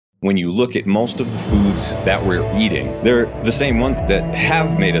when you look at most of the foods that we're eating, they're the same ones that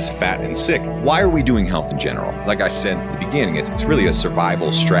have made us fat and sick. Why are we doing health in general? Like I said at the beginning, it's really a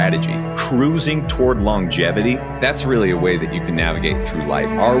survival strategy. Cruising toward longevity, that's really a way that you can navigate through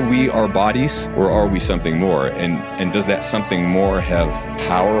life. Are we our bodies or are we something more? And does that something more have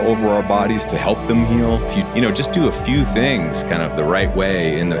power over our bodies to help them heal? If you just do a few things kind of the right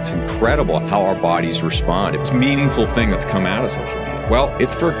way, and it's incredible how our bodies respond. It's a meaningful thing that's come out of social media. Well,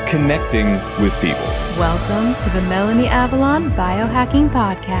 it's for connecting with people. Welcome to the Melanie Avalon Biohacking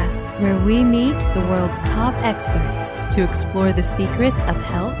Podcast, where we meet the world's top experts to explore the secrets of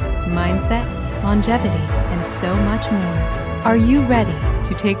health, mindset, longevity, and so much more. Are you ready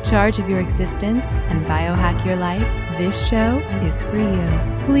to take charge of your existence and biohack your life? This show is for you.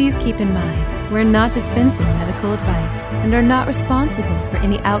 Please keep in mind, we're not dispensing medical advice and are not responsible for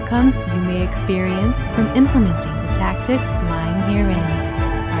any outcomes you may experience from implementing the tactics lying herein.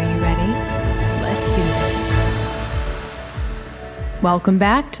 Are you ready? Let's do this. Welcome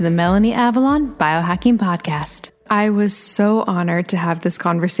back to the Melanie Avalon Biohacking Podcast. I was so honored to have this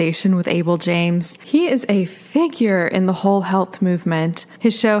conversation with Abel James. He is a figure in the whole health movement.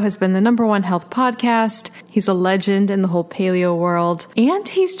 His show has been the #1 health podcast. He's a legend in the whole paleo world. And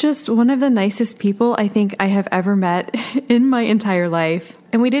he's just one of the nicest people I think I have ever met in my entire life.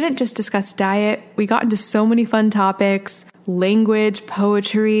 And we didn't just discuss diet. We got into so many fun topics, language,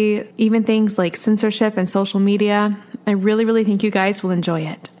 poetry, even things like censorship and social media. I really think you guys will enjoy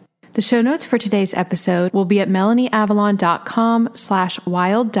it. The show notes for today's episode will be at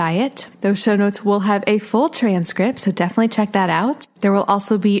melanieavalon.com/wilddiet. Those show notes will have a full transcript, so definitely check that out. There will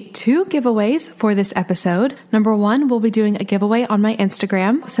also be 2 giveaways for this episode. Number 1, we'll be doing a giveaway on my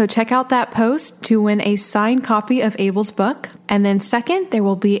Instagram, so check out that post to win a signed copy of Abel's book. And then second, there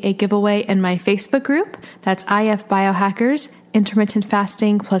will be a giveaway in my Facebook group. That's IF Biohackers, Intermittent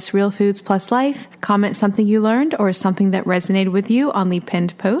Fasting plus Real Foods plus Life. Comment something you learned or something that resonated with you on the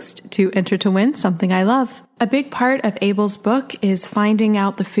pinned post to enter to win something I love. A big part of Abel's book is finding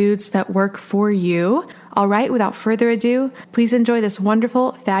out the foods that work for you. All right, without further ado, please enjoy this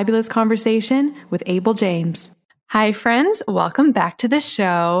wonderful, fabulous conversation with Abel James. Hi, friends. Welcome back to the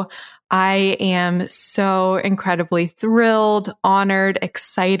show. I am so incredibly thrilled, honored,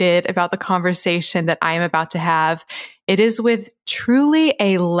 excited about the conversation that I am about to have. It is with truly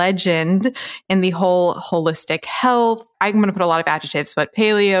a legend in the whole holistic health. I'm going to put a lot of adjectives, but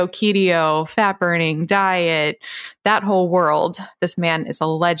paleo, keto, fat burning, diet, that whole world. This man is a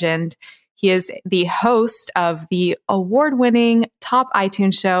legend. He is the host of the award-winning top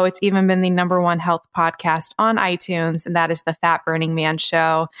iTunes show. It's even been the #1 health podcast on iTunes, and that is the Fat Burning Man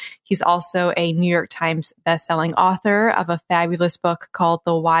Show. He's also a New York Times bestselling author of a fabulous book called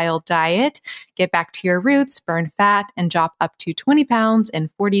The Wild Diet: Get Back to Your Roots, Burn Fat, and Drop Up to 20 pounds in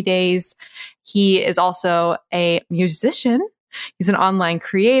 40 days. He is also a musician. He's an online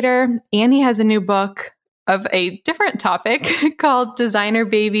creator, and he has a new book of a different topic called Designer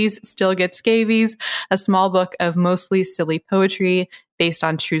Babies Still Get Scabies, a small book of mostly silly poetry based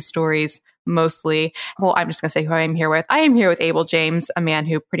on true stories, mostly. Well, I'm just going to say who I am here with. I am here with Abel James, a man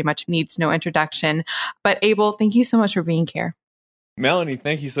who pretty much needs no introduction. But Abel, thank you so much for being here. Melanie,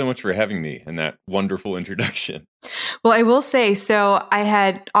 thank you so much for having me and that wonderful introduction. Well, I will say, so I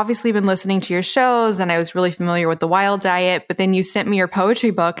had obviously been listening to your shows and I was really familiar with the Wild Diet, but then you sent me your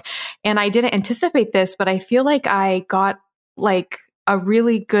poetry book and I didn't anticipate this, but I feel like I got like a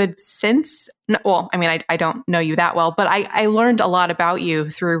really good sense. Well, I mean, I don't know you that well, but I learned a lot about you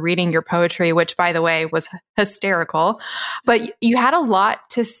through reading your poetry, which by the way was hysterical, but you had a lot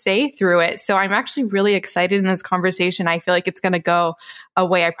to say through it. So I'm actually really excited in this conversation. I feel like it's going to go a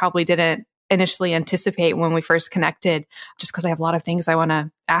way I probably didn't initially anticipate when we first connected, just because I have a lot of things I want to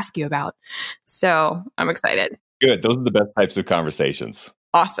ask you about. So I'm excited. Good. Those are the best types of conversations.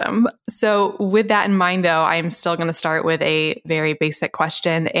 Awesome. So with that in mind, though, I'm still going to start with a very basic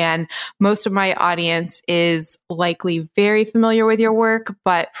question. And most of my audience is likely very familiar with your work,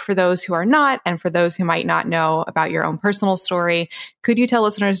 but for those who are not, and for those who might not know about your own personal story, could you tell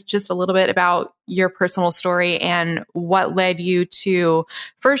listeners just a little bit about your personal story and what led you to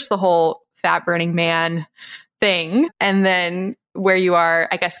first the whole fat burning man thing, and then where you are,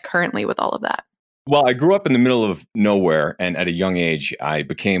 I guess, currently with all of that? Well, I grew up in the middle of nowhere, and at a young age, I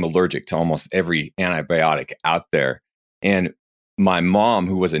became allergic to almost every antibiotic out there. And my mom,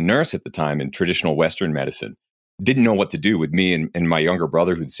 who was a nurse at the time in traditional Western medicine, didn't know what to do with me and my younger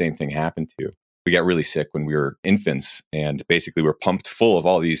brother, who the same thing happened to. We got really sick when we were infants, and basically were pumped full of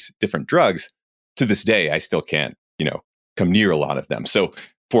all these different drugs. To this day, I still can't, come near a lot of them. So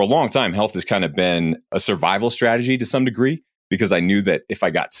for a long time, health has kind of been a survival strategy to some degree. because I knew that if I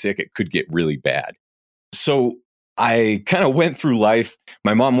got sick, it could get really bad. So I kind of went through life.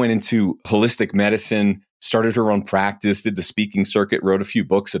 My mom went into holistic medicine, started her own practice, did the speaking circuit, wrote a few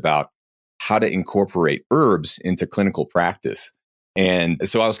books about how to incorporate herbs into clinical practice. And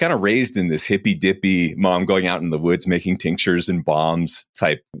so I was kind of raised in this hippy dippy mom going out in the woods, making tinctures and balms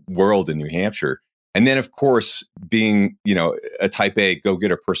type world in New Hampshire. And then, of course, being, a type A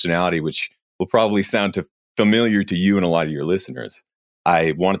go-getter personality, which will probably sound familiar to you and a lot of your listeners.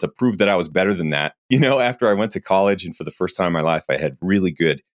 I wanted to prove that I was better than that. After I went to college, and for the first time in my life, I had really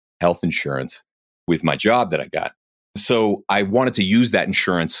good health insurance with my job that I got. So I wanted to use that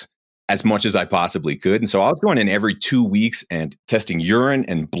insurance as much as I possibly could. And so I was going in every 2 weeks and testing urine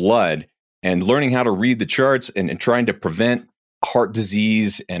and blood and learning how to read the charts and trying to prevent heart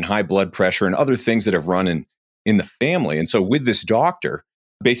disease and high blood pressure and other things that have run in the family. And so with this doctor,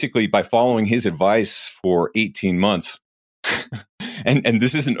 basically by following his advice for 18 months, and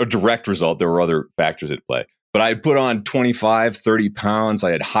this isn't a direct result, there were other factors at play, but I put on 25, 30 pounds.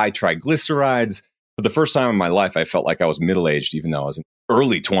 I had high triglycerides. For the first time in my life, I felt like I was middle-aged, even though I was in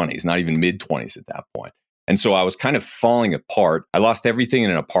early 20s, not even mid-20s at that point. And so I was kind of falling apart. I lost everything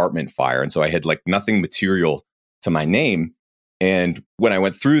in an apartment fire. And so I had like nothing material to my name. And when I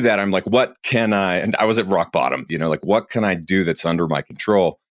went through that, I'm like, and I was at rock bottom, what can I do that's under my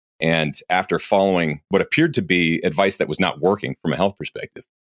control? And after following what appeared to be advice that was not working from a health perspective,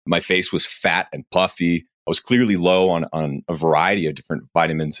 my face was fat and puffy. I was clearly low on a variety of different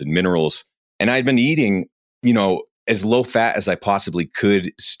vitamins and minerals. And I'd been eating, as low fat as I possibly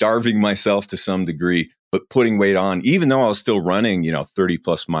could, starving myself to some degree, but putting weight on, even though I was still running, 30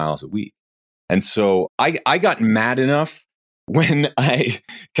 plus miles a week. And so I got mad enough when I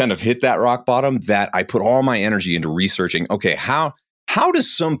kind of hit that rock bottom that I put all my energy into researching, okay, how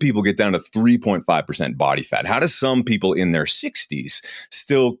does some people get down to 3.5% body fat? How does some people in their 60s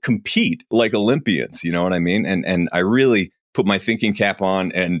still compete like Olympians? You know what I mean? And I really put my thinking cap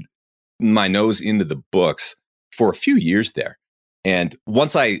on and my nose into the books for a few years there. And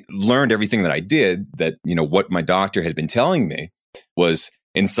once I learned everything that I did, that, what my doctor had been telling me was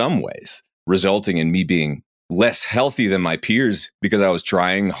in some ways resulting in me being less healthy than my peers because I was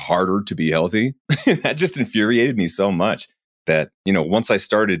trying harder to be healthy. That just infuriated me so much that, once I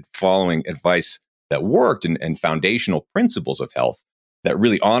started following advice that worked and foundational principles of health that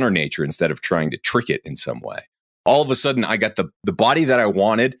really honor nature instead of trying to trick it in some way, all of a sudden I got the body that I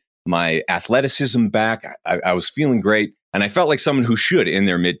wanted, my athleticism back. I was feeling great. And I felt like someone who should in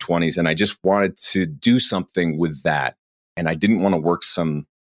their mid-20s. And I just wanted to do something with that. And I didn't want to work some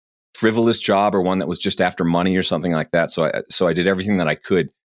frivolous job or one that was just after money or something like that. So I did everything that I could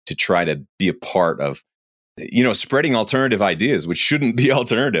to try to be a part of, spreading alternative ideas, which shouldn't be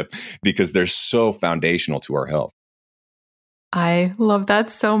alternative because they're so foundational to our health. I love that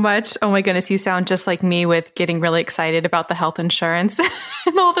so much. Oh my goodness, you sound just like me with getting really excited about the health insurance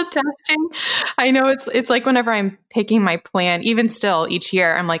and all the testing. I know it's like whenever I'm picking my plan, even still each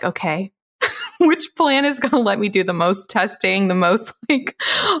year, I'm like, okay, which plan is going to let me do the most testing, the most like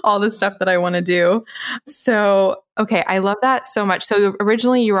all the stuff that I want to do. So, okay, I love that so much. So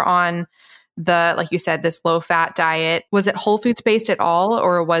originally you were on like you said, this low fat diet. Was it whole foods based at all,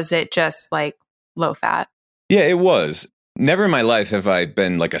 or was it just like low fat? Yeah, it was. Never in my life have I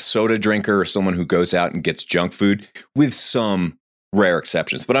been like a soda drinker or someone who goes out and gets junk food, with some rare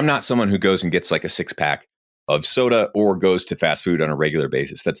exceptions. But I'm not someone who goes and gets like a 6-pack of soda or goes to fast food on a regular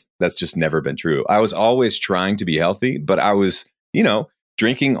basis. That's just never been true. I was always trying to be healthy, but I was,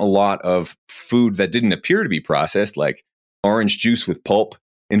 drinking a lot of food that didn't appear to be processed, like orange juice with pulp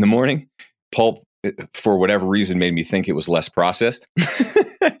in the morning. Pulp, for whatever reason, made me think it was less processed.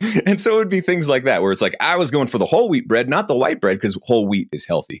 And so it would be things like that, where it's like I was going for the whole wheat bread, not the white bread, because whole wheat is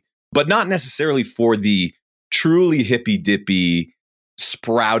healthy, but not necessarily for the truly hippy dippy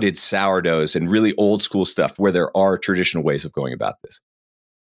sprouted sourdoughs and really old school stuff where there are traditional ways of going about this.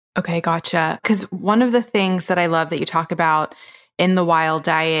 Okay, gotcha. Because one of the things that I love that you talk about in the wild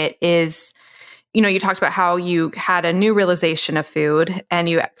diet is, you talked about how you had a new realization of food and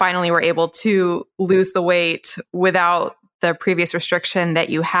you finally were able to lose the weight without the previous restriction that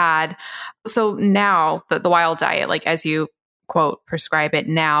you had. So now the wild diet, like as you quote, prescribe it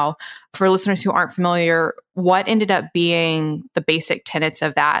now, for listeners who aren't familiar, what ended up being the basic tenets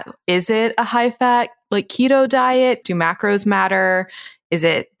of that? Is it a high fat, like keto diet? Do macros matter? Is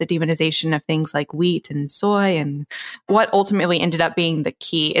it the demonization of things like wheat and soy? And what ultimately ended up being the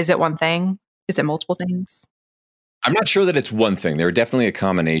key? Is it one thing? Is it multiple things? I'm not sure that it's one thing. There are definitely a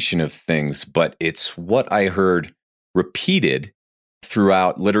combination of things, but it's what I heard repeated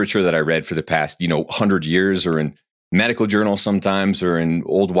throughout literature that I read for the past, 100 years, or in medical journals sometimes, or in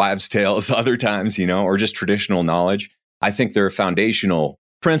old wives' tales other times, or just traditional knowledge. I think there are foundational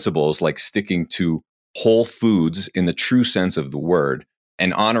principles like sticking to whole foods in the true sense of the word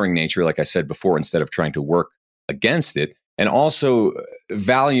and honoring nature, like I said before, instead of trying to work against it, and also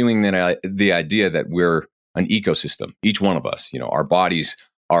valuing the idea that we're an ecosystem, each one of us. Our bodies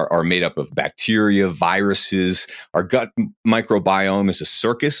are made up of bacteria, viruses. Our gut microbiome is a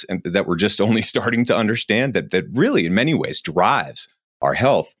circus, and that we're just only starting to understand that really, in many ways, drives our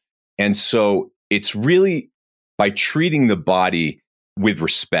health. And so it's really by treating the body with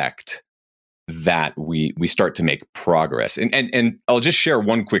respect that we start to make progress. And I'll just share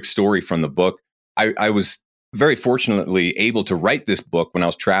one quick story from the book. I was very fortunately able to write this book when I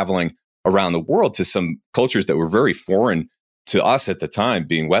was traveling around the world to some cultures that were very foreign to us at the time,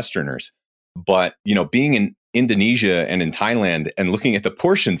 being Westerners. But, being in Indonesia and in Thailand and looking at the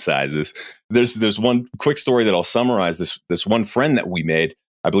portion sizes, there's one quick story that I'll summarize. This one friend that we made,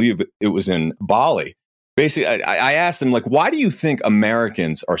 I believe it was in Bali. Basically, I asked him, why do you think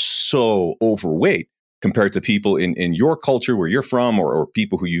Americans are so overweight compared to people in your culture where you're from, or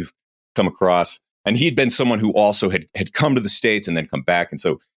people who you've come across? And he'd been someone who also had come to the States and then come back. And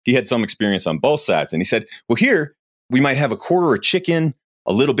so he had some experience on both sides. And he said, well, here we might have a quarter of chicken,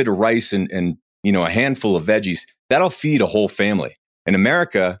 a little bit of rice, and a handful of veggies. That'll feed a whole family. In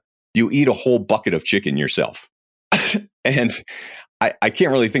America, you eat a whole bucket of chicken yourself. And I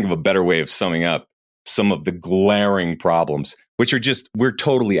can't really think of a better way of summing up some of the glaring problems, which are we're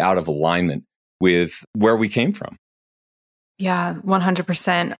totally out of alignment with where we came from. Yeah,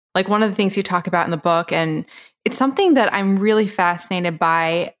 100%. One of the things you talk about in the book, and it's something that I'm really fascinated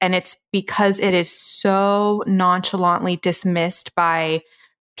by, and it's because it is so nonchalantly dismissed by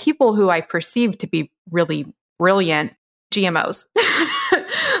people who I perceive to be really brilliant: GMOs.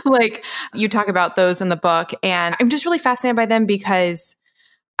 You talk about those in the book, and I'm just really fascinated by them because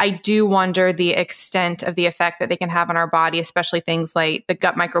I do wonder the extent of the effect that they can have on our body, especially things like the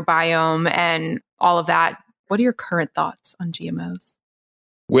gut microbiome and all of that. What are your current thoughts on GMOs?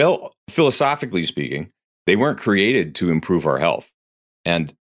 Well, philosophically speaking, they weren't created to improve our health.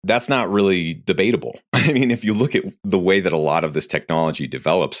 And that's not really debatable. I mean, if you look at the way that a lot of this technology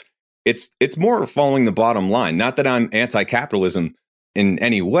develops, it's more following the bottom line. Not that I'm anti-capitalism in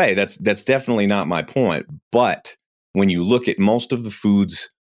any way. That's definitely not my point. But when you look at most of the foods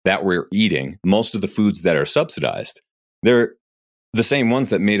that we're eating, most of the foods that are subsidized, they're the same ones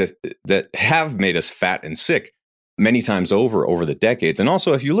that have made us fat and sick many times over the decades. And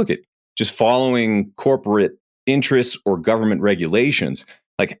also, if you look at just following corporate interests or government regulations,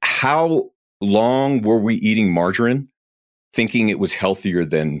 how long were we eating margarine thinking it was healthier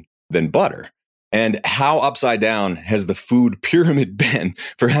than butter? And how upside down has the food pyramid been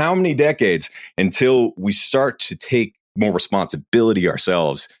for how many decades until we start to take more responsibility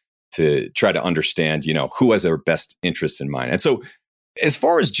ourselves to try to understand, who has our best interests in mind? And so as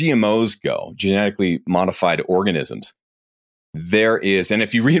far as GMOs go, genetically modified organisms, there is, and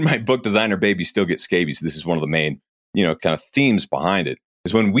if you read my book, Designer Babies Still Get Scabies, this is one of the main, kind of themes behind it,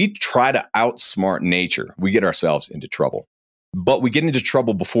 is when we try to outsmart nature, we get ourselves into trouble. But we get into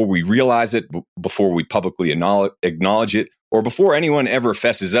trouble before we realize it, before we publicly acknowledge it, or before anyone ever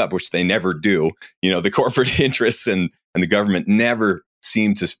fesses up, which they never do. The corporate interests and the government never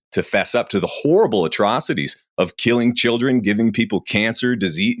seem to fess up to the horrible atrocities of killing children, giving people cancer,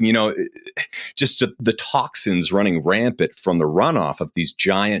 disease, just the toxins running rampant from the runoff of these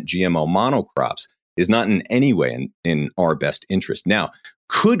giant GMO monocrops is not in any way in our best interest. Now,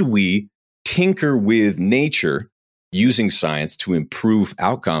 could we tinker with nature using science to improve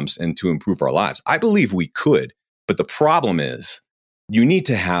outcomes and to improve our lives? I believe we could, but the problem is you need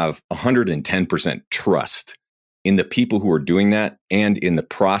to have 110% trust in the people who are doing that and in the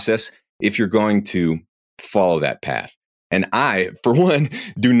process if you're going to follow that path. And I, for one,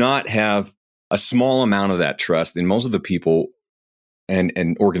 do not have a small amount of that trust in most of the people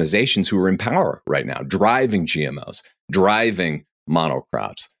and organizations who are in power right now, driving GMOs, driving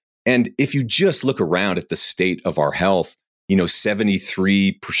monocrops. And if you just look around at the state of our health,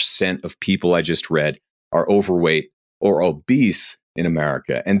 73% of people I just read are overweight or obese in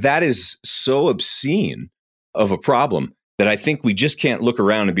America. And that is so obscene of a problem that I think we just can't look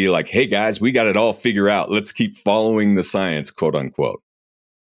around and be like, hey guys, we got it all figured out. Let's keep following the science, quote unquote.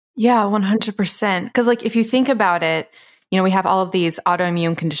 Yeah, 100%. Because if you think about it, we have all of these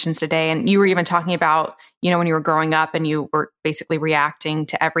autoimmune conditions today. And you were even talking about, when you were growing up and you were basically reacting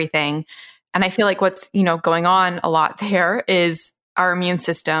to everything. And I feel like what's, going on a lot there is our immune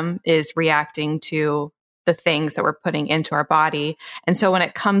system is reacting to the things that we're putting into our body. And so when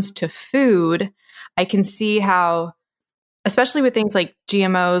it comes to food, I can see how especially with things like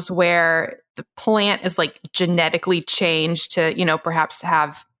GMOs where the plant is like genetically changed to, perhaps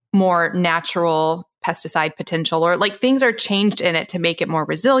have more natural pesticide potential, or like things are changed in it to make it more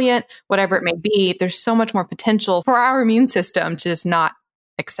resilient, whatever it may be. There's so much more potential for our immune system to just not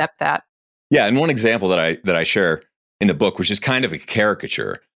accept that. Yeah, and one example that I share in the book, which is kind of a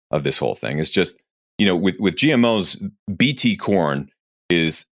caricature of this whole thing, is just, with GMOs, BT corn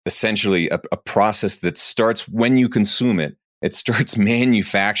is essentially a process that starts when you consume it. It starts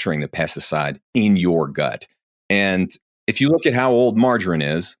manufacturing the pesticide in your gut. And if you look at how old margarine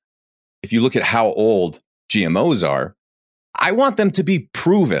is, if you look at how old GMOs are, I want them to be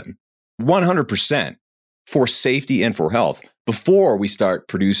proven 100% for safety and for health before we start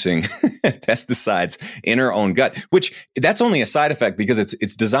producing pesticides in our own gut, which that's only a side effect because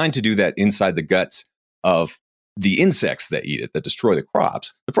it's designed to do that inside the guts of the insects that eat it, that destroy the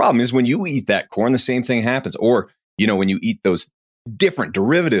crops. The problem is when you eat that corn, the same thing happens. Or, when you eat those different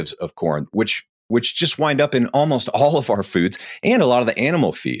derivatives of corn, which just wind up in almost all of our foods and a lot of the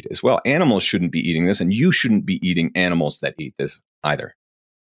animal feed as well. Animals shouldn't be eating this, and you shouldn't be eating animals that eat this either.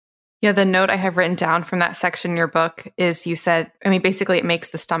 Yeah, the note I have written down from that section in your book is you said, basically it makes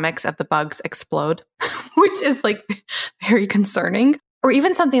the stomachs of the bugs explode, which is like very concerning. Or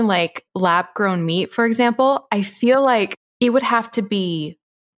even something like lab-grown meat, for example, I feel like it would have to be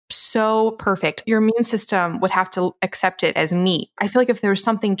so perfect. Your immune system would have to accept it as meat. I feel like if there was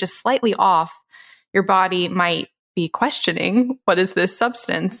something just slightly off, your body might be questioning, what is this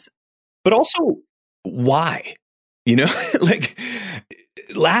substance? But also, why? Like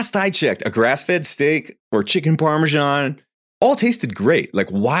last I checked, a grass-fed steak or chicken Parmesan all tasted great. Like,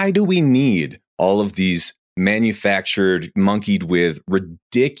 why do we need all of these manufactured, monkeyed with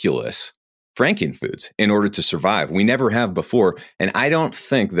ridiculous frankenfoods in order to survive? We never have before. And I don't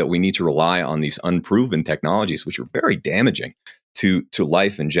think that we need to rely on these unproven technologies, which are very damaging to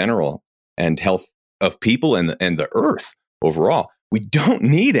life in general and health of people and the earth overall. We don't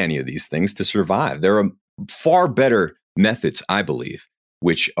need any of these things to survive. There are far better methods, I believe,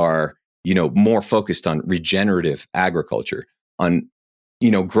 which are, more focused on regenerative agriculture, on,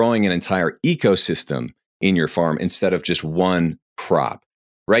 growing an entire ecosystem in your farm instead of just one crop.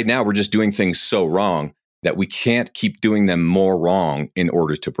 Right now, we're just doing things so wrong that we can't keep doing them more wrong in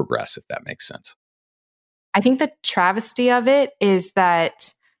order to progress, if that makes sense. I think the travesty of it is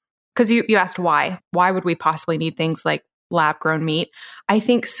that, because you asked why would we possibly need things like lab-grown meat? I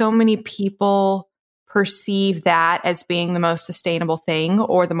think so many people perceive that as being the most sustainable thing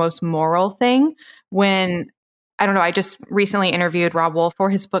or the most moral thing when, I don't know, I just recently interviewed Rob Wolf for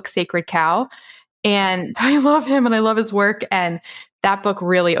his book, Sacred Cow. And I love him and I love his work. And that book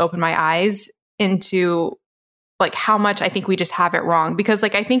really opened my eyes into like how much I think we just have it wrong. Because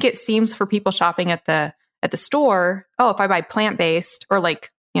like I think it seems for people shopping at the store, oh, if I buy plant-based or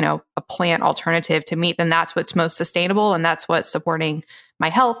like, a plant alternative to meat, then that's what's most sustainable and that's what's supporting my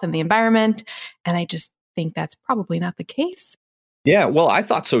health and the environment. And I just think that's probably not the case. Yeah, well, I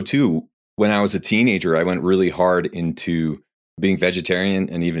thought so too. When I was a teenager, I went really hard into being vegetarian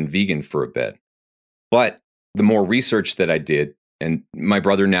and even vegan for a bit. But the more research that I did, and my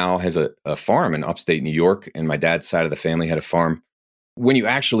brother now has a farm in upstate New York, and my dad's side of the family had a farm. When you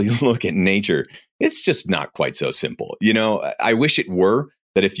actually look at nature, it's just not quite so simple. I wish it were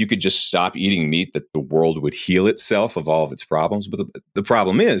that if you could just stop eating meat, that the world would heal itself of all of its problems. But the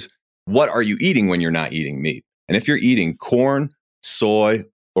problem is, what are you eating when you're not eating meat? And if you're eating corn, soy,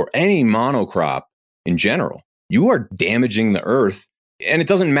 or any monocrop in general, you are damaging the earth. And it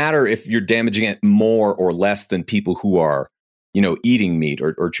doesn't matter if you're damaging it more or less than people who are, eating meat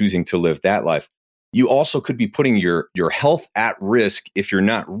or choosing to live that life. You also could be putting your health at risk if you're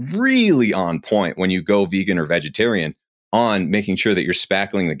not really on point when you go vegan or vegetarian on making sure that you're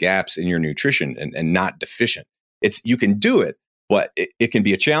spackling the gaps in your nutrition and not deficient. You can do it, but it can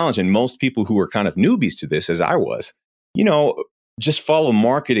be a challenge. And most people who are kind of newbies to this, as I was, just follow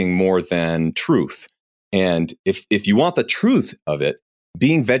marketing more than truth. And if you want the truth of it,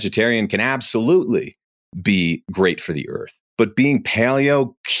 being vegetarian can absolutely be great for the earth. But being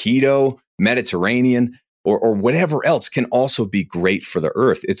paleo, keto, Mediterranean, or whatever else can also be great for the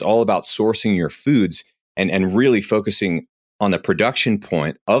earth. It's all about sourcing your foods and really focusing on the production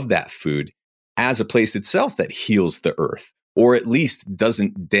point of that food as a place itself that heals the earth, or at least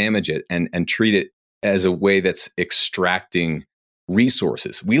doesn't damage it and treat it as a way that's extracting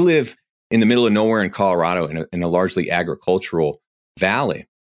resources. We live in the middle of nowhere in Colorado in a largely agricultural valley.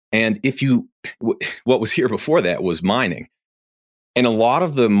 And what was here before that was mining. And a lot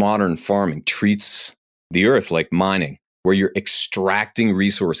of the modern farming treats the earth like mining, where you're extracting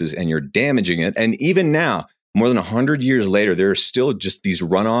resources and you're damaging it. And even now, more than 100 years later, there are still just these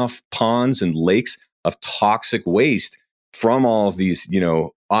runoff ponds and lakes of toxic waste from all of these,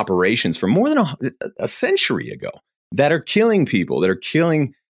 operations from more than a century ago that are killing people, that are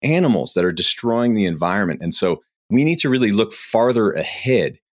killing animals, that are destroying the environment. And so we need to really look farther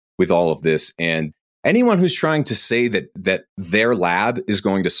ahead with all of this. And anyone who's trying to say that their lab is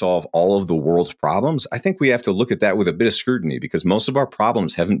going to solve all of the world's problems, I think we have to look at that with a bit of scrutiny, because most of our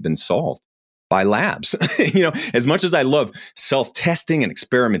problems haven't been solved by labs. As much as I love self-testing and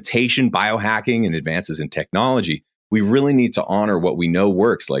experimentation, biohacking, and advances in technology, we really need to honor what we know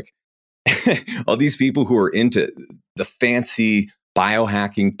works. Like all these people who are into the fancy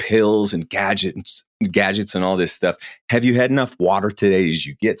biohacking pills and gadgets and all this stuff. Have you had enough water today? Did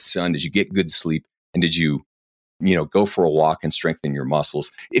you get sun? Did you get good sleep? And did you go for a walk and strengthen your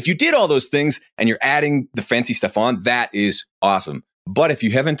muscles? If you did all those things and you're adding the fancy stuff on, that is awesome. But if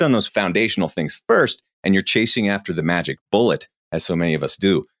you haven't done those foundational things first and you're chasing after the magic bullet, as so many of us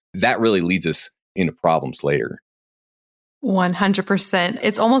do, that really leads us into problems later. 100%.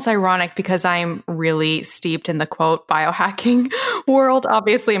 It's almost ironic because I'm really steeped in the quote biohacking world.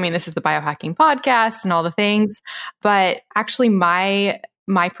 Obviously, I mean, this is the biohacking podcast and all the things, but actually my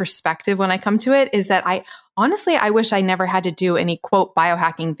perspective when I come to it is that I wish I never had to do any quote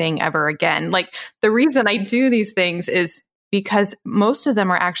biohacking thing ever again. Like, the reason I do these things is because most of them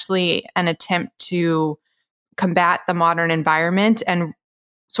are actually an attempt to combat the modern environment and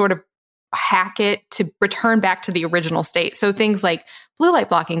sort of hack it to return back to the original state. So things like blue light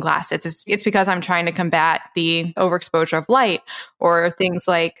blocking glasses, it's because I'm trying to combat the overexposure of light, or things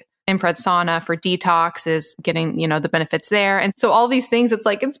like infrared sauna for detox is getting, the benefits there. And so all these things,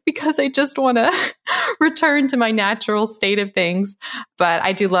 it's because I just want to return to my natural state of things. But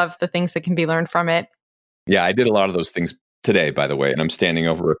I do love the things that can be learned from it. Yeah, I did a lot of those things today, by the way, and I'm standing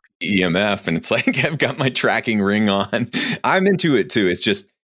over a EMF and it's like I've got my tracking ring on. I'm into it too.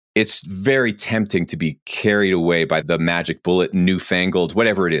 It's very tempting to be carried away by the magic bullet, newfangled,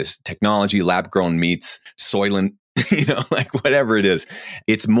 whatever it is, technology, lab-grown meats, Soylent, like whatever it is.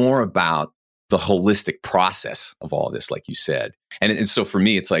 It's more about the holistic process of all this, like you said. And so for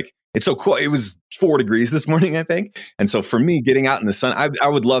me, it's like, it's so cool. It was 4 degrees this morning, I think. And so for me, getting out in the sun, I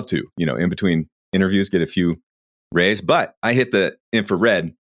would love to, in between interviews, get a few rays. But I hit the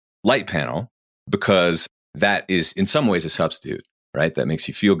infrared light panel because that is in some ways a substitute. Right? That makes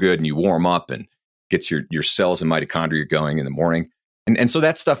you feel good and you warm up and gets your cells and mitochondria going in the morning. And so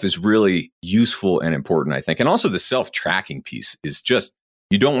that stuff is really useful and important, I think. And also the self-tracking piece is just,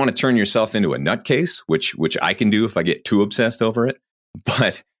 you don't want to turn yourself into a nutcase, which I can do if I get too obsessed over it.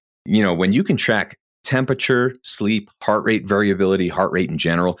 But, when you can track temperature, sleep, heart rate variability, heart rate in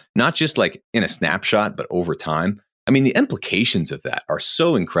general, not just like in a snapshot, but over time, I mean, the implications of that are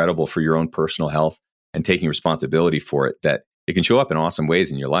so incredible for your own personal health and taking responsibility for it, that it can show up in awesome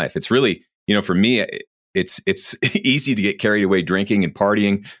ways in your life. It's really, for me, it's easy to get carried away drinking and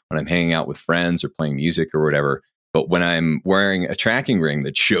partying when I'm hanging out with friends or playing music or whatever. But when I'm wearing a tracking ring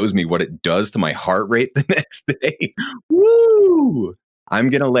that shows me what it does to my heart rate the next day, woo, I'm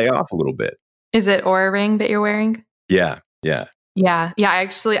going to lay off a little bit. Is it Oura Ring that you're wearing? Yeah. Yeah.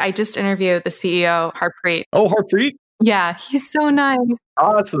 Actually, I just interviewed the CEO, Harpreet. Oh, Harpreet? Yeah, he's so nice.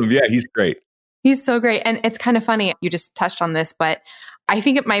 Awesome. Yeah, he's great. He's so great. And it's kind of funny. You just touched on this, but I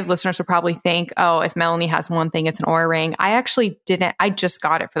think my listeners would probably think, oh, if Melanie has one thing, it's an Oura Ring. I actually didn't. I just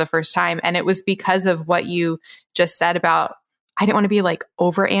got it for the first time. And it was because of what you just said about, I didn't want to be like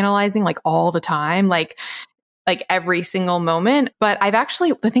over-analyzing like all the time, like every single moment. But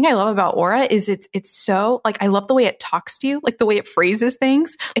the thing I love about Oura is it's so, like, I love the way it talks to you, like the way it phrases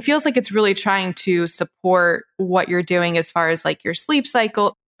things. It feels like it's really trying to support what you're doing as far as like your sleep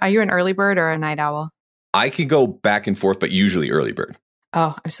cycle. Are you an early bird or a night owl? I can go back and forth, but usually early bird.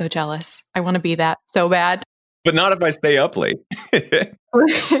 Oh, I'm so jealous. I want to be that so bad. But not if I stay up late.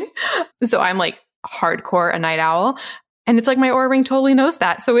 So I'm like hardcore a night owl. And it's like my Oura Ring totally knows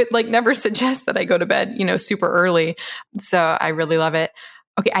that. So it like never suggests that I go to bed, super early. So I really love it.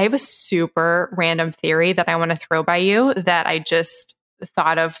 Okay, I have a super random theory that I want to throw by you that I just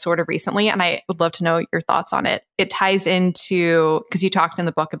thought of sort of recently, and I would love to know your thoughts on it. It ties into, because you talked in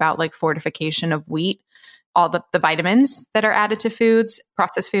the book about like fortification of wheat, all the vitamins that are added to foods,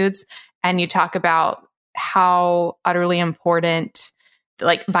 processed foods, and you talk about how utterly important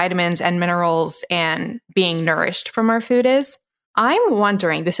like vitamins and minerals and being nourished from our food is. I'm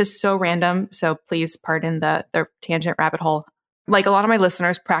wondering, this is so random, so please pardon the tangent rabbit hole. Like, a lot of my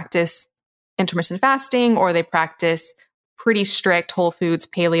listeners practice intermittent fasting, or they practice pretty strict whole foods,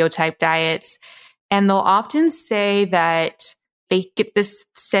 paleo type diets. And they'll often say that they get this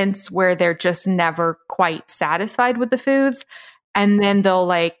sense where they're just never quite satisfied with the foods. And then they'll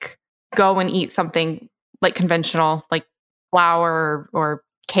like go and eat something like conventional, like flour or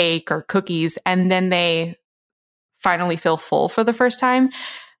cake or cookies. And then they finally feel full for the first time,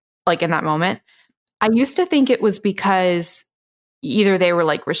 like in that moment. I used to think it was because either they were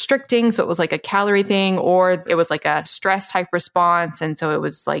like restricting, so it was like a calorie thing, or it was like a stress type response. And so it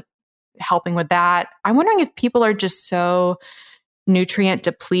was like helping with that. I'm wondering if people are just so nutrient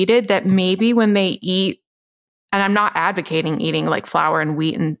depleted that maybe when they eat, and I'm not advocating eating like flour and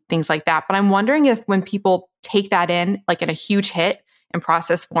wheat and things like that, but I'm wondering if when people take that in, like in a huge hit in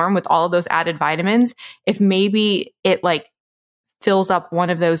processed form with all of those added vitamins, if maybe it like fills up one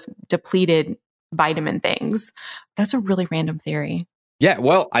of those depleted vitamin things. That's a really random theory. Yeah,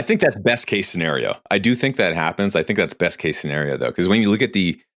 well, I think that's best case scenario. I do think that happens. I think that's best case scenario, though, because when you look at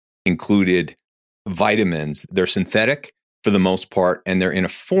the included vitamins, they're synthetic for the most part, and they're in a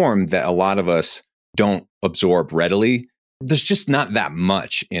form that a lot of us don't absorb readily. There's just not that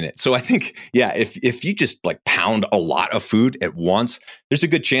much in it. So I think, yeah, if you just like pound a lot of food at once, there's a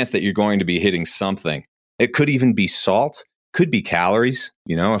good chance that you're going to be hitting something. It could even be salt, could be calories.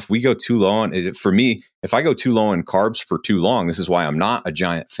 You know, if we go too low on, for me, if I go too low in carbs for too long, this is why I'm not a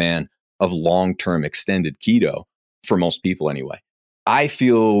giant fan of long-term extended keto for most people anyway. I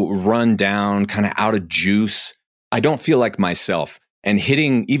feel run down, kind of out of juice. I don't feel like myself. And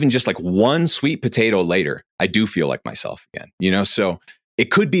hitting even just like one sweet potato later, I do feel like myself again, you know? So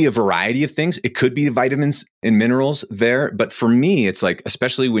it could be a variety of things. It could be vitamins and minerals there. But for me, it's like,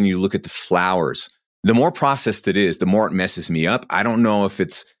 especially when you look at the flours, the more processed it is, the more it messes me up. I don't know if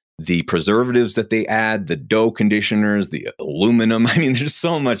it's the preservatives that they add, the dough conditioners, the aluminum. I mean, there's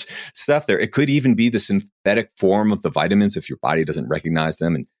so much stuff there. It could even be the synthetic form of the vitamins. If your body doesn't recognize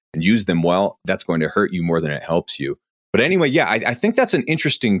them and use them well, that's going to hurt you more than it helps you. But anyway, yeah, I think that's an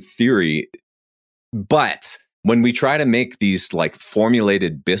interesting theory. But when we try to make these like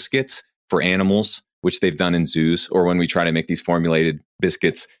formulated biscuits for animals, which they've done in zoos, or when we try to make these formulated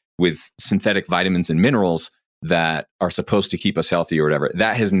biscuits with synthetic vitamins and minerals that are supposed to keep us healthy or whatever,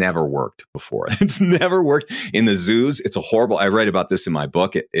 that has never worked before. It's never worked in the zoos. It's a horrible, I write about this in my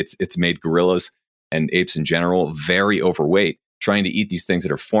book. It's made gorillas and apes in general very overweight, trying to eat these things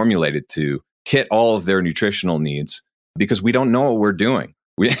that are formulated to hit all of their nutritional needs, because we don't know what we're doing.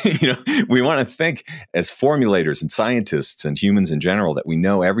 We want to think as formulators and scientists and humans in general that we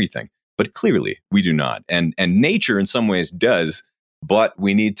know everything, but clearly we do not. And nature in some ways does, but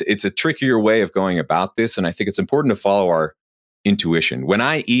we need to, it's a trickier way of going about this. And I think it's important to follow our intuition. When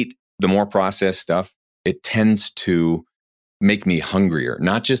I eat the more processed stuff, it tends to make me hungrier,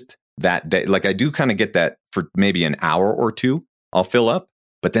 not just that day. Like I do kind of get that for maybe an hour or two, I'll fill up.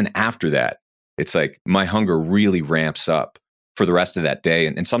 But then after that, it's like my hunger really ramps up for the rest of that day,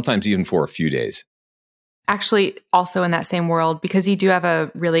 and sometimes even for a few days. Actually, also in that same world, because you do have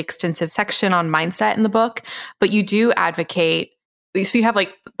a really extensive section on mindset in the book, but you do advocate, so you have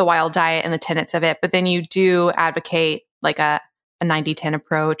like the wild diet and the tenets of it, but then you do advocate like a 90-10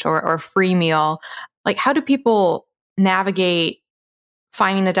 approach or a free meal. Like how do people navigate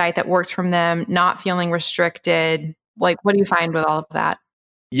finding the diet that works for them, not feeling restricted? Like what do you find with all of that?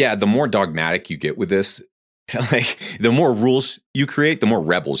 Yeah, the more dogmatic you get with this, like the more rules you create, the more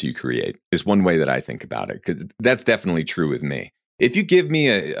rebels you create is one way that I think about it. 'Cause that's definitely true with me. If you give me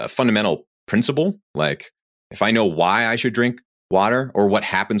a fundamental principle, like if I know why I should drink water or what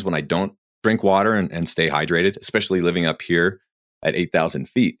happens when I don't drink water and stay hydrated, especially living up here at 8,000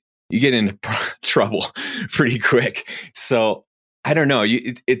 feet, you get into trouble pretty quick. So I don't know.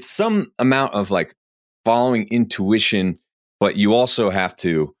 It's some amount of like following intuition, but you also have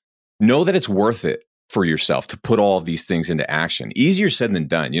to know that it's worth it for yourself to put all of these things into action. Easier said than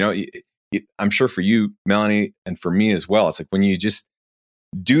done. You know, I'm sure for you, Melanie, and for me as well, it's like when you just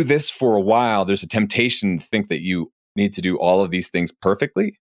do this for a while, there's a temptation to think that you need to do all of these things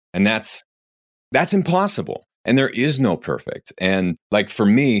perfectly. And that's impossible. And there is no perfect. And like for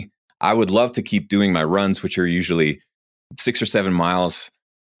me, I would love to keep doing my runs, which are usually 6 or 7 miles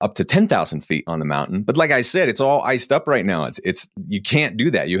up to 10,000 feet on the mountain. But like I said, it's all iced up right now. It's you can't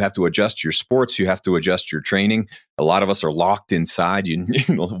do that. You have to adjust your sports. You have to adjust your training. A lot of us are locked inside. You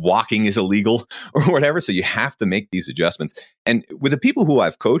know, walking is illegal or whatever. So you have to make these adjustments. And with the people who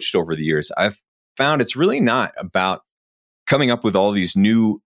I've coached over the years, I've found it's really not about coming up with all these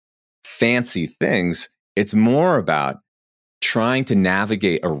new fancy things. It's more about trying to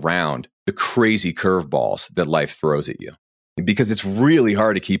navigate around the crazy curveballs that life throws at you. Because it's really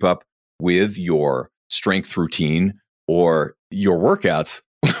hard to keep up with your strength routine or your workouts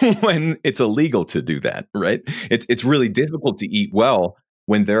when it's illegal to do that, right? It's really difficult to eat well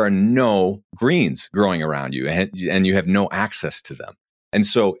when there are no greens growing around you and you have no access to them. And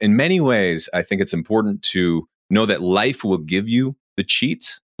so in many ways, I think it's important to know that life will give you the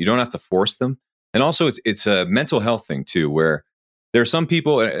cheats. You don't have to force them. And also it's a mental health thing too, where there are some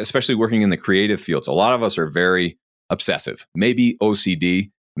people, especially working in the creative fields, a lot of us are very obsessive, maybe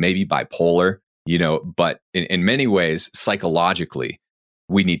OCD, maybe bipolar, but in many ways, psychologically,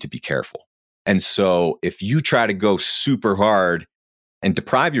 we need to be careful. And so if you try to go super hard and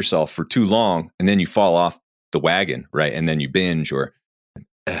deprive yourself for too long, and then you fall off the wagon, right? And then you binge, or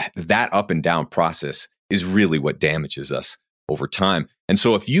that up and down process is really what damages us over time. And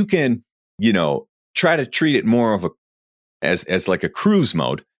so if you can, try to treat it more of as like a cruise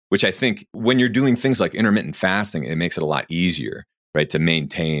mode, which I think when you're doing things like intermittent fasting, it makes it a lot easier, right, to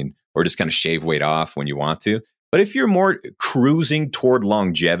maintain or just kind of shave weight off when you want to. But if you're more cruising toward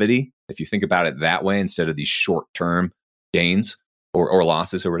longevity, if you think about it that way, instead of these short-term gains or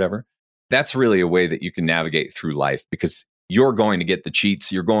losses or whatever, that's really a way that you can navigate through life, because you're going to get the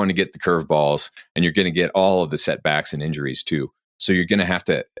cheats, you're going to get the curveballs, and you're going to get all of the setbacks and injuries too. So you're going to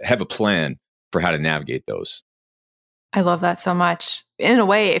have a plan for how to navigate those. I love that so much. In a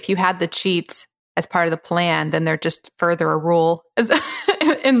way, if you had the cheats as part of the plan, then they're just further a rule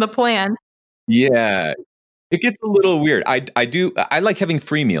in the plan. Yeah. It gets a little weird. I like having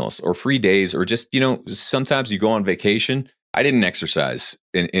free meals or free days, or just, sometimes you go on vacation. I didn't exercise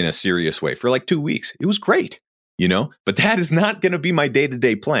in a serious way for like 2 weeks. It was great, but that is not going to be my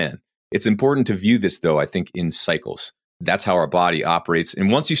day-to-day plan. It's important to view this, though, I think, in cycles. That's how our body operates. And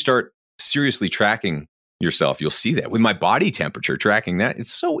once you start seriously tracking yourself, you'll see that with my body temperature, tracking that.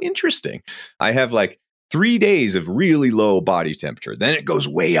 It's so interesting. I have like 3 days of really low body temperature. Then it goes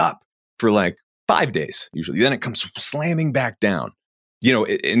way up for like 5 days, usually. Then it comes slamming back down.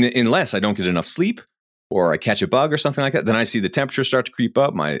 Unless I don't get enough sleep or I catch a bug or something like that, then I see the temperature start to creep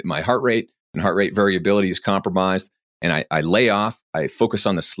up. My heart rate and heart rate variability is compromised. And I lay off, I focus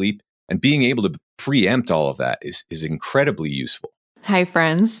on the sleep. And being able to preempt all of that is incredibly useful. Hi,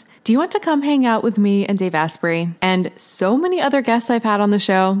 friends. Do you want to come hang out with me and Dave Asprey and so many other guests I've had on the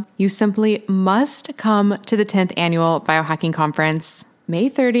show? You simply must come to the 10th Annual Biohacking Conference, May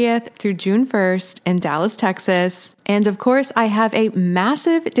 30th through June 1st in Dallas, Texas. And of course, I have a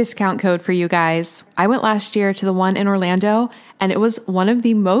massive discount code for you guys. I went last year to the one in Orlando, and it was one of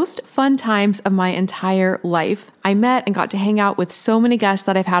the most fun times of my entire life. I met and got to hang out with so many guests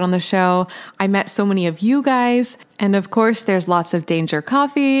that I've had on the show. I met so many of you guys. And of course, there's lots of Danger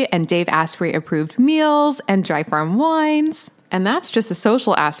coffee and Dave Asprey approved meals and dry farm wines. And that's just the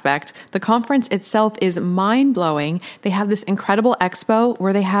social aspect. The conference itself is mind-blowing. They have this incredible expo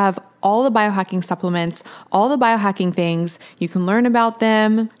where they have all the biohacking supplements, all the biohacking things. You can learn about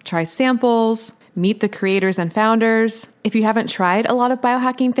them, try samples, meet the creators and founders. If you haven't tried a lot of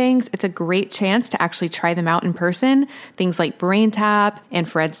biohacking things, it's a great chance to actually try them out in person. Things like brain tap,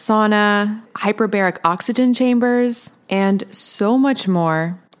 infrared sauna, hyperbaric oxygen chambers, and so much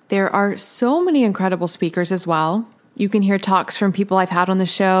more. There are so many incredible speakers as well. You can hear talks from people I've had on the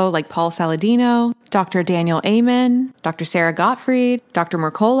show like Paul Saladino, Dr. Daniel Amen, Dr. Sarah Gottfried, Dr.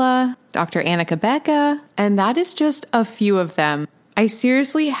 Mercola, Dr. Annika Becca, and that is just a few of them. I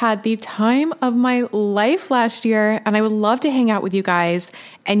seriously had the time of my life last year, and I would love to hang out with you guys.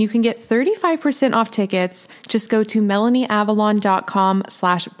 And you can get 35% off tickets. Just go to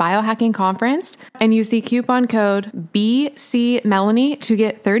melanieavalon.com/biohackingconference and use the coupon code BCMelanie to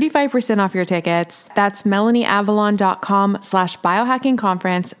get 35% off your tickets. That's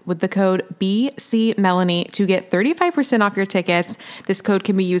melanieavalon.com/biohackingconference with the code BCMelanie to get 35% off your tickets. This code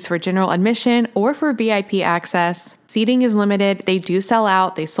can be used for general admission or for VIP access. Seating is limited. They do sell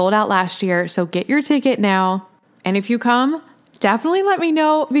out. They sold out last year, so get your ticket now. And if you come, definitely let me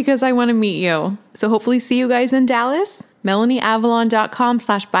know because I want to meet you. So hopefully see you guys in Dallas.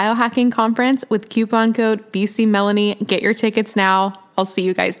 melanieavalon.com/biohackingconference with coupon code BCMelanie. Get your tickets now. I'll see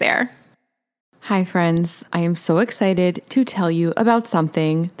you guys there. Hi, friends. I am so excited to tell you about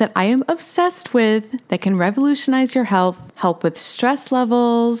something that I am obsessed with that can revolutionize your health, help with stress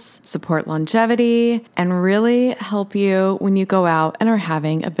levels, support longevity, and really help you when you go out and are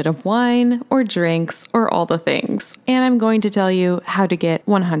having a bit of wine or drinks or all the things. And I'm going to tell you how to get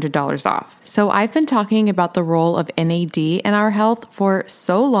 $100 off. So I've been talking about the role of NAD in our health for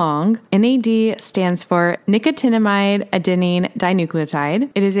so long. NAD stands for nicotinamide adenine dinucleotide.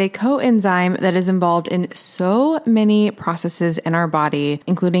 It is a coenzyme that that is involved in so many processes in our body,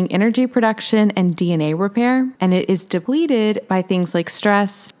 including energy production and DNA repair. And it is depleted by things like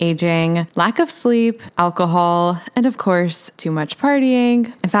stress, aging, lack of sleep, alcohol, and of course, too much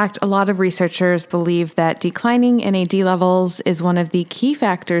partying. In fact, a lot of researchers believe that declining NAD levels is one of the key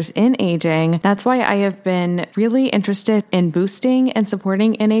factors in aging. That's why I have been really interested in boosting and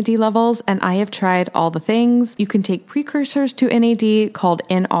supporting NAD levels, and I have tried all the things. You can take precursors to NAD called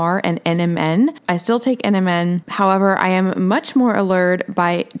NR and NMN. I still take NMN. However, I am much more allured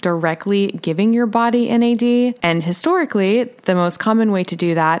by directly giving your body NAD. And historically, the most common way to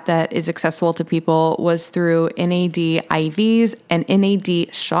do that is accessible to people was through NAD IVs and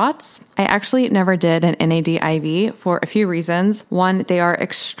NAD shots. I actually never did an NAD IV for a few reasons. One, they are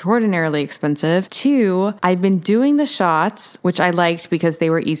extraordinarily expensive. Two, I've been doing the shots, which I liked because they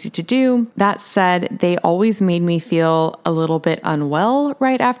were easy to do. That said, they always made me feel a little bit unwell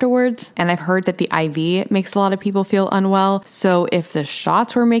right afterwards. And I've heard that the IV makes a lot of people feel unwell. So if the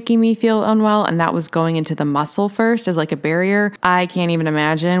shots were making me feel unwell and that was going into the muscle first as like a barrier, I can't even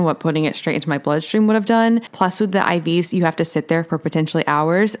imagine what putting it straight into my bloodstream would have done. Plus with the IVs, you have to sit there for potentially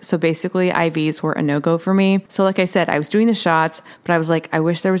hours. So basically IVs were a no-go for me. So like I said, I was doing the shots, but I was like, I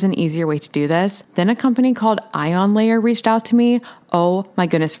wish there was an easier way to do this. Then a company called Ion Layer reached out to me. Oh my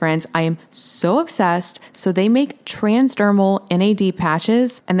goodness, friends, I am so obsessed. So they make transdermal NAD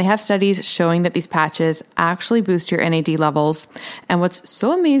patches, and they have studies showing that these patches actually boost your NAD levels. And what's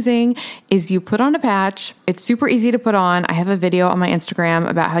so amazing is you put on a patch. It's super easy to put on. I have a video on my Instagram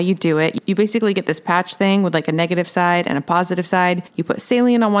about how you do it. You basically get this patch thing with like a negative side and a positive side. You put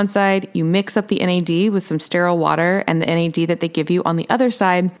saline on one side, you mix up the NAD with some sterile water and the NAD that they give you on the other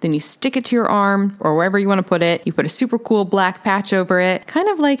side. Then you stick it to your arm or wherever you want to put it. You put a super cool black patch over it, kind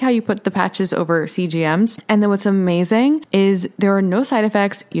of like how you put the patches over CGMs. And then what's amazing is there are no side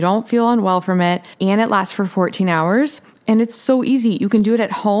effects. You don't feel unwell from it, and it lasts for 14 hours. And it's so easy. You can do it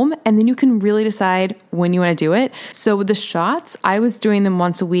at home, and then you can really decide when you want to do it. So with the shots, I was doing them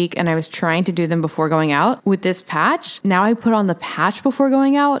once a week, and I was trying to do them before going out. With this patch, now I put on the patch before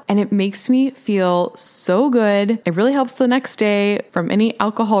going out, and it makes me feel so good. It really helps the next day from any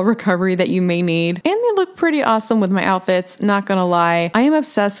alcohol recovery that you may need. And they look pretty awesome with my outfits, not gonna lie. I am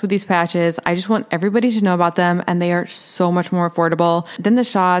obsessed with these patches. I just want everybody to know about them, and they are so much more affordable than the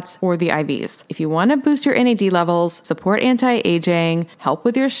shots or the IVs. If you want to boost your NAD levels, support anti-aging, help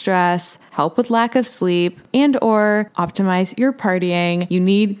with your stress, help with lack of sleep, and or optimize your partying, you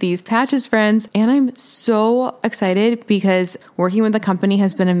need these patches, friends. And I'm so excited because working with the company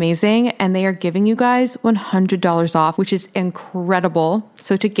has been amazing, and they are giving you guys $100 off, which is incredible.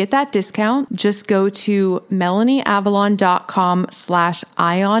 So to get that discount, just go to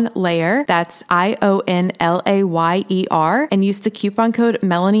melanieavalon.com/ionlayer. That's IONLAYER, and use the coupon code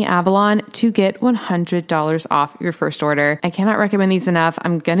MelanieAvalon to get $100 off your first order. I cannot recommend these enough.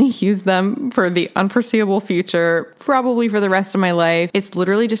 I'm going to use them for the unforeseeable future, probably for the rest of my life. It's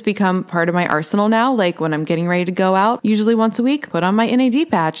literally just become part of my arsenal now. Like when I'm getting ready to go out, usually once a week, put on my NAD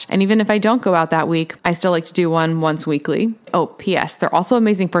patch. And even if I don't go out that week, I still like to do one once weekly. Oh, P.S. They're also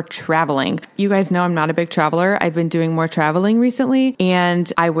amazing for traveling. You guys know I'm not a big traveler. I've been doing more traveling recently,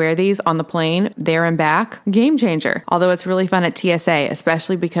 and I wear these on the plane, there and back. Game changer. Although it's really fun at TSA,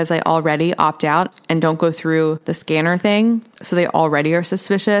 especially because I already opt out and don't go through the scanner thing. So they already are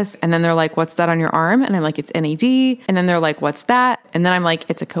suspicious. And then they're like, what's that on your arm? And I'm like, it's NAD. And then they're like, what's that? And then I'm like,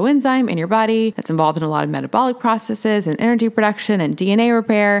 it's a coenzyme in your body that's involved in a lot of metabolic processes and energy production and DNA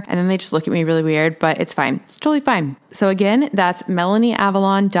repair. And then they just look at me really weird, but it's fine. It's totally fine. So again, that's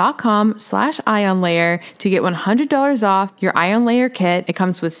melanieavalon.com/ionlayer to get $100 off your Ion Layer kit. It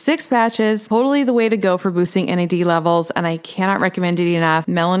comes with 6 patches, totally the way to go for boosting NAD levels. And I cannot recommend it enough.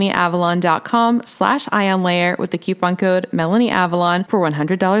 melanieavalon.com/ionlayer with the coupon code MelanieAvalon for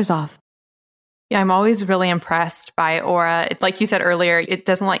 $100 off. Yeah, I'm always really impressed by Aura. Like you said earlier, it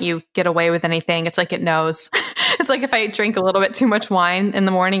doesn't let you get away with anything. It's like it knows. It's like if I drink a little bit too much wine in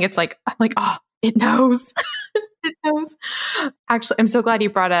the morning, I'm like, oh, it knows. It knows. Actually, I'm so glad you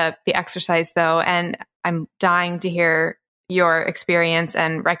brought up the exercise though. And I'm dying to hear your experience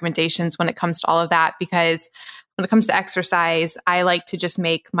and recommendations when it comes to all of that, because when it comes to exercise, I like to just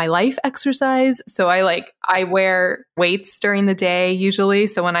make my life exercise. So I wear weights during the day usually.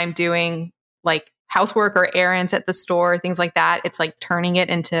 So when I'm doing like housework or errands at the store, things like that, it's like turning it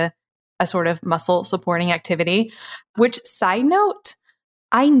into a sort of muscle supporting activity. Which, side note,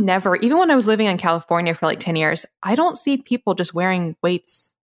 I never, even when I was living in California for like 10 years, I don't see people just wearing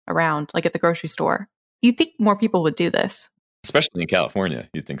weights around like at the grocery store. You'd think more people would do this. Especially in California.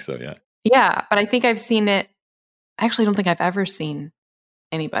 You'd think so, yeah. Yeah, but I think I've seen it. I actually don't think I've ever seen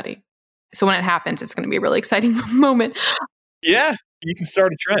anybody. So when it happens, it's going to be a really exciting moment. Yeah, you can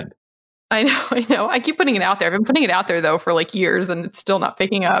start a trend. I know. I keep putting it out there. I've been putting it out there though for like years and it's still not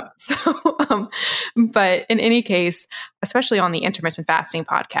picking up. So, but in any case, especially on the intermittent fasting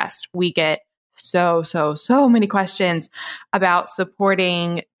podcast, we get so many questions about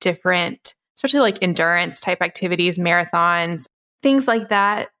supporting different, especially like endurance type activities, marathons, things like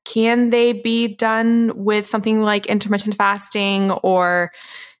that. Can they be done with something like intermittent fasting, or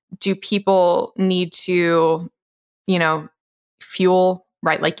do people need to, fuel,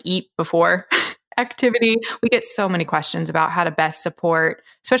 right? Like eat before activity? We get so many questions about how to best support,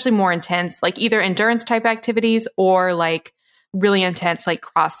 especially more intense, like either endurance type activities or like really intense, like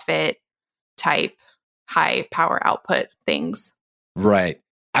CrossFit type high power output things. Right.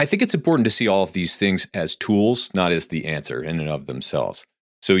 I think it's important to see all of these things as tools, not as the answer in and of themselves.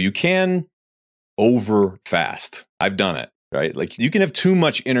 So you can over fast. I've done it, right? Like you can have too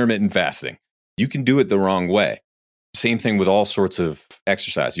much intermittent fasting. You can do it the wrong way. Same thing with all sorts of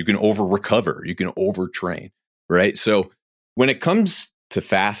exercise. You can over recover, you can overtrain, right? So when it comes to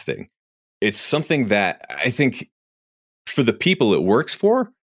fasting, it's something that I think for the people it works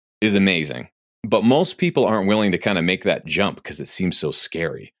for is amazing. But most people aren't willing to kind of make that jump because it seems so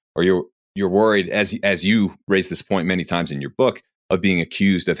scary. Or you're worried, as you raised this point many times in your book, of being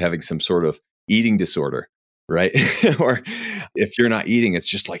accused of having some sort of eating disorder, right? Or if you're not eating, it's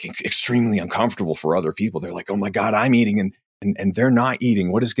just like extremely uncomfortable for other people. They're like, oh my God, I'm eating and they're not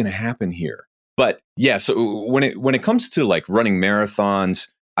eating. What is going to happen here? But yeah, so when it comes to like running marathons,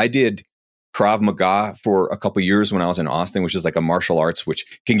 I did Krav Maga for a couple of years when I was in Austin, which is like a martial arts, which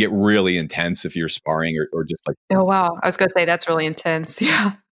can get really intense if you're sparring or just like. Oh, wow. I was going to say that's really intense.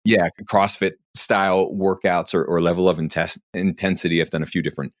 Yeah. Yeah. CrossFit style workouts or level of intensity. I've done a few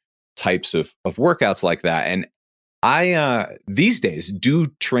different types of workouts like that. And I, these days do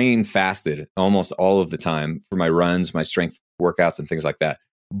train fasted almost all of the time for my runs, my strength workouts and things like that.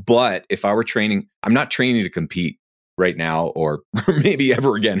 But if I were training, I'm not training to compete right now or maybe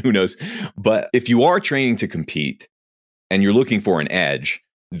ever again, who knows? But if you are training to compete and you're looking for an edge,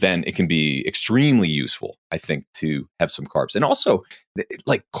 then it can be extremely useful, I think, to have some carbs. And also,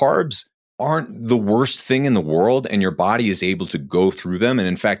 like carbs aren't the worst thing in the world, and your body is able to go through them and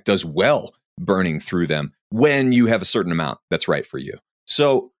in fact does well burning through them when you have a certain amount that's right for you.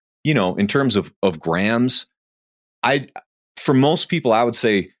 So, in terms of grams, for most people, I would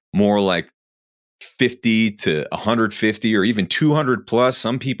say more like 50 to 150 or even 200 plus.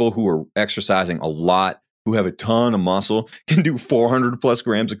 Some people who are exercising a lot, who have a ton of muscle, can do 400 plus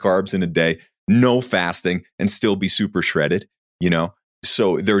grams of carbs in a day, no fasting, and still be super shredded,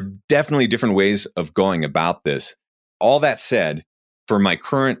 So there are definitely different ways of going about this. All that said, for my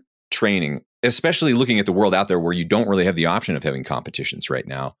current training, especially looking at the world out there where you don't really have the option of having competitions right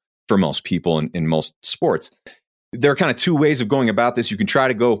now for most people in most sports, there are kind of two ways of going about this. You can try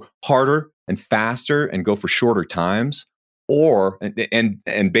to go harder and faster and go for shorter times, or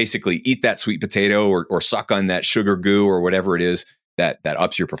and basically eat that sweet potato or suck on that sugar goo or whatever it is that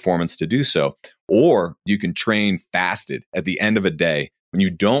ups your performance to do so. Or you can train fasted at the end of a day when you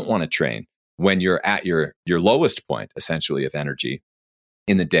don't want to train, when you're at your lowest point, essentially, of energy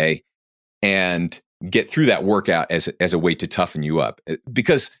in the day, and get through that workout as a way to toughen you up.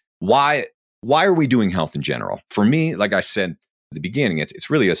 Because why are we doing health in general? For me, like I said at the beginning, it's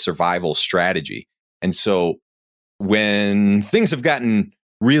really a survival strategy. And so when things have gotten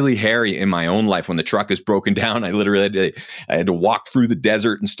really hairy in my own life, when the truck is broken down, I literally had to walk through the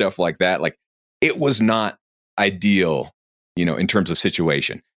desert and stuff like that. Like, it was not ideal, in terms of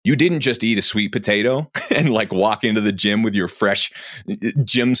situation. You didn't just eat a sweet potato and like walk into the gym with your fresh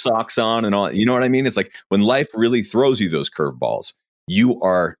gym socks on and all. You know what I mean? It's like when life really throws you those curveballs, you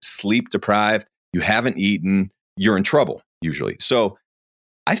are sleep deprived, you haven't eaten, you're in trouble usually. So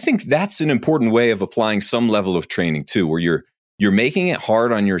I think that's an important way of applying some level of training too, where you're making it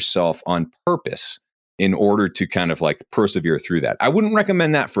hard on yourself on purpose in order to kind of like persevere through that. I wouldn't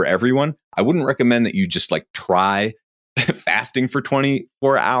recommend that for everyone. I wouldn't recommend that you just like try fasting for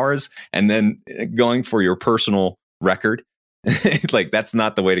 24 hours and then going for your personal record. Like, that's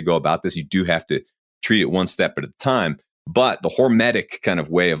not the way to go about this. You do have to treat it one step at a time. But the hormetic kind of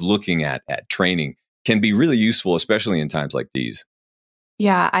way of looking at training can be really useful, especially in times like these.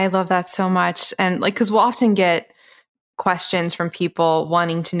 Yeah, I love that so much. And like, because we'll often get questions from people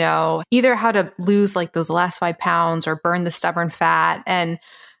wanting to know either how to lose like those last 5 pounds or burn the stubborn fat. And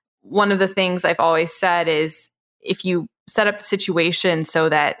one of the things I've always said is if you set up the situation so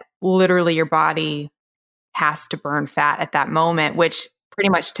that literally your body has to burn fat at that moment, which pretty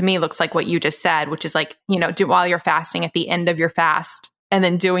much to me looks like what you just said, which is like, do while you're fasting at the end of your fast, and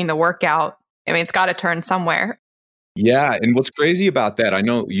then doing the workout. I mean, it's got to turn somewhere. Yeah. And what's crazy about that, I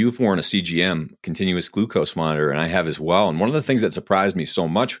know you've worn a CGM, continuous glucose monitor, and I have as well. And one of the things that surprised me so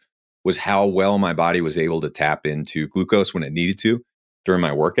much was how well my body was able to tap into glucose when it needed to during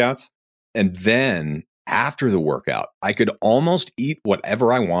my workouts. And then after the workout, I could almost eat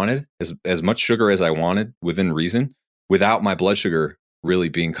whatever I wanted, as much sugar as I wanted within reason, without my blood sugar really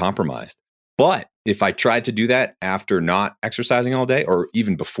being compromised. But if I tried to do that after not exercising all day or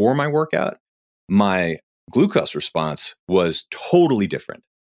even before my workout, my glucose response was totally different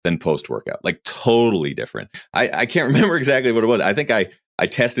than post-workout, like totally different. I can't remember exactly what it was. I think I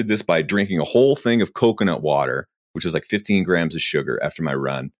tested this by drinking a whole thing of coconut water, which was like 15 grams of sugar after my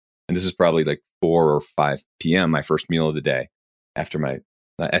run. And this is probably like 4 or 5 p.m., my first meal of the day after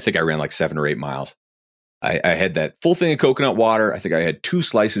I think I ran like 7 or 8 miles. I had that full thing of coconut water. I think I had 2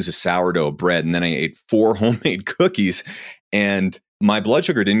 slices of sourdough bread, and then I ate 4 homemade cookies. And my blood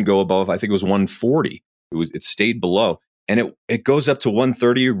sugar didn't go above, I think it was 140. It stayed below. And it goes up to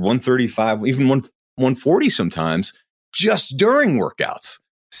 130 or 135, even 140 sometimes, just during workouts.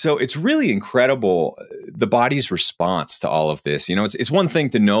 So it's really incredible, the body's response to all of this. You know, it's one thing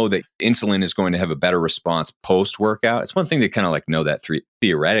to know that insulin is going to have a better response post-workout. It's one thing to kind of like know that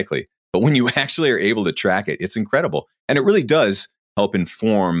theoretically. But when you actually are able to track it, it's incredible. And it really does help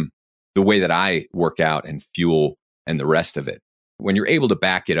inform the way that I work out and fuel and the rest of it. When you're able to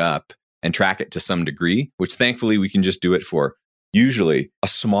back it up and track it to some degree, which thankfully we can just do it for usually a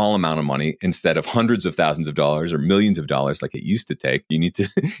small amount of money instead of hundreds of thousands of dollars or millions of dollars like it used to take. You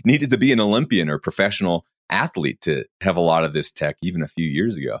needed to be an Olympian or professional athlete to have a lot of this tech even a few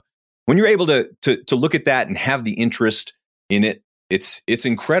years ago. When you're able to look at that and have the interest in it, it's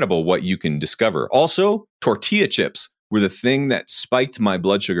incredible what you can discover. Also, tortilla chips were the thing that spiked my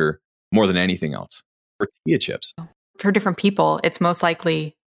blood sugar more than anything else. Tortilla chips. For different people, it's most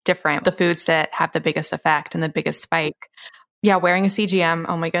likely different. The foods that have the biggest effect and the biggest spike. Yeah, wearing a CGM,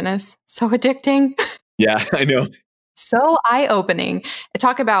 oh my goodness, so addicting. Yeah, I know. So eye-opening.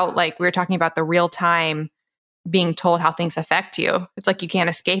 Talk about, like, we were talking about the real time being told how things affect you. It's like you can't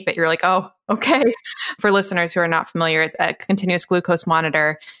escape it. You're like, oh, okay. For listeners who are not familiar, a continuous glucose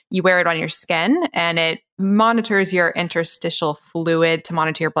monitor, you wear it on your skin and it monitors your interstitial fluid to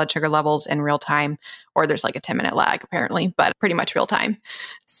monitor your blood sugar levels in real time. Or there's like a 10-minute lag apparently, but pretty much real time.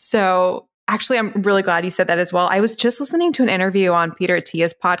 So actually, I'm really glad you said that as well. I was just listening to an interview on Peter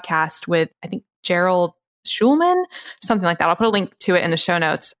Attia's podcast with, I think, Gerald Schulman, something like that. I'll put a link to it in the show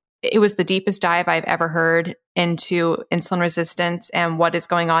notes. It was the deepest dive I've ever heard into insulin resistance and what is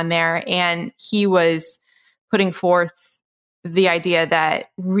going on there. And he was putting forth the idea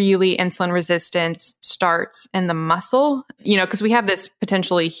that really insulin resistance starts in the muscle, because we have this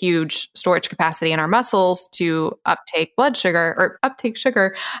potentially huge storage capacity in our muscles to uptake blood sugar or uptake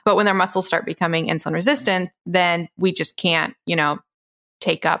sugar. But when their muscles start becoming insulin resistant, then we just can't,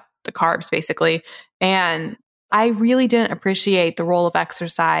 take up the carbs basically. And I really didn't appreciate the role of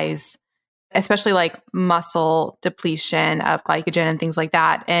exercise, especially like muscle depletion of glycogen and things like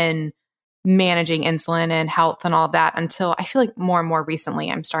that, and managing insulin and health and all of that, until I feel like more and more recently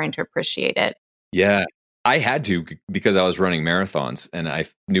I'm starting to appreciate it. Yeah, I had to, because I was running marathons and I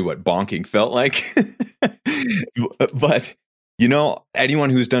knew what bonking felt like. But, anyone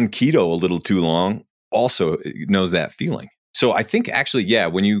who's done keto a little too long also knows that feeling. So I think actually, yeah,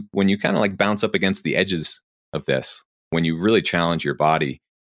 when you kind of like bounce up against the edges of this, when you really challenge your body,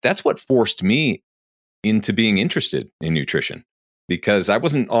 that's what forced me into being interested in nutrition, because I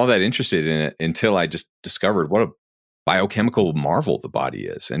wasn't all that interested in it until I just discovered what a biochemical marvel the body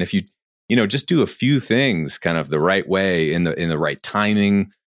is. And if you just do a few things kind of the right way, in the right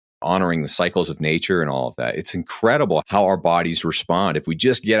timing, honoring the cycles of nature and all of that, it's incredible how our bodies respond if we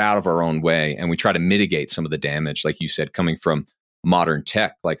just get out of our own way and we try to mitigate some of the damage, like you said, coming from modern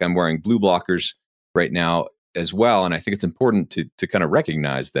tech. Like I'm wearing blue blockers right now as well. And I think it's important to kind of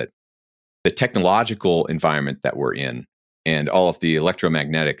recognize that the technological environment that we're in and all of the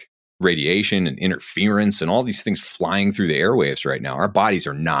electromagnetic radiation and interference and all these things flying through the airwaves right now, our bodies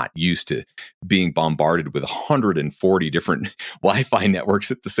are not used to being bombarded with 140 different Wi-Fi networks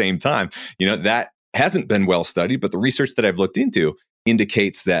at the same time. That hasn't been well studied, but the research that I've looked into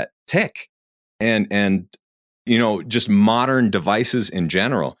indicates that tech and just modern devices in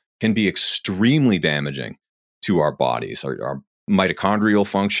general can be extremely damaging to our bodies, our mitochondrial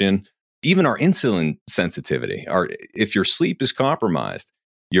function, even our insulin sensitivity. If your sleep is compromised,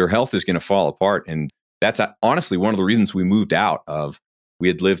 your health is going to fall apart. And that's honestly one of the reasons we moved out of,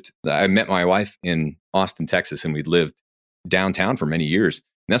 I met my wife in Austin, Texas, and we'd lived downtown for many years.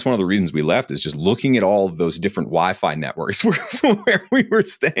 And that's one of the reasons we left, is just looking at all of those different Wi-Fi networks where we were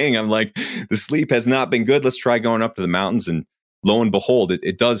staying. I'm like, the sleep has not been good. Let's try going up to the mountains. And lo and behold,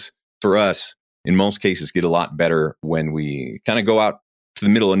 it does, for us, in most cases, get a lot better when we kind of go out to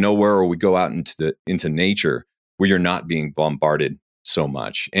the middle of nowhere, or we go out into nature where you're not being bombarded so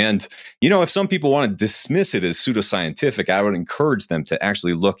much. And, if some people want to dismiss it as pseudoscientific, I would encourage them to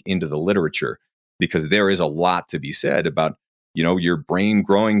actually look into the literature, because there is a lot to be said about, your brain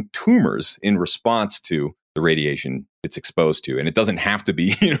growing tumors in response to the radiation it's exposed to. And it doesn't have to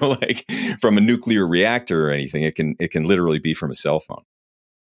be, like from a nuclear reactor or anything. It can literally be from a cell phone.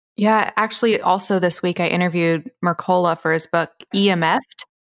 Yeah, actually, also this week I interviewed Mercola for his book, EMF'd.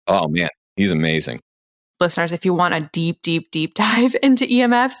 Oh, man, he's amazing. Listeners, if you want a deep, deep, deep dive into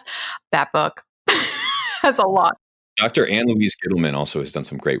EMFs, that book has a lot. Dr. Anne Louise Gittleman also has done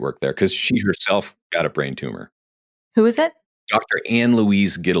some great work there, because she herself got a brain tumor. Who is it? Dr. Anne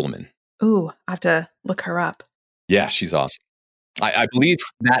Louise Gittleman. Ooh, I have to look her up. Yeah, she's awesome. I believe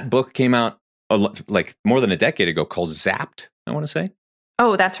that book came out like more than a decade ago, called Zapped, I want to say.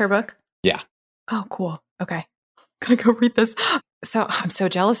 Oh, that's her book? Yeah. Oh, cool. Okay. Gonna go read this. So I'm so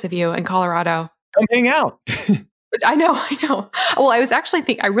jealous of you in Colorado. Come hang out. I know. Well, I was actually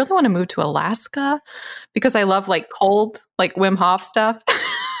thinking, I really want to move to Alaska because I love like cold, like Wim Hof stuff.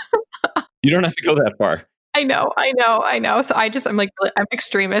 You don't have to go that far. I know. So I'm like, I'm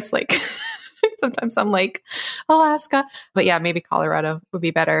extremist. Like sometimes I'm like Alaska, but yeah, maybe Colorado would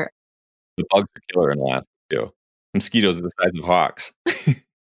be better. The bugs are killer in Alaska too. Mosquitoes are the size of hawks.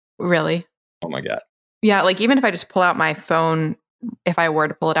 Really? Oh my God. Yeah. Like even if I just pull out my phone, if I were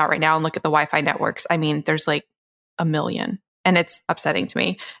to pull it out right now and look at the Wi-Fi networks, I mean, there's like a million, and it's upsetting to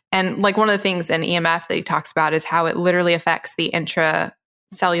me. And like one of the things in EMF that he talks about is how it literally affects the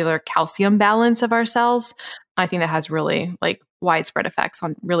intracellular calcium balance of our cells. I think that has really like widespread effects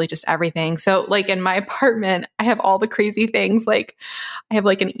on really just everything. So like in my apartment, I have all the crazy things. Like I have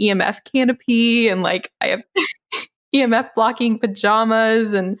like an EMF canopy, and like I have EMF blocking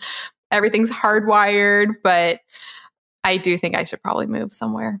pajamas, and everything's hardwired. But I do think I should probably move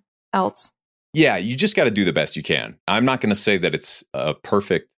somewhere else. Yeah, you just got to do the best you can. I'm not going to say that it's a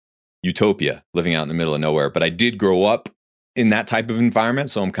perfect utopia living out in the middle of nowhere, but I did grow up in that type of environment,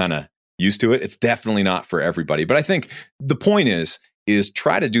 so I'm kind of used to it. It's definitely not for everybody, but I think the point is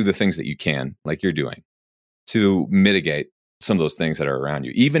try to do the things that you can, like you're doing, to mitigate some of those things that are around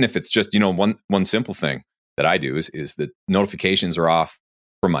you. Even if it's just, one simple thing that I do is that notifications are off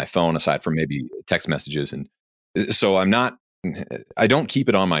from my phone, aside from maybe text messages. And so I don't keep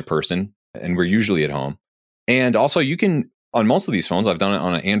it on my person, and we're usually at home. And also you can, on most of these phones, I've done it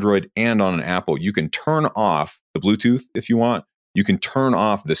on an Android and on an Apple, you can turn off the Bluetooth if you want. You can turn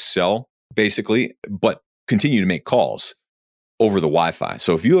off the cell basically, but continue to make calls over the Wi-Fi.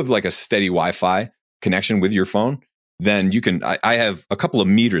 So if you have like a steady Wi-Fi connection with your phone, then you can, I have a couple of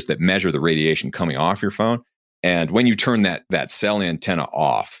meters that measure the radiation coming off your phone. And when you turn that cell antenna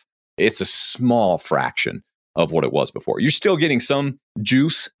off, it's a small fraction of what it was before. You're still getting some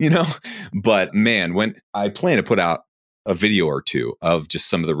juice, but man, when I plan to put out a video or two of just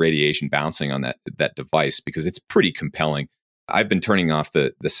some of the radiation bouncing on that device, because it's pretty compelling. I've been turning off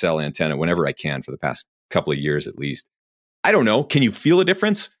the cell antenna whenever I can for the past couple of years at least. I don't know. Can you feel a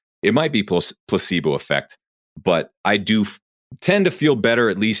difference? It might be placebo effect, but I do tend to feel better,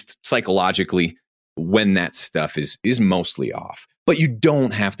 at least psychologically, when that stuff is mostly off. But you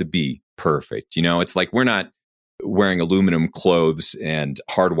don't have to be perfect. It's like we're not wearing aluminum clothes and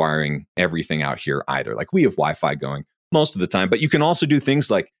hardwiring everything out here either. Like we have Wi-Fi going most of the time, but you can also do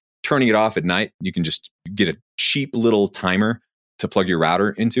things like turning it off at night. You can just get a cheap little timer to plug your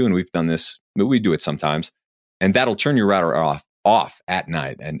router into. And we've done this, but we do it sometimes. And that'll turn your router off at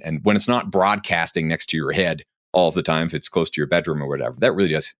night. And when it's not broadcasting next to your head all of the time, if it's close to your bedroom or whatever,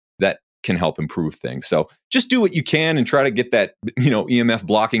 that can help improve things. So just do what you can and try to get that, EMF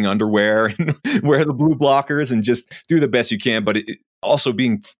blocking underwear and wear the blue blockers and just do the best you can. But also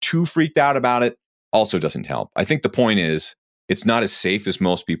being too freaked out about it also doesn't help. I think the point is it's not as safe as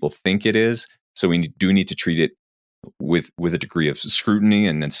most people think it is. So we do need to treat it with a degree of scrutiny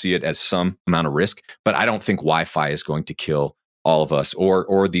and then see it as some amount of risk. But I don't think Wi-Fi is going to kill all of us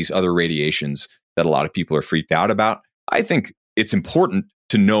or these other radiations that a lot of people are freaked out about. I think it's important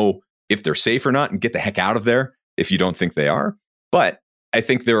to know if they're safe or not and get the heck out of there if you don't think they are. But I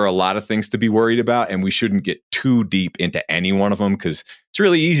think there are a lot of things to be worried about, and we shouldn't get too deep into any one of them because it's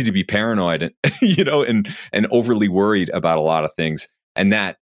really easy to be paranoid and, and overly worried about a lot of things. And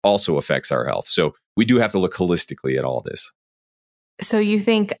that also affects our health. So we do have to look holistically at all this. So you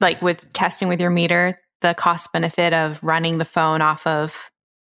think like with testing with your meter, the cost benefit of running the phone off of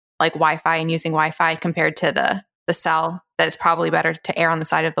like Wi-Fi and using Wi-Fi compared to the cell, that it's probably better to err on the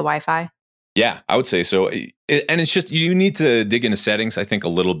side of the Wi-Fi? Yeah, I would say so. And it's just, you need to dig into settings, I think, a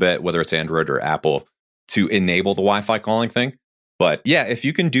little bit, whether it's Android or Apple, to enable the Wi-Fi calling thing. But yeah, if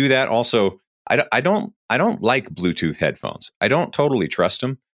you can do that, also, I don't like Bluetooth headphones. I don't totally trust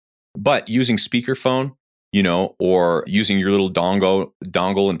them. But using speakerphone, or using your little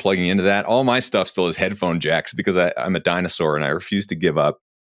dongle and plugging into that, all my stuff still has headphone jacks because I'm a dinosaur and I refuse to give up.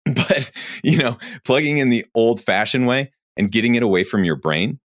 But, plugging in the old-fashioned way and getting it away from your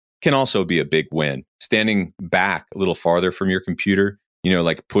brain can also be a big win. Standing back a little farther from your computer,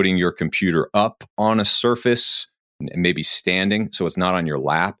 like putting your computer up on a surface and maybe standing so it's not on your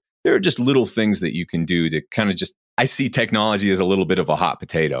lap. There are just little things that you can do to kind of I see technology as a little bit of a hot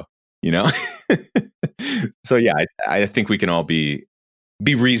potato, So yeah, I think we can all be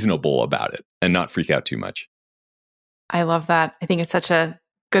reasonable about it and not freak out too much. I love that. I think it's such a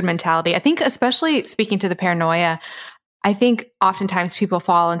good mentality. I think, especially speaking to the paranoia, I think oftentimes people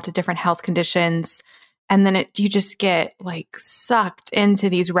fall into different health conditions and then you just get like sucked into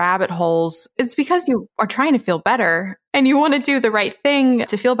these rabbit holes. It's because you are trying to feel better and you want to do the right thing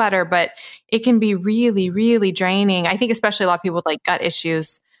to feel better, but it can be really, really draining. I think especially a lot of people with like gut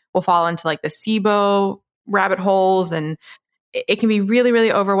issues will fall into like the SIBO rabbit holes, and it can be really,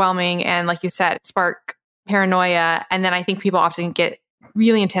 really overwhelming. And like you said, spark paranoia. And then I think people often get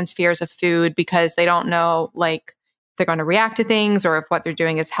really intense fears of food because they don't know like they're going to react to things or if what they're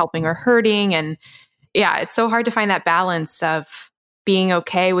doing is helping or hurting. And yeah, it's so hard to find that balance of being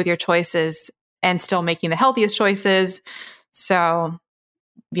okay with your choices and still making the healthiest choices. So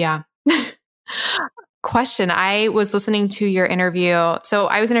yeah. Question. I was listening to your interview. So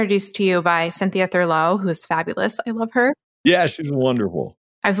I was introduced to you by Cynthia Thurlow, who is fabulous. I love her. Yeah, she's wonderful.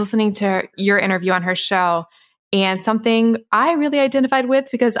 I was listening to your interview on her show, and something I really identified with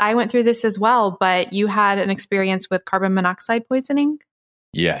because I went through this as well, but you had an experience with carbon monoxide poisoning?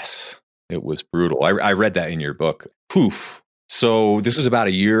 Yes, it was brutal. I read that in your book. Poof. So this was about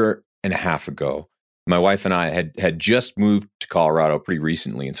a year and a half ago. My wife and I had just moved to Colorado pretty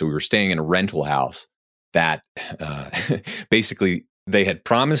recently, and so we were staying in a rental house that basically they had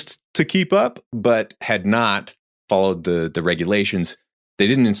promised to keep up, but had not followed the regulations. They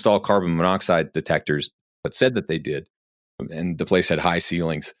didn't install carbon monoxide detectors, but said that they did. And the place had high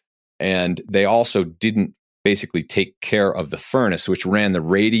ceilings. And they also didn't basically take care of the furnace, which ran the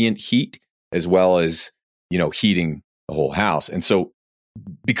radiant heat as well as, heating the whole house. And so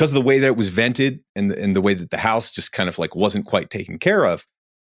because of the way that it was vented and the way that the house just kind of like wasn't quite taken care of,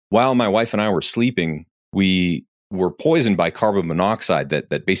 while my wife and I were sleeping, we were poisoned by carbon monoxide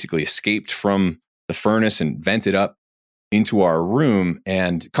that basically escaped from the furnace and vented up into our room.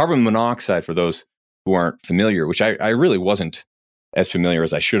 And carbon monoxide, for those who aren't familiar, which I really wasn't as familiar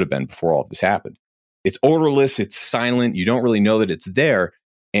as I should have been before all of this happened. It's odorless, it's silent, you don't really know that it's there.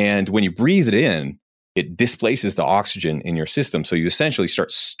 And when you breathe it in, it displaces the oxygen in your system. So you essentially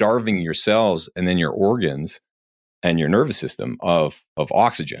start starving your cells and then your organs and your nervous system of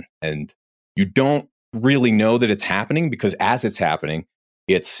oxygen. And you don't really know that it's happening because as it's happening,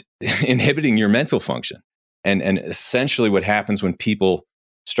 it's inhibiting your mental function. And essentially what happens when people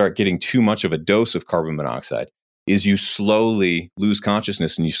start getting too much of a dose of carbon monoxide is you slowly lose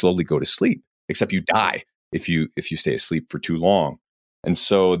consciousness and you slowly go to sleep, except you die if you stay asleep for too long. And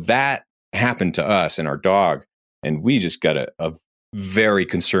so that happened to us and our dog. And we just got a very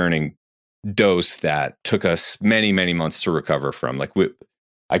concerning dose that took us many, many months to recover from. Like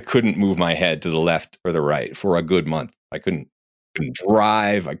I couldn't move my head to the left or the right for a good month. I couldn't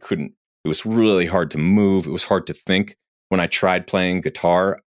drive. It was really hard to move. It was hard to think. When I tried playing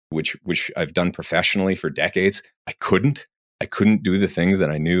guitar, which I've done professionally for decades, I couldn't do the things that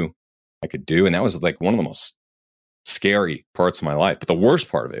I knew I could do. And that was like one of the most scary parts of my life. But the worst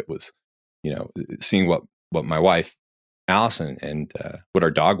part of it was, seeing what my wife, Allison, and what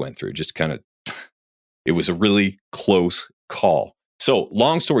our dog went through. Just kind of, it was a really close call. So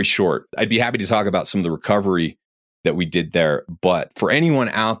long story short, I'd be happy to talk about some of the recovery that we did there. But for anyone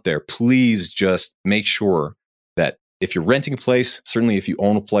out there, please just make sure that if you're renting a place, certainly if you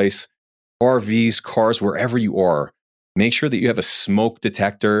own a place, RVs, cars, wherever you are, make sure that you have a smoke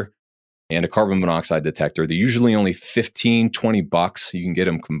detector and a carbon monoxide detector. They're usually only $15, $20. You can get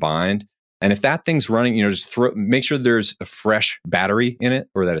them combined. And if that thing's running, just make sure there's a fresh battery in it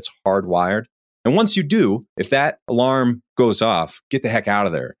or that it's hardwired. And once you do, if that alarm goes off, get the heck out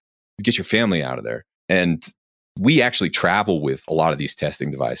of there. Get your family out of there. And we actually travel with a lot of these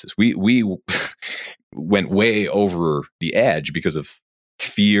testing devices. We went way over the edge because of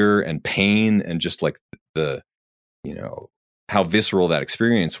fear and pain and just like the how visceral that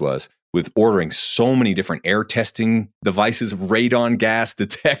experience was with ordering so many different air testing devices, radon gas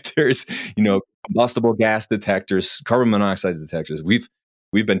detectors, combustible gas detectors, carbon monoxide detectors.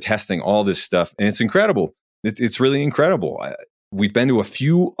 We've been testing all this stuff, and it's incredible. It's really incredible. We've been to a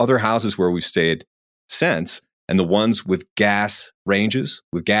few other houses where we've stayed since, and the ones with gas ranges,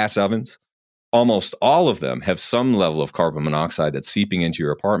 with gas ovens, almost all of them have some level of carbon monoxide that's seeping into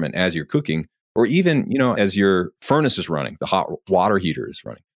your apartment as you're cooking, or even, as your furnace is running, the hot water heater is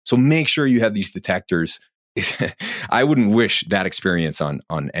running. So make sure you have these detectors. I wouldn't wish that experience on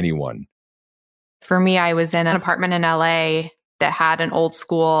anyone. For me, I was in an apartment in LA that had an old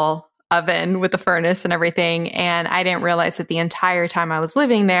school oven with a furnace and everything. And I didn't realize that the entire time I was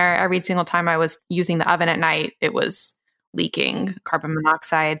living there, every single time I was using the oven at night, it was leaking carbon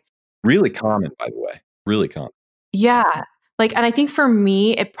monoxide. Really common, by the way. Really common. Yeah. And I think for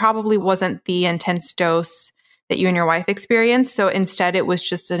me, it probably wasn't the intense dose that you and your wife experienced. So instead, it was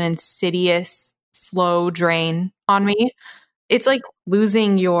just an insidious, slow drain on me. It's like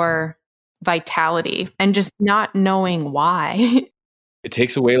losing your vitality and just not knowing why. It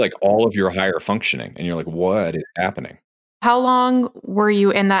takes away like all of your higher functioning, and you're like, what is happening? How long were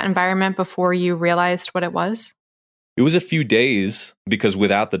you in that environment before you realized what it was? It was a few days, because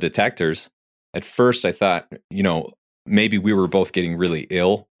without the detectors, at first I thought, maybe we were both getting really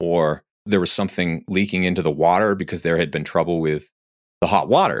ill, or there was something leaking into the water because there had been trouble with the hot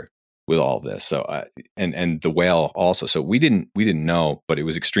water with all of this. So, and the well also. So we didn't know, but it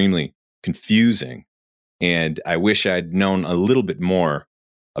was extremely confusing. And I wish I'd known a little bit more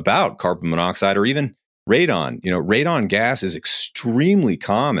about carbon monoxide or even radon. Radon gas is extremely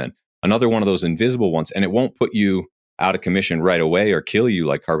common. Another one of those invisible ones, and it won't put you out of commission right away or kill you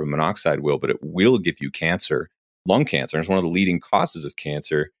like carbon monoxide will, but it will give you cancer, lung cancer. It's one of the leading causes of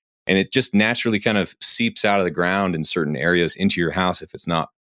cancer. And it just naturally kind of seeps out of the ground in certain areas into your house if it's not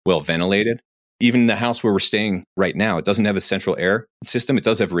well ventilated. Even the house where we're staying right now, it doesn't have a central air system. It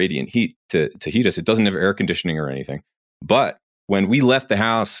does have radiant heat to heat us. It doesn't have air conditioning or anything. But when we left the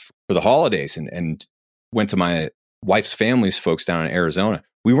house for the holidays and went to my wife's family's folks down in Arizona,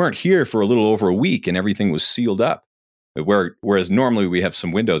 we weren't here for a little over a week, and everything was sealed up. Whereas normally we have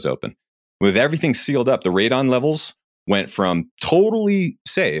some windows open. With everything sealed up, the radon levels went from totally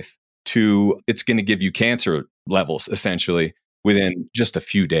safe to it's going to give you cancer levels essentially within just a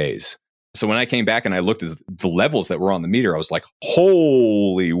few days. So when I came back and I looked at the levels that were on the meter, I was like,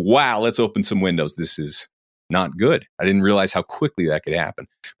 holy wow, let's open some windows. This is not good. I didn't realize how quickly that could happen.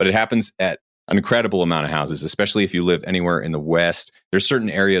 But it happens at an incredible amount of houses, especially if you live anywhere in the West. There's certain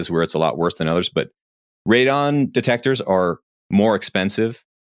areas where it's a lot worse than others, but radon detectors are more expensive.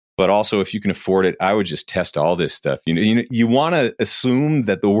 But also, if you can afford it, I would just test all this stuff. You want to assume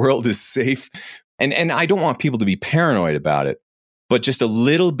that the world is safe. And I don't want people to be paranoid about it. But just a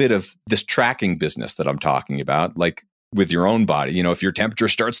little bit of this tracking business that I'm talking about, like with your own body, if your temperature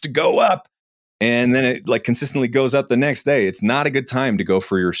starts to go up and then it like consistently goes up the next day, it's not a good time to go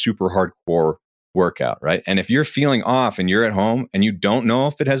for your super hardcore workout, right? And if you're feeling off and you're at home and you don't know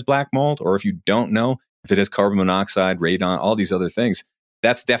if it has black mold or if you don't know if it has carbon monoxide, radon, all these other things,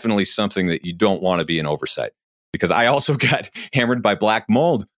 that's definitely something that you don't want to be an oversight. Because I also got hammered by black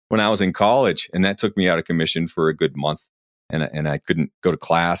mold when I was in college, and that took me out of commission for a good month. And I couldn't go to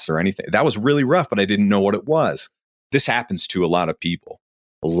class or anything. That was really rough, but I didn't know what it was. This happens to a lot of people.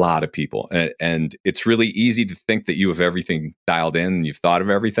 And it's really easy to think that you have everything dialed in and you've thought of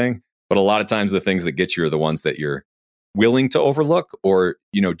everything. But a lot of times the things that get you are the ones that you're willing to overlook or,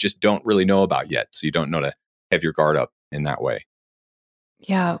 just don't really know about yet. So you don't know to have your guard up in that way.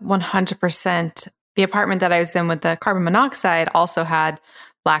 Yeah, 100%. The apartment that I was in with the carbon monoxide also had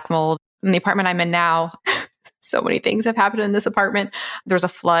black mold. In the apartment I'm in now, so many things have happened in this apartment. There was a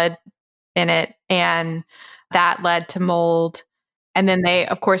flood in it, and that led to mold. And then they,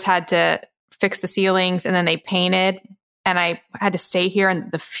 of course, had to fix the ceilings, and then they painted. And I had to stay here,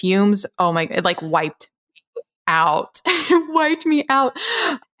 and the fumes, oh my, it like wiped me out. It wiped me out.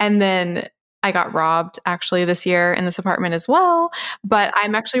 And then I got robbed actually this year in this apartment as well. But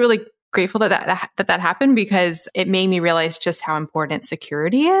I'm actually really grateful that happened because it made me realize just how important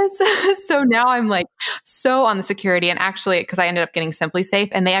security is. So now I'm like so on the security, and actually because I ended up getting Simply Safe,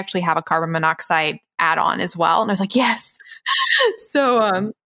 and they actually have a carbon monoxide add-on as well. And I was like, yes.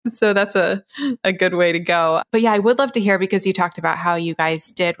 So that's a good way to go. But yeah, I would love to hear, because you talked about how you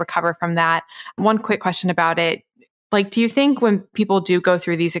guys did recover from that. One quick question about it. Like, do you think when people do go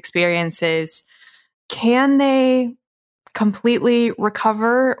through these experiences, can they completely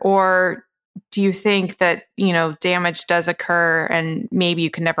recover, or do you think that, damage does occur and maybe you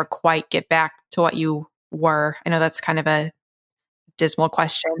can never quite get back to what you were? I know that's kind of a dismal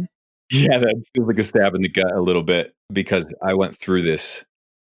question. Yeah, that feels like a stab in the gut a little bit because I went through this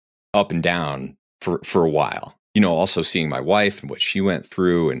up and down for a while. Also seeing my wife and what she went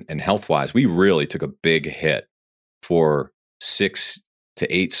through and health-wise, we really took a big hit for 6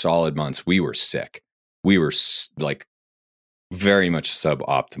 to 8 solid months. We were sick. We were like very much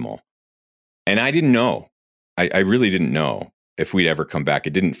suboptimal. And I didn't know. I really didn't know if we'd ever come back.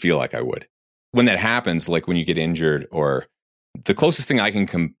 It didn't feel like I would. When that happens, like when you get injured, or the closest thing I can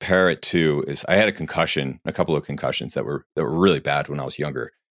compare it to is I had a couple of concussions that were really bad when I was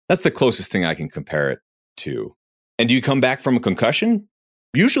younger. That's the closest thing I can compare it to. And do you come back from a concussion?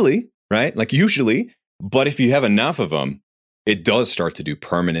 Usually, right? Like usually. But if you have enough of them, it does start to do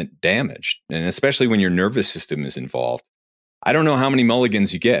permanent damage. And especially when your nervous system is involved. I don't know how many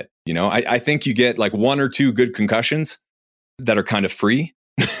mulligans you get. I think you get like 1 or 2 good concussions that are kind of free.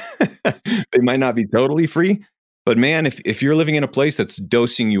 They might not be totally free. But man, if you're living in a place that's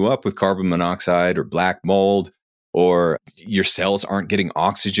dosing you up with carbon monoxide or black mold, or your cells aren't getting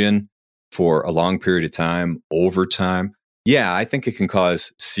oxygen for a long period of time, over time, yeah, I think it can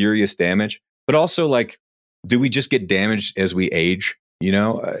cause serious damage. But also, like, do we just get damaged as we age?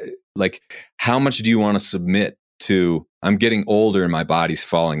 Like, how much do you want to submit to, I'm getting older and my body's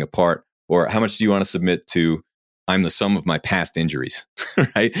falling apart? Or how much do you want to submit to, I'm the sum of my past injuries,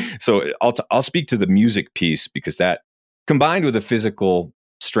 right? So I'll speak to the music piece because that, combined with the physical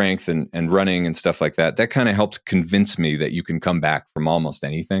strength and running and stuff like that, that kind of helped convince me that you can come back from almost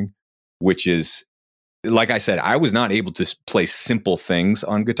anything, which is, like I said, I was not able to play simple things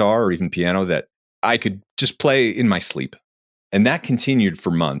on guitar or even piano that I could just play in my sleep. And that continued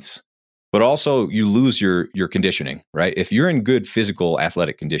for months. But also you lose your conditioning, right? If you're in good physical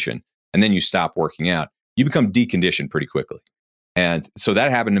athletic condition and then you stop working out, you become deconditioned pretty quickly. And so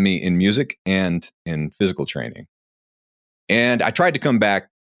that happened to me in music and in physical training. And I tried to come back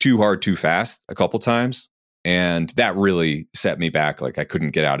too hard, too fast a couple times. And that really set me back. Like I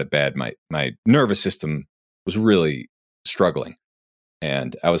couldn't get out of bed. My nervous system was really struggling.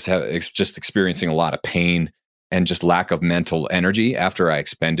 And I was just experiencing a lot of pain and just lack of mental energy after I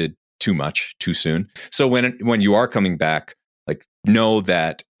expended too much too soon. So when you are coming back, like, know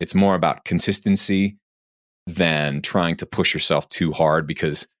that it's more about consistency than trying to push yourself too hard,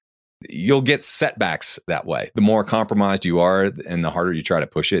 because you'll get setbacks that way. The more compromised you are and the harder you try to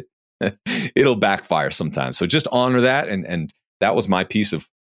push it, it'll backfire sometimes. So just honor that. And that was my piece of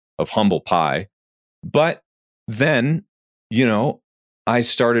humble pie. But then, I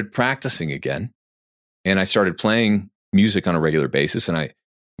started practicing again, and I started playing music on a regular basis. And I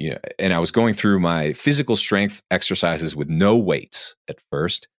was going through my physical strength exercises with no weights at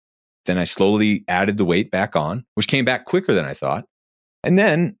first. Then I slowly added the weight back on, which came back quicker than I thought. And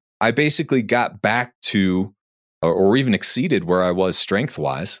then I basically got back to, or even exceeded where I was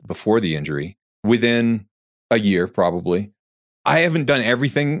strength-wise before the injury within a year, probably. I haven't done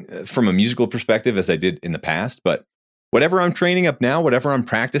everything from a musical perspective as I did in the past, but whatever I'm training up now, whatever I'm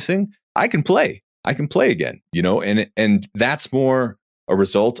practicing, I can play. I can play again, and that's more a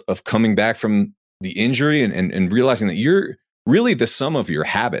result of coming back from the injury and realizing that you're really the sum of your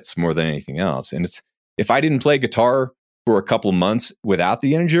habits more than anything else. And if I didn't play guitar for a couple of months without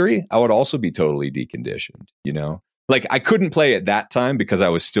the injury, I would also be totally deconditioned, Like I couldn't play at that time because I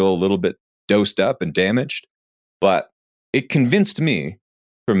was still a little bit dosed up and damaged, but it convinced me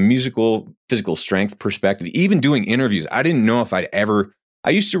from musical, physical strength perspective, even doing interviews. I didn't know if I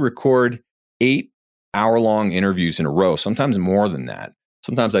used to record 8-hour-long interviews in a row, sometimes more than that.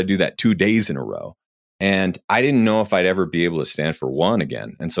 Sometimes I do that 2 days in a row. And I didn't know if I'd ever be able to stand for one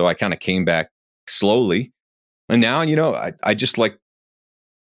again. And so I kind of came back slowly. And now, I just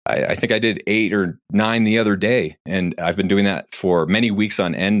I think I did 8 or 9 the other day. And I've been doing that for many weeks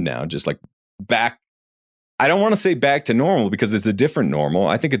on end now, just like back. I don't want to say back to normal because it's a different normal.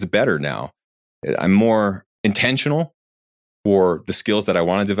 I think it's better now. I'm more intentional for the skills that I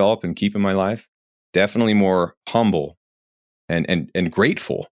want to develop and keep in my life. Definitely more humble and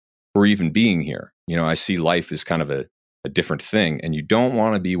grateful for even being here. I see life as kind of a different thing, and you don't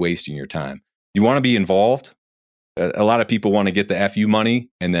want to be wasting your time. You want to be involved. A lot of people want to get the FU money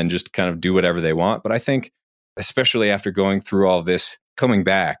and then just kind of do whatever they want. But I think, especially after going through all this, coming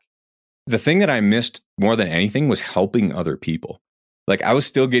back, the thing that I missed more than anything was helping other people. Like I was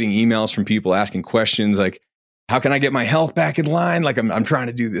still getting emails from people asking questions like, how can I get my health back in line? Like I'm trying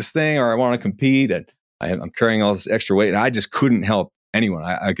to do this thing, or I want to compete, and I'm carrying all this extra weight, and I just couldn't help anyone.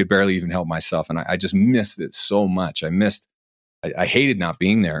 I could barely even help myself. And I just missed it so much. I hated not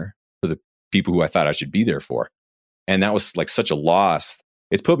being there for the people who I thought I should be there for. And that was like such a loss.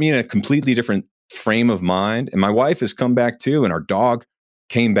 It's put me in a completely different frame of mind. And my wife has come back too, and our dog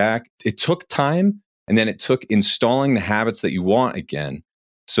came back. It took time, and then it took installing the habits that you want again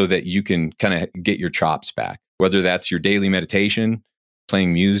so that you can kind of get your chops back, whether that's your daily meditation,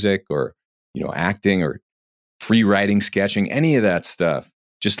 playing music, or, acting, or free writing, sketching, any of that stuff.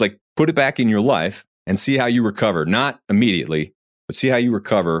 Just like put it back in your life and see how you recover. Not immediately, but see how you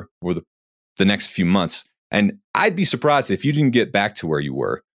recover over the next few months. And I'd be surprised if you didn't get back to where you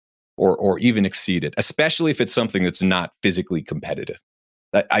were or even exceed it, especially if it's something that's not physically competitive.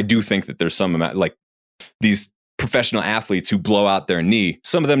 I do think that there's some amount, like these professional athletes who blow out their knee,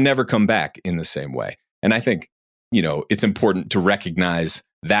 some of them never come back in the same way. And I think, it's important to recognize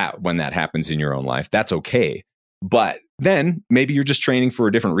that when that happens in your own life, that's okay. But then maybe you're just training for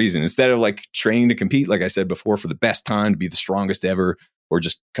a different reason. Instead of like training to compete, like I said before, for the best time, to be the strongest ever, or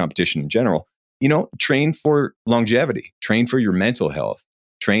just competition in general, train for longevity, train for your mental health,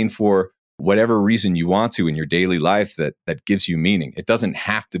 train for whatever reason you want to in your daily life that gives you meaning. It doesn't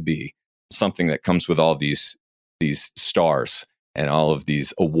have to be something that comes with all these stars and all of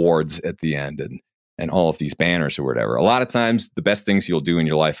these awards at the end and all of these banners or whatever. A lot of times the best things you'll do in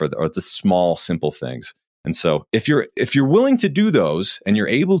your life are the small, simple things. And so if you're willing to do those and you're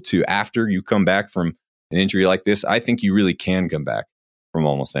able to after you come back from an injury like this, I think you really can come back from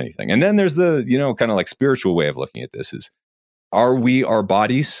almost anything. And then there's the, kind of like spiritual way of looking at this is, are we our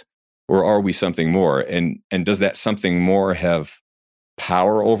bodies or are we something more? And does that something more have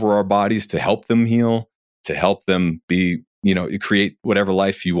power over our bodies to help them heal, to help them be, create whatever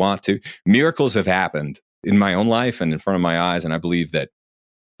life you want to? Miracles have happened in my own life and in front of my eyes. And I believe that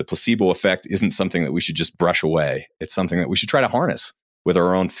the placebo effect isn't something that we should just brush away. It's something that we should try to harness with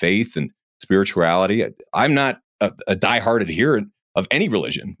our own faith and spirituality. I'm not a diehard adherent of any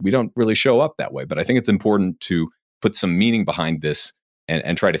religion. We don't really show up that way, but I think it's important to put some meaning behind this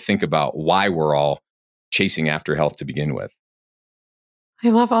and try to think about why we're all chasing after health to begin with. I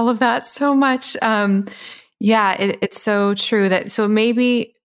love all of that so much. It's so true that, so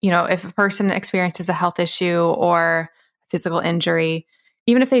maybe, if a person experiences a health issue or physical injury,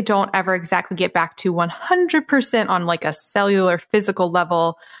 even if they don't ever exactly get back to 100% on like a cellular physical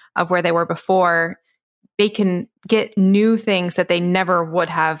level of where they were before, they can get new things that they never would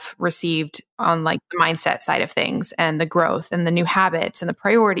have received on like the mindset side of things and the growth and the new habits and the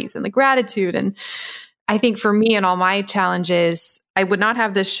priorities and the gratitude. And I think for me and all my challenges, I would not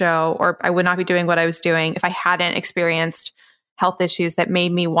have this show or I would not be doing what I was doing if I hadn't experienced health issues that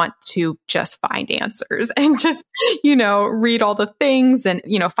made me want to just find answers and just, read all the things and,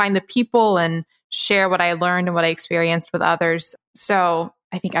 find the people and share what I learned and what I experienced with others. So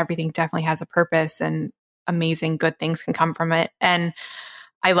I think everything definitely has a purpose and amazing good things can come from it. And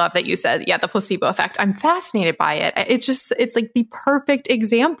I love that you said, the placebo effect. I'm fascinated by it. It's like the perfect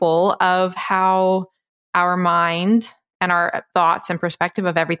example of how our mind and our thoughts and perspective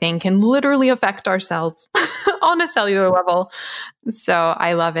of everything can literally affect ourselves on a cellular level. So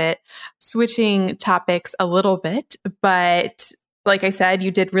I love it. Switching topics a little bit, but like I said,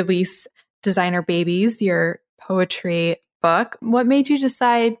 you did release Designer Babies, your poetry book. What made you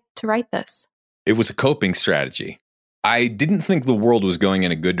decide to write this? It was a coping strategy. I didn't think the world was going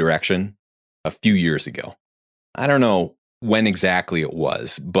in a good direction a few years ago. I don't know when exactly it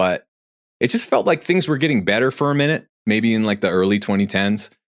was, but it just felt like things were getting better for a minute, maybe in like the early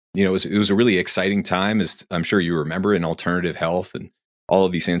 2010s. It was a really exciting time, as I'm sure you remember, in alternative health and all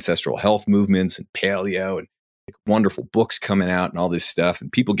of these ancestral health movements and paleo and like wonderful books coming out and all this stuff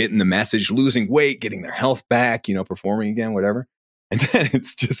and people getting the message, losing weight, getting their health back, performing again, whatever. And then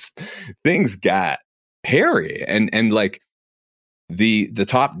it's just things got hairy and like the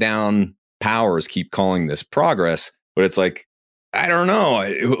top down powers keep calling this progress, but it's like, I don't know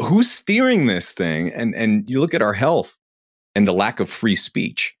who's steering this thing. And you look at our health and the lack of free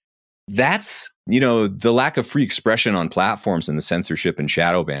speech. That's, the lack of free expression on platforms and the censorship and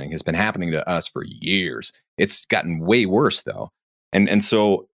shadow banning has been happening to us for years. It's gotten way worse though. And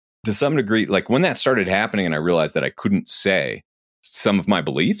so to some degree, like when that started happening and I realized that I couldn't say some of my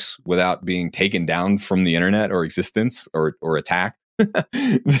beliefs without being taken down from the internet or existence or attacked,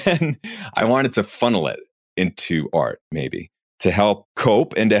 then I wanted to funnel it into art maybe to help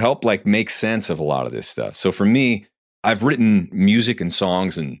cope and to help like make sense of a lot of this stuff. So for me, I've written music and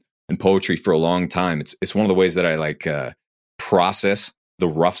songs and poetry for a long time. It's one of the ways that I like process the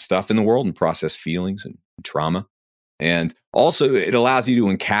rough stuff in the world and process feelings and trauma. And also it allows you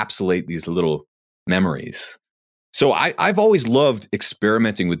to encapsulate these little memories. So I've always loved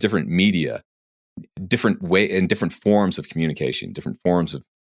experimenting with different media, different way and different forms of communication, different forms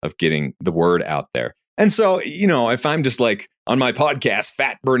of getting the word out there. And so, if I'm just like on my podcast,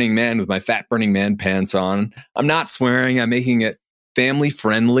 Fat Burning Man, with my Fat Burning Man pants on. I'm not swearing. I'm making it family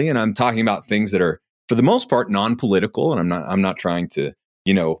friendly, and I'm talking about things that are, for the most part, non-political. And I'm not trying to,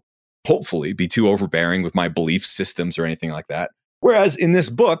 hopefully be too overbearing with my belief systems or anything like that. Whereas in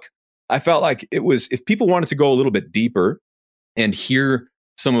this book, I felt like it was, if people wanted to go a little bit deeper and hear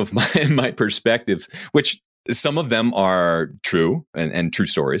some of my perspectives, which some of them are true and true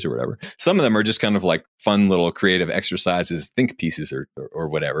stories or whatever. Some of them are just kind of like fun little creative exercises, think pieces or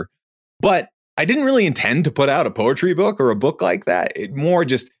whatever. But I didn't really intend to put out a poetry book or a book like that. It more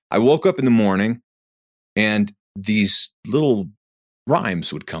just, I woke up in the morning and these little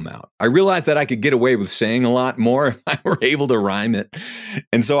rhymes would come out. I realized that I could get away with saying a lot more if I were able to rhyme it.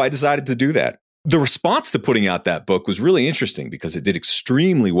 And so I decided to do that. The response to putting out that book was really interesting because it did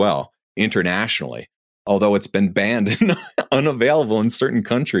extremely well internationally, although it's been banned and unavailable in certain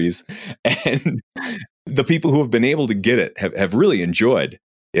countries. And the people who have been able to get it have really enjoyed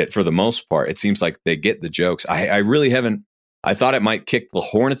it for the most part. It seems like they get the jokes. I really haven't, I thought it might kick the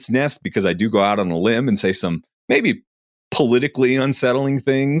hornet's nest because I do go out on a limb and say some maybe politically unsettling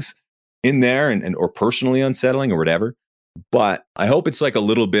things in there and or personally unsettling or whatever. But I hope it's like a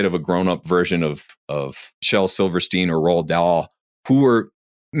little bit of a grown-up version of Shel Silverstein or Roald Dahl, who were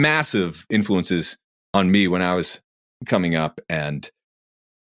massive influences on me when I was coming up. And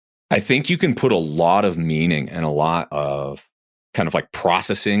I think you can put a lot of meaning and a lot of kind of like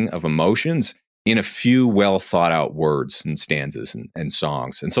processing of emotions in a few well thought out words and stanzas and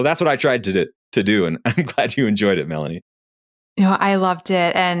songs. And so that's what I tried to do. And I'm glad you enjoyed it, Melanie. I loved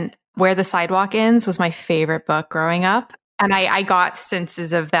it. And Where the Sidewalk Ends was my favorite book growing up. And I got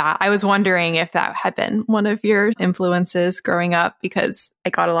senses of that. I was wondering if that had been one of your influences growing up, because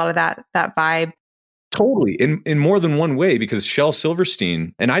I got a lot of that vibe. Totally. In more than one way, because Shel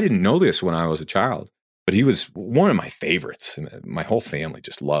Silverstein, and I didn't know this when I was a child, but he was one of my favorites. My whole family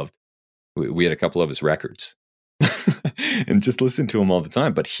just loved. We had a couple of his records and just listened to him all the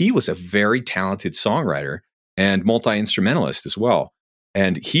time. But he was a very talented songwriter and multi-instrumentalist as well.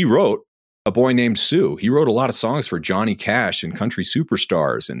 And he wrote A Boy Named Sue. He wrote a lot of songs for Johnny Cash and country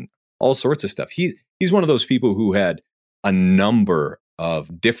superstars and all sorts of stuff. He's one of those people who had a number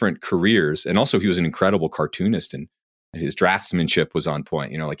of different careers. And also he was an incredible cartoonist, and his draftsmanship was on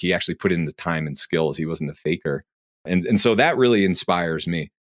point. Like he actually put in the time and skills. He wasn't a faker. And so that really inspires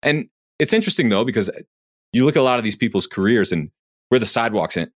me. And it's interesting though, because you look at a lot of these people's careers, and Where the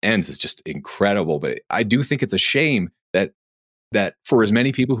Sidewalk Ends is just incredible. But I do think it's a shame that for as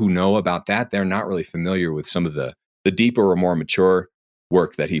many people who know about that, they're not really familiar with some of the deeper or more mature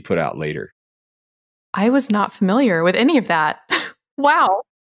work that he put out later. I was not familiar with any of that. Wow.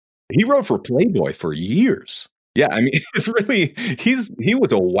 He wrote for Playboy for years. Yeah, I mean, it's really, he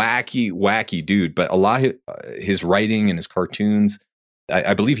was a wacky dude, but a lot of his writing and his cartoons,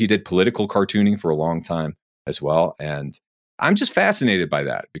 I believe he did political cartooning for a long time as well. And I'm just fascinated by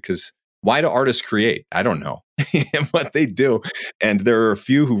that, because why do artists create? I don't know what they do. And there are a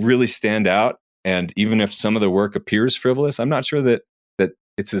few who really stand out. And even if some of the work appears frivolous, I'm not sure that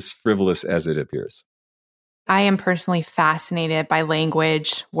it's as frivolous as it appears. I am personally fascinated by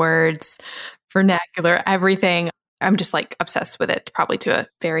language, words, vernacular, everything. I'm just like obsessed with it, probably to a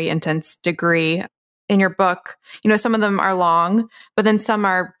very intense degree. In your book, some of them are long, but then some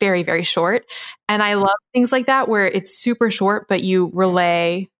are very, very short. And I love things like that, where it's super short, but you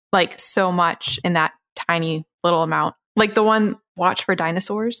relay like so much in that tiny little amount. Like the one, Watch for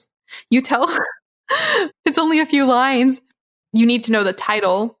Dinosaurs. You tell it's only a few lines. You need to know the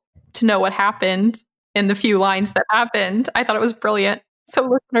title to know what happened in the few lines that happened. I thought it was brilliant. So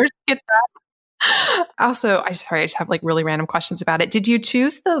listeners get that. Also, I just have like really random questions about it. Did you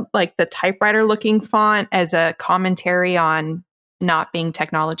choose the typewriter looking font as a commentary on not being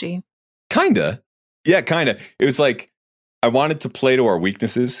technology? Kinda. Yeah, kinda. It was like, I wanted to play to our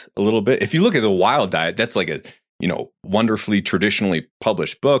weaknesses a little bit. If you look at The Wild Diet, that's like a, wonderfully traditionally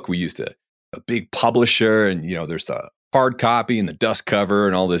published book. We used a big publisher, and, there's the hard copy and the dust cover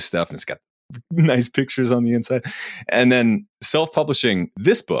and all this stuff. And it's got nice pictures on the inside. And then self-publishing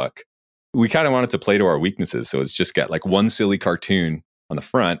this book, we kind of wanted to play to our weaknesses. So it's just got like one silly cartoon on the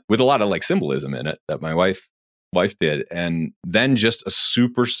front with a lot of like symbolism in it that my wife did. And then just a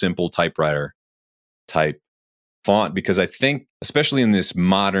super simple typewriter type font, because I think, especially in this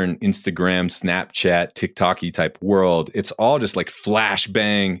modern Instagram, Snapchat, TikTok-y type world, it's all just like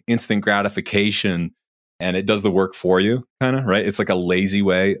flashbang, instant gratification, and it does the work for you, kind of, right? It's like a lazy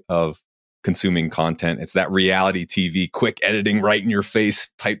way of consuming content. It's that reality TV, quick editing, right in your face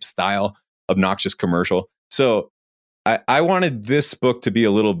type style, obnoxious commercial. So I wanted this book to be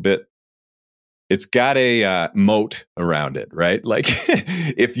a little bit it's got a moat around it, right? Like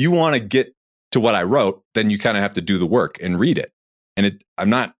if you want to get to what I wrote, then you kind of have to do the work and read it. And I'm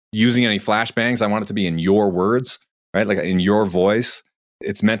not using any flashbangs. I want it to be in your words, right? Like in your voice.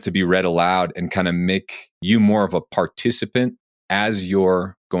 It's meant to be read aloud and kind of make you more of a participant as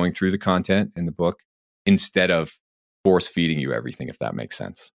you're going through the content in the book instead of force feeding you everything, if that makes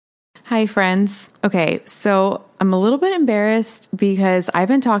sense. Hi, friends. Okay, so I'm a little bit embarrassed because I've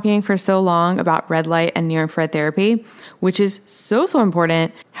been talking for so long about red light and near-infrared therapy, which is so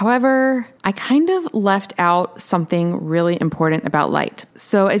important. However, I kind of left out something really important about light.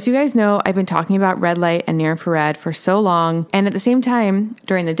 So as you guys know, I've been talking about red light and near-infrared for so long. And at the same time,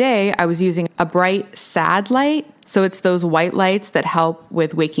 during the day, I was using a bright, sad light. So it's those white lights that help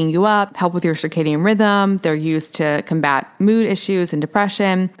with waking you up, help with your circadian rhythm. They're used to combat mood issues and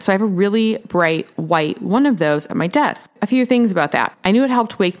depression. So I have a really bright white one of those at my desk. A few things about that. I knew it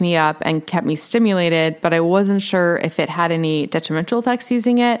helped wake me up and kept me stimulated, but I wasn't sure if it had any detrimental effects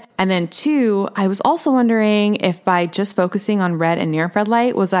using it. And then two, I was also wondering if by just focusing on red and near-infrared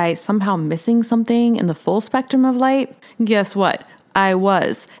light, was I somehow missing something in the full spectrum of light? Guess what? I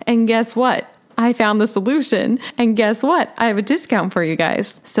was. And guess what? I found the solution. And guess what? I have a discount for you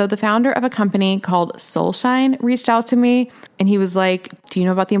guys. So the founder of a company called Soulshine reached out to me and he was like, do you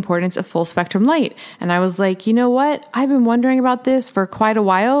know about the importance of full spectrum light? And I was like, you know what? I've been wondering about this for quite a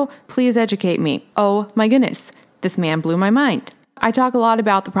while. Please educate me. Oh my goodness. This man blew my mind. I talk a lot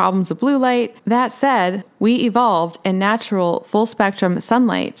about the problems of blue light. That said, we evolved in natural full spectrum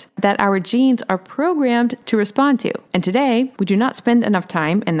sunlight that our genes are programmed to respond to. And today, we do not spend enough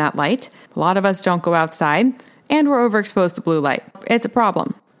time in that light. A lot of us don't go outside, and we're overexposed to blue light. It's a problem.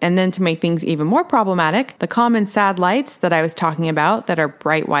 And then to make things even more problematic, the common sad lights that I was talking about that are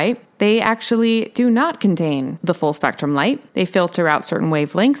bright white, they actually do not contain the full spectrum light. They filter out certain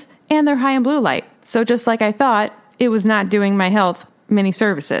wavelengths, and they're high in blue light. So just like I thought, it was not doing my health many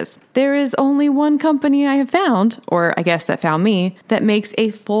services. There is only one company I have found, or I guess that found me, that makes a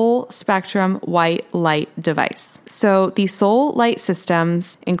full spectrum white light device. So the Soul light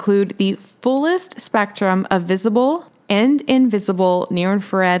systems include the fullest spectrum of visible and invisible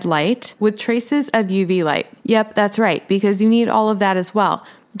near-infrared light with traces of UV light. Yep, that's right, because you need all of that as well.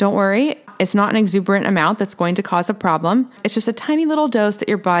 Don't worry, it's not an exuberant amount that's going to cause a problem. It's just a tiny little dose that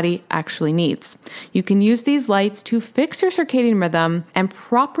your body actually needs. You can use these lights to fix your circadian rhythm and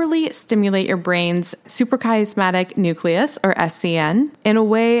properly stimulate your brain's suprachiasmatic nucleus, or SCN, in a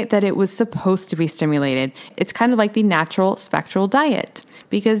way that it was supposed to be stimulated. It's kind of like the natural spectral diet.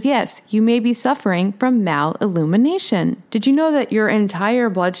 Because yes, you may be suffering from malillumination. Did you know that your entire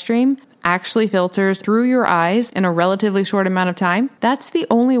bloodstream actually filters through your eyes in a relatively short amount of time? That's the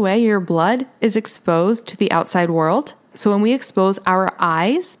only way your blood is exposed to the outside world. So when we expose our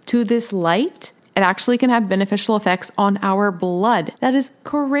eyes to this light, it actually can have beneficial effects on our blood. That is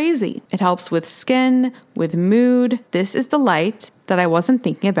crazy. It helps with skin, with mood. This is the light that I wasn't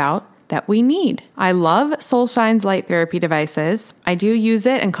thinking about that we need. I love Soulshine's light therapy devices. I do use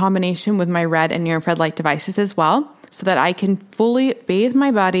it in combination with my red and near-infrared light devices as well, so that I can fully bathe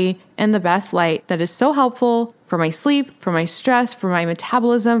my body in the best light that is so helpful for my sleep, for my stress, for my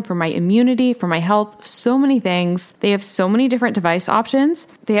metabolism, for my immunity, for my health, so many things. They have so many different device options.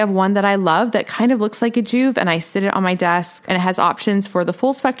 They have one that I love that kind of looks like a Juve, and I sit it on my desk, and it has options for the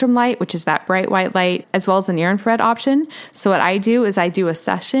full spectrum light, which is that bright white light, as well as a near-infrared option. So what I do is I do a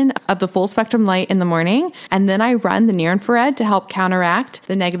session of the full spectrum light in the morning, and then I run the near-infrared to help counteract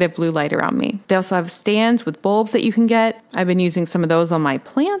the negative blue light around me. They also have stands with bulbs that you can get. I've been using some of those on my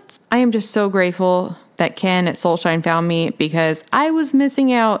plants. I am just so grateful that Ken at Soulshine found me because I was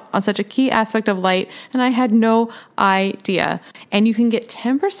missing out on such a key aspect of light and I had no idea. And you can get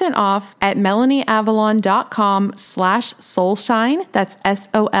 10% off at melanieavalon.com/soulshine. That's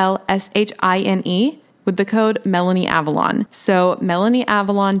SOLSHINE. With the code MelanieAvalon. So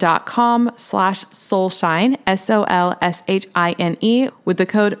melanieavalon.com/soulshine, SOLSHINE, with the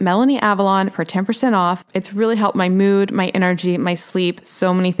code MelanieAvalon for 10% off. It's really helped my mood, my energy, my sleep,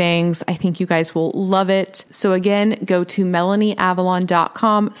 so many things. I think you guys will love it. So again, go to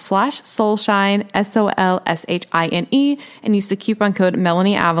melanieavalon.com/soulshine, SOLSHINE, and use the coupon code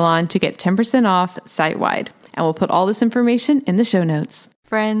MelanieAvalon to get 10% off site-wide. And we'll put all this information in the show notes.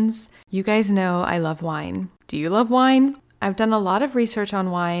 Friends, you guys know I love wine. Do you love wine? I've done a lot of research on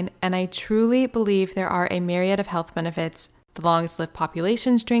wine, and I truly believe there are a myriad of health benefits. The longest lived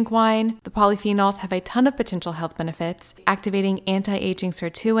populations drink wine. The polyphenols have a ton of potential health benefits, activating anti-aging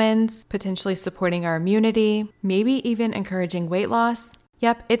sirtuins, potentially supporting our immunity, maybe even encouraging weight loss.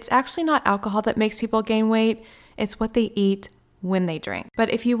 Yep, it's actually not alcohol that makes people gain weight. It's what they eat when they drink. But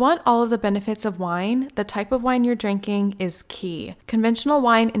if you want all of the benefits of wine, the type of wine you're drinking is key. Conventional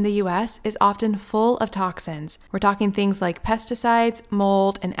wine in the US is often full of toxins. We're talking things like pesticides,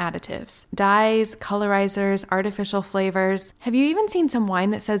 mold, and additives, dyes, colorizers, artificial flavors. Have you even seen some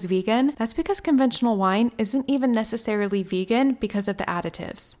wine that says vegan? That's because conventional wine isn't even necessarily vegan because of the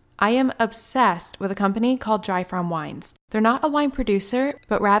additives. I am obsessed with a company called Dry Farm Wines. They're not a wine producer,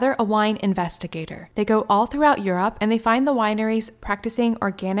 but rather a wine investigator. They go all throughout Europe and they find the wineries practicing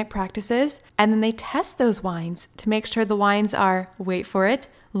organic practices, and then they test those wines to make sure the wines are, wait for it,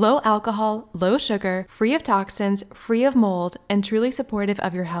 low alcohol, low sugar, free of toxins, free of mold, and truly supportive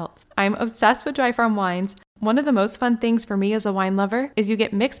of your health. I'm obsessed with Dry Farm Wines. One of the most fun things for me as a wine lover is you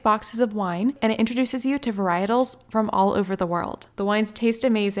get mixed boxes of wine, and it introduces you to varietals from all over the world. The wines taste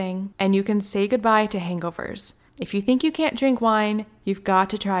amazing, and you can say goodbye to hangovers. If you think you can't drink wine, you've got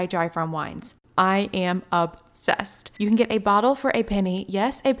to try Dry Farm Wines. I am obsessed. You can get a bottle for a penny.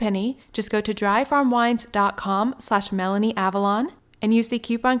 Yes, a penny. Just go to dryfarmwines.com/MelanieAvalon and use the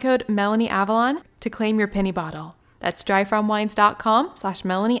coupon code MelanieAvalon to claim your penny bottle. That's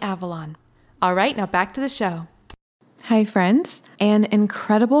dryfarmwines.com/MelanieAvalon. All right, now back to the show. Hi, friends. An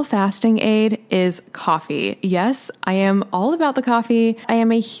incredible fasting aid is coffee. Yes, I am all about the coffee. I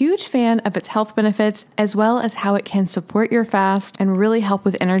am a huge fan of its health benefits, as well as how it can support your fast and really help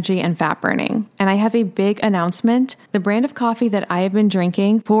with energy and fat burning. And I have a big announcement. The brand of coffee that I have been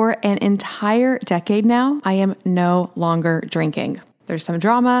drinking for an entire decade now, I am no longer drinking. There's some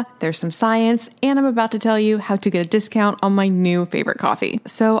drama, there's some science, and I'm about to tell you how to get a discount on my new favorite coffee.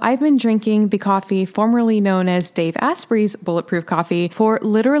 So I've been drinking the coffee formerly known as Dave Asprey's Bulletproof Coffee for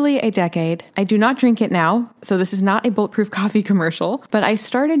literally a decade. I do not drink it now, so this is not a Bulletproof Coffee commercial, but I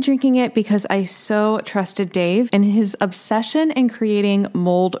started drinking it because I so trusted Dave and his obsession in creating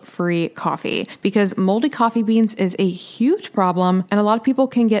mold-free coffee, because moldy coffee beans is a huge problem, and a lot of people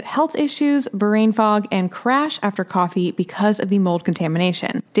can get health issues, brain fog, and crash after coffee because of the mold contamination.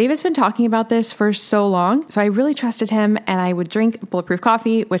 Dave has been talking about this for so long, so I really trusted him, and I would drink Bulletproof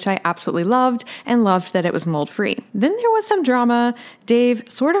Coffee, which I absolutely loved, and loved that it was mold-free. Then there was some drama. Dave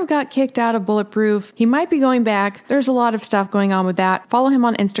sort of got kicked out of Bulletproof. He might be going back. There's a lot of stuff going on with that. Follow him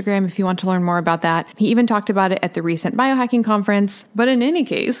on Instagram if you want to learn more about that. He even talked about it at the recent biohacking conference. But in any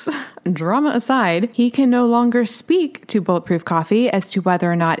case, drama aside, he can no longer speak to Bulletproof Coffee as to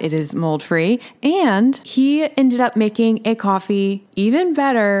whether or not it is mold-free, and he ended up making a coffee even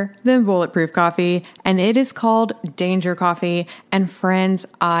better than Bulletproof Coffee, and it is called Danger Coffee, and friends,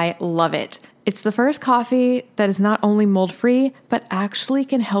 I love it. It's the first coffee that is not only mold-free, but actually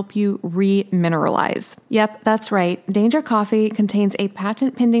can help you re-mineralize. Yep, that's right. Danger Coffee contains a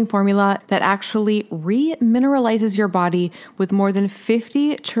patent-pending formula that actually re-mineralizes your body with more than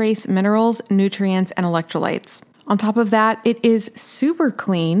 50 trace minerals, nutrients, and electrolytes. On top of that, it is super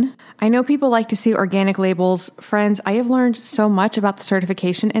clean. I know people like to see organic labels. Friends, I have learned so much about the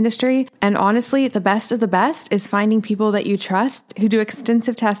certification industry, and honestly, the best of the best is finding people that you trust who do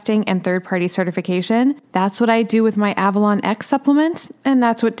extensive testing and third-party certification. That's what I do with my Avalon X supplements, and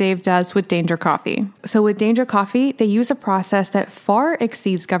that's what Dave does with Danger Coffee. So with Danger Coffee, they use a process that far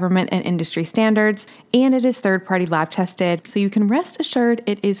exceeds government and industry standards, and it is third-party lab tested, so you can rest assured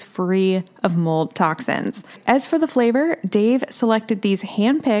it is free of mold toxins. As for the flavor, Dave selected these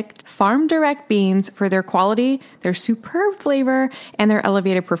hand-picked farm direct beans for their quality, their superb flavor, and their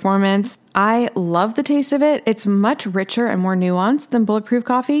elevated performance. I love the taste of it. It's much richer and more nuanced than Bulletproof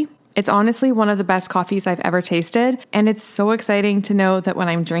Coffee. It's honestly one of the best coffees I've ever tasted, and it's so exciting to know that when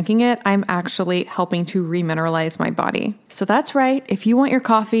I'm drinking it, I'm actually helping to remineralize my body. So that's right, if you want your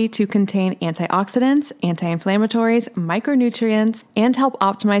coffee to contain antioxidants, anti-inflammatories, micronutrients, and help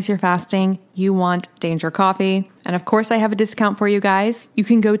optimize your fasting, you want Danger Coffee. And of course, I have a discount for you guys. You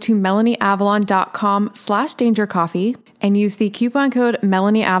can go to MelanieAvalon.com/DangerCoffee and use the coupon code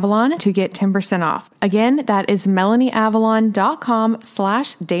MelanieAvalon to get 10% off. Again, that is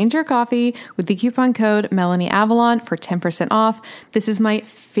MelanieAvalon.com/DangerCoffee with the coupon code MelanieAvalon for 10% off. This is my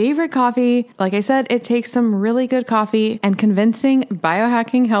favorite coffee. Like I said, it takes some really good coffee and convincing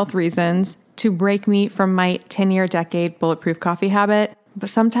biohacking health reasons to break me from my 10-year decade Bulletproof Coffee habit. But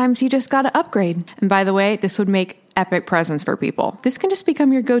sometimes you just gotta upgrade. And by the way, this would make epic presents for people. This can just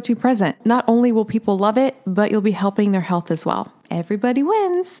become your go-to present. Not only will people love it, but you'll be helping their health as well. Everybody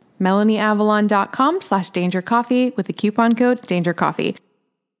wins. MelanieAvalon.com/DangerCoffee with the coupon code DangerCoffee.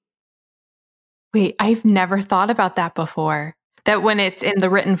 Wait, I've never thought about that before. That when it's in the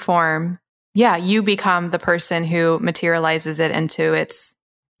written form, yeah, you become the person who materializes it into its,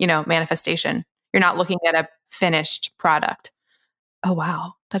 manifestation. You're not looking at a finished product. Oh,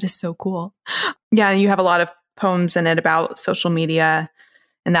 wow. That is so cool. Yeah. You have a lot of poems in it about social media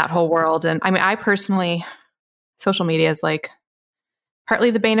and that whole world. And I mean, I personally, social media is like partly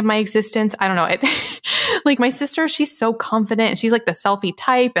the bane of my existence. I don't know. Like my sister, she's so confident and she's like the selfie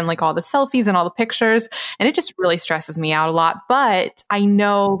type and like all the selfies and all the pictures. And it just really stresses me out a lot. But I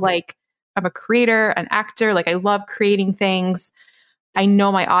know like I'm a creator, an actor, like I love creating things. I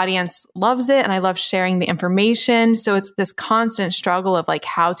know my audience loves it and I love sharing the information. So it's this constant struggle of like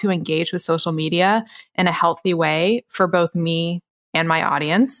how to engage with social media in a healthy way for both me and my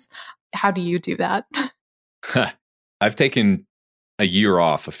audience. How do you do that? I've taken a year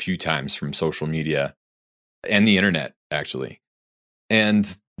off a few times from social media and the internet, actually.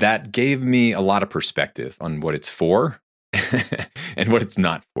 And that gave me a lot of perspective on what it's for and what it's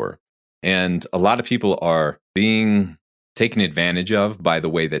not for. And a lot of people are being taken advantage of by the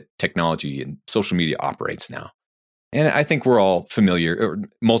way that technology and social media operates now. And I think we're all familiar, or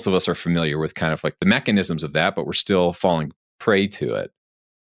most of us are familiar with kind of like the mechanisms of that, but we're still falling prey to it.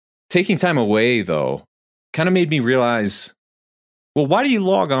 Taking time away, though, kind of made me realize, well, why do you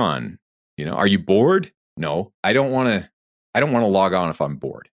log on? You know, are you bored? No, I don't want to log on if I'm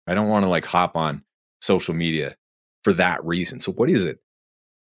bored. I don't want to like hop on social media for that reason. So what is it?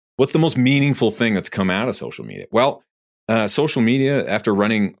 What's the most meaningful thing that's come out of social media? Well, social media, after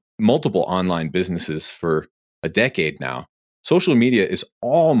running multiple online businesses for a decade now, social media is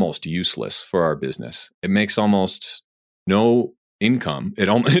almost useless for our business. It makes almost no income.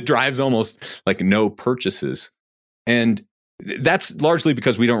 It drives almost like no purchases. And that's largely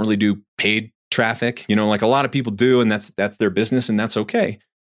because we don't really do paid traffic, you know, like a lot of people do, and that's their business, and that's okay.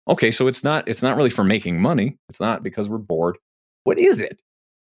 Okay, so it's not really for making money. It's not because we're bored. What is it?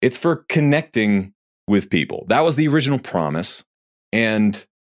 It's for connecting with people. That was the original promise. And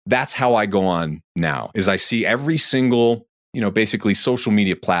that's how I go on now, is I see every single, you know, basically social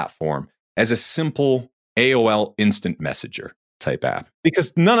media platform as a simple AOL instant messenger type app,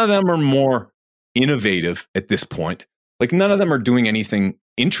 because none of them are more innovative at this point. Like none of them are doing anything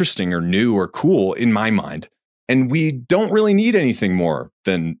interesting or new or cool in my mind. And we don't really need anything more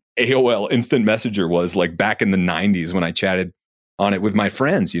than AOL instant messenger was like back in the 90s when I chatted on it with my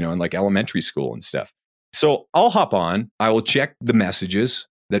friends, you know, in like elementary school and stuff. So I'll hop on, I will check the messages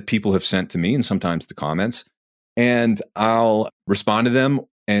that people have sent to me and sometimes the comments, and I'll respond to them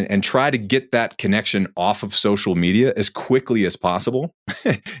and try to get that connection off of social media as quickly as possible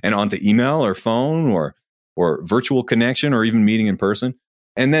and onto email or phone or virtual connection or even meeting in person,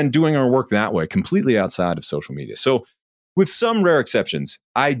 and then doing our work that way, completely outside of social media. So with some rare exceptions,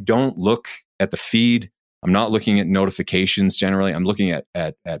 I don't look at the feed. I'm not looking at notifications generally. I'm looking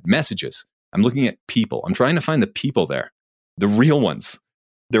at messages. I'm looking at people. I'm trying to find the people there, the real ones.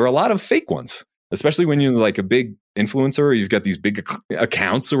 There are a lot of fake ones, especially when you're like a big influencer or you've got these big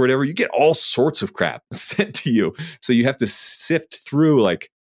accounts or whatever. You get all sorts of crap sent to you. So you have to sift through like,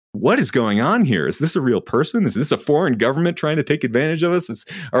 what is going on here? Is this a real person? Is this a foreign government trying to take advantage of us?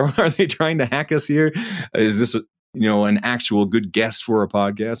 Or are they trying to hack us here? Is this, an actual good guest for a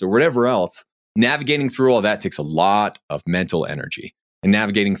podcast or whatever else? Navigating through all that takes a lot of mental energy, and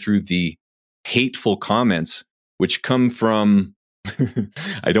navigating through the hateful comments, which come from,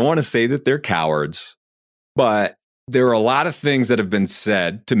 I don't want to say that they're cowards, but there are a lot of things that have been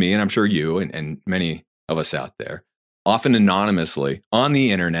said to me, and I'm sure you and many of us out there, often anonymously on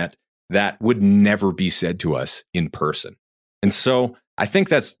the internet, that would never be said to us in person. And so I think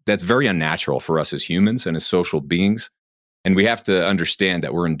that's very unnatural for us as humans and as social beings. And we have to understand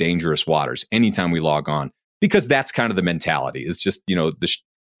that we're in dangerous waters anytime we log on, because that's kind of the mentality. It's just,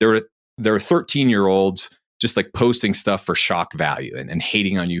 there are 13-year-olds just like posting stuff for shock value and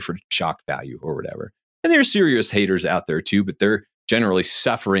hating on you for shock value or whatever. And there are serious haters out there too, but they're generally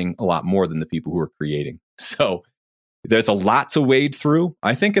suffering a lot more than the people who are creating. So there's a lot to wade through.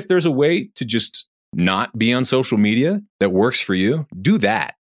 I think if there's a way to just not be on social media that works for you, do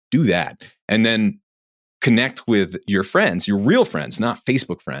that. Do that. And then connect with your friends, your real friends, not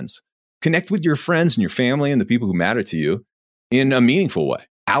Facebook friends. Connect with your friends and your family and the people who matter to you in a meaningful way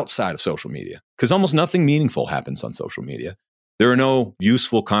outside of social media, because almost nothing meaningful happens on social media. There are no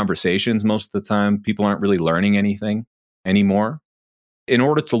useful conversations most of the time. People aren't really learning anything anymore. In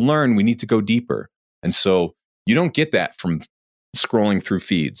order to learn, we need to go deeper. And so you don't get that from scrolling through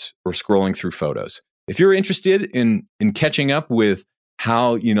feeds or scrolling through photos. If you're interested in catching up with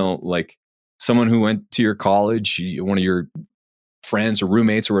how, like someone who went to your college, one of your friends or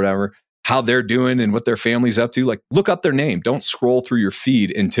roommates or whatever, how they're doing and what their family's up to, like look up their name. Don't scroll through your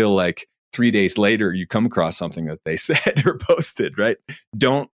feed until like 3 days later you come across something that they said or posted, right?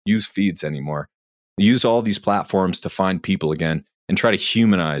 Don't use feeds anymore. Use all these platforms to find people again and try to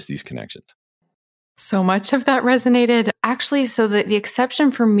humanize these connections. So much of that resonated. Actually, so the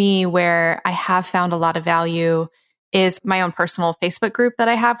exception for me where I have found a lot of value is my own personal Facebook group that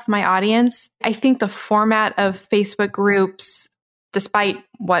I have with my audience. I think the format of Facebook groups, despite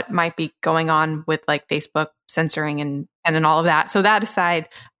what might be going on with like Facebook censoring and all of that. So that aside,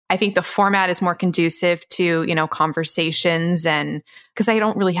 I think the format is more conducive to, conversations, and because I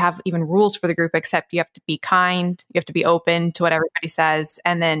don't really have even rules for the group, except you have to be kind, you have to be open to what everybody says,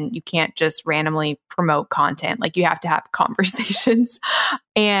 and then you can't just randomly promote content. Like you have to have conversations.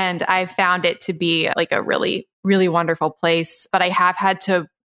 And I found it to be like a really, really wonderful place. But I have had to,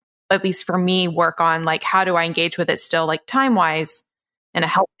 at least for me, work on like, how do I engage with it still, like time-wise in a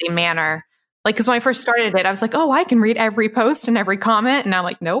healthy manner? Like, because when I first started it, I was like, oh, I can read every post and every comment. And I'm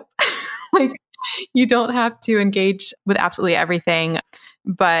like, nope. Like, you don't have to engage with absolutely everything.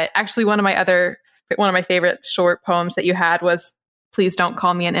 But actually, one of my favorite short poems that you had was, "Please don't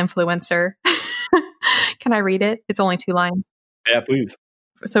call me an influencer." Can I read it? It's only 2 lines. Yeah, please.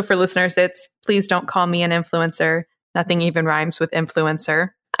 So for listeners, it's, "Please don't call me an influencer. Nothing even rhymes with influencer."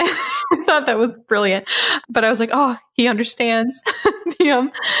 I thought that was brilliant. But I was like, oh, he understands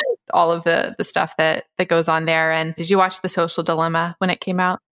all of the stuff that goes on there. And did you watch The Social Dilemma when it came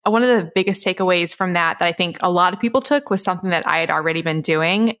out? One of the biggest takeaways from that I think a lot of people took was something that I had already been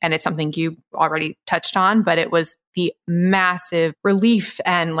doing. And it's something you already touched on, but it was the massive relief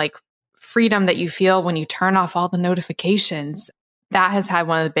and like freedom that you feel when you turn off all the notifications. That has had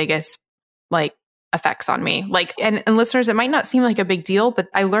one of the biggest like effects on me. Like, and listeners, it might not seem like a big deal, but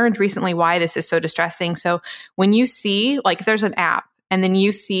I learned recently why this is so distressing. So when you see, like, if there's an app and then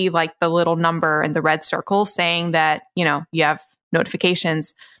you see like the little number and the red circle saying that, you have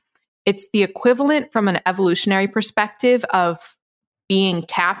notifications, it's the equivalent from an evolutionary perspective of being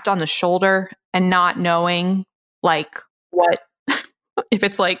tapped on the shoulder and not knowing like what, if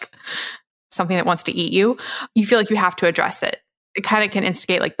it's like something that wants to eat you, you feel like you have to address it. It kind of can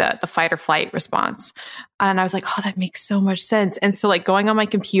instigate like the fight or flight response. And I was like, oh, that makes so much sense. And so like going on my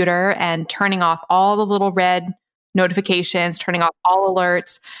computer and turning off all the little red notifications, turning off all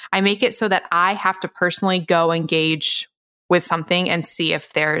alerts, I make it so that I have to personally go engage with something and see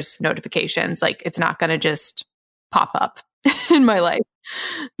if there's notifications. Like it's not going to just pop up in my life.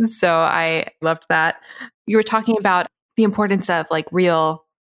 So I loved that. You were talking about the importance of like real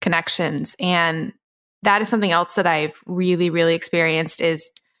connections, and that is something else that I've really, really experienced is,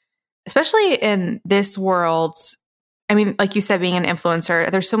 especially in this world. I mean, like you said, being an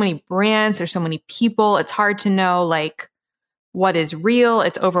influencer, there's so many brands, there's so many people. It's hard to know like what is real.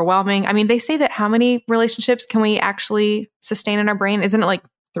 It's overwhelming. I mean, they say that how many relationships can we actually sustain in our brain? Isn't it like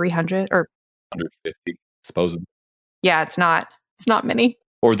 300 or 150, supposedly. Yeah, it's not many.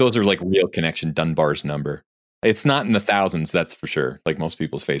 Or those are like real connection, Dunbar's number. It's not in the thousands, that's for sure. Like most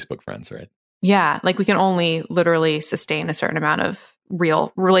people's Facebook friends, right? Yeah, like we can only literally sustain a certain amount of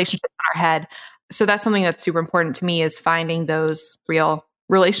real relationships in our head. So that's something that's super important to me, is finding those real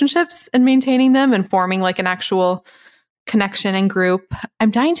relationships and maintaining them and forming like an actual connection and group. I'm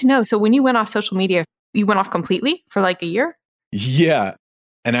dying to know. So when you went off social media, you went off completely for like a year? Yeah.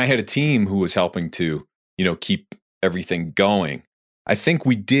 And I had a team who was helping to, keep everything going. I think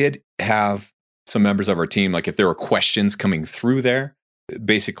we did have some members of our team, like if there were questions coming through there,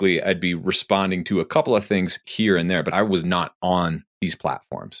 basically I'd be responding to a couple of things here and there, but I was not on these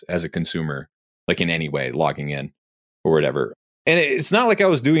platforms as a consumer, like in any way, logging in or whatever. And it's not like I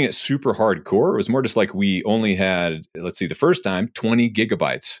was doing it super hardcore. It was more just like we only had, let's see, the first time, 20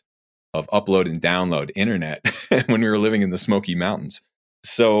 gigabytes of upload and download internet when we were living in the Smoky Mountains.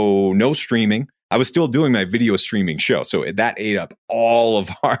 So no streaming. I was still doing my video streaming show. So that ate up all of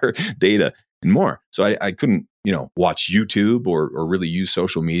our data and more. So I couldn't, watch YouTube or really use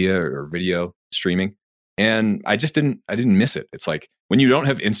social media or video streaming. And I didn't miss it. It's like when you don't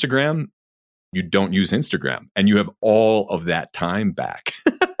have Instagram, you don't use Instagram and you have all of that time back.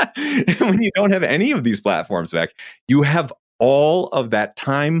 When you don't have any of these platforms back, you have all of that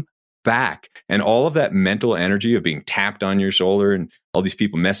time back and all of that mental energy of being tapped on your shoulder and all these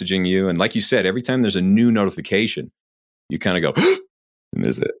people messaging you. And like you said, every time there's a new notification, you kind of go, and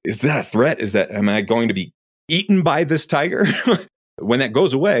is that a threat? Am I going to be eaten by this tiger? When that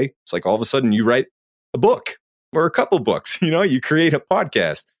goes away, it's like all of a sudden you write a book or a couple books, you create a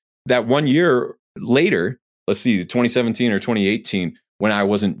podcast. That 1 year later, let's see, 2017 or 2018, when I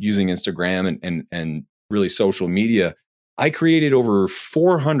wasn't using Instagram and really social media, I created over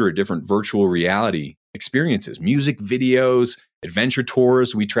 400 different virtual reality experiences, music videos, adventure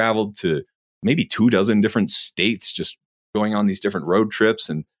tours. We traveled to maybe 24 different states, just going on these different road trips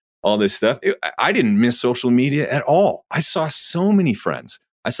and all this stuff. I didn't miss social media at all. I saw so many friends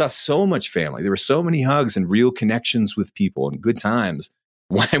I saw so much family. There were so many hugs and real connections with people and good times.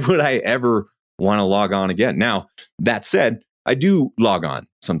 Why would I ever want to log on again? Now, that said, I do log on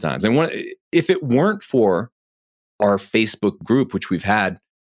sometimes. And if it weren't for our Facebook group, which we've had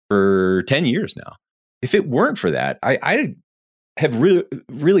for 10 years now, if it weren't for that, I have really,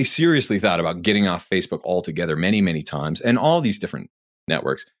 really seriously thought about getting off Facebook altogether many, many times, and all these different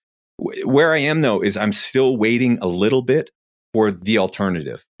networks. Where I am, though, is I'm still waiting a little bit for the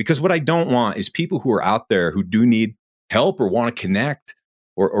alternative, because what I don't want is people who are out there who do need help or want to connect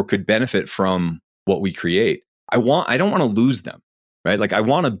or could benefit from what we create. I don't want to lose them, right? Like, I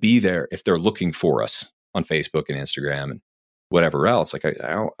want to be there if they're looking for us on Facebook and Instagram and whatever else. Like,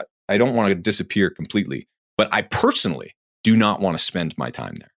 I don't want to disappear completely, but I personally do not want to spend my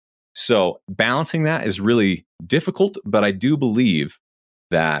time there. So balancing that is really difficult, but I do believe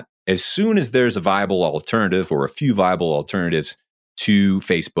that as soon as there's a viable alternative or a few viable alternatives to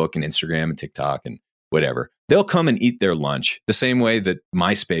Facebook and Instagram and TikTok and whatever, they'll come and eat their lunch the same way that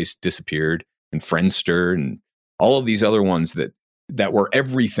MySpace disappeared and Friendster and all of these other ones that were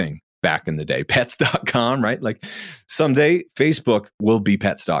everything back in the day. Pets.com, right? Like, someday Facebook will be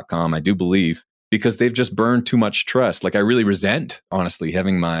pets.com, I do believe, because they've just burned too much trust. Like, I really resent, honestly,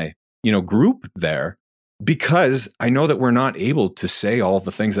 having my, group there, because I know that we're not able to say all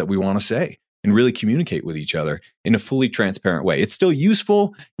the things that we want to say and really communicate with each other in a fully transparent way. It's still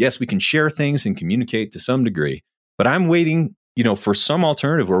useful. Yes, we can share things and communicate to some degree, but I'm waiting, for some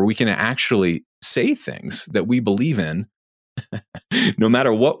alternative where we can actually say things that we believe in, no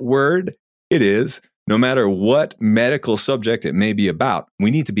matter what word it is, no matter what medical subject it may be about.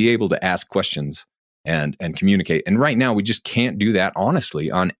 We need to be able to ask questions and communicate. And right now, we just can't do that,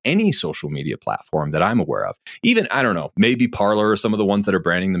 honestly, on any social media platform that I'm aware of. Even, I don't know, maybe Parler or some of the ones that are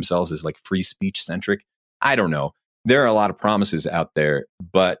branding themselves as like free speech centric. I don't know. There are a lot of promises out there,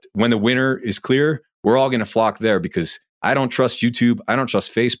 but when the winner is clear, we're all going to flock there, because I don't trust YouTube. I don't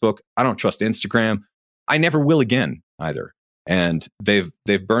trust Facebook. I don't trust Instagram. I never will again either. And they've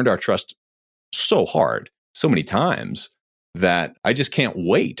burned our trust so hard, so many times, that I just can't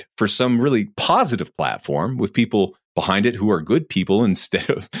wait for some really positive platform with people behind it who are good people, instead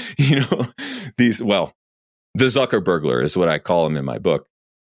of, the Zuckerbergler is what I call him in my book.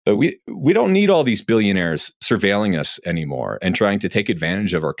 But we don't need all these billionaires surveilling us anymore and trying to take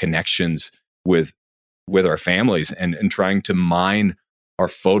advantage of our connections with our families and trying to mine our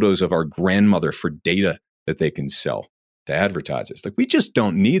photos of our grandmother for data that they can sell to advertisers. Like, we just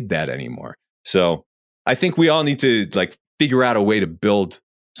don't need that anymore. So I think we all need to figure out a way to build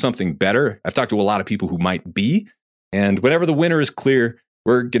something better. I've talked to a lot of people who might be, and whenever the winner is clear,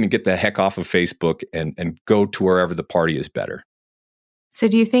 we're going to get the heck off of Facebook and go to wherever the party is better. So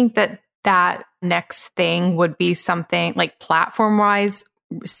do you think that next thing would be something like platform-wise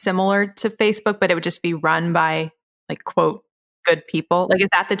similar to Facebook, but it would just be run by quote, good people? Like, is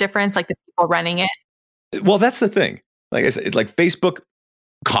that the difference? Like, the people running it? Well, that's the thing. Like I said, Facebook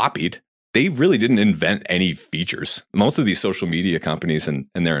copied. They really didn't invent any features. Most of these social media companies and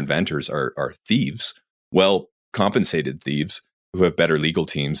their inventors are thieves, well compensated thieves who have better legal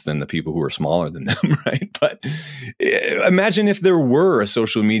teams than the people who are smaller than them, right? But imagine if there were a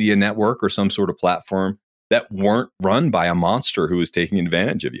social media network or some sort of platform that weren't run by a monster who was taking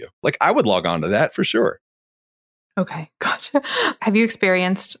advantage of you. Like, I would log on to that for sure. Okay, gotcha. Have you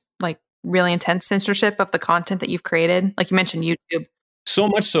experienced really intense censorship of the content that you've created? Like, you mentioned YouTube. So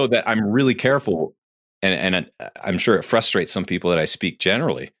much so that I'm really careful, and I'm sure it frustrates some people that I speak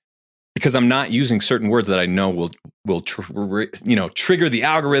generally, because I'm not using certain words that I know will trigger the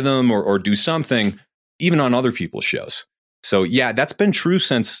algorithm or do something, even on other people's shows. So yeah, that's been true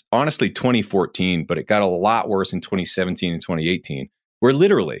since, honestly, 2014, but it got a lot worse in 2017 and 2018, where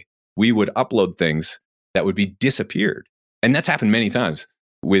literally we would upload things that would be disappeared. And that's happened many times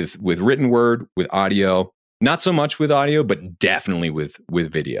with written word, with audio. Not so much with audio, but definitely with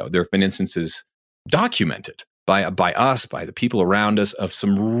video. There have been instances documented by us, by the people around us, of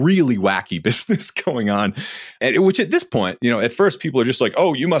some really wacky business going on. And which at this point, at first people are just like,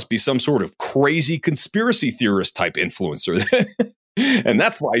 oh, you must be some sort of crazy conspiracy theorist type influencer. And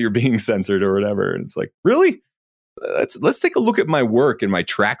that's why you're being censored or whatever. And it's like, really? Let's take a look at my work and my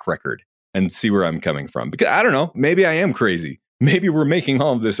track record and see where I'm coming from. Because I don't know, maybe I am crazy. Maybe we're making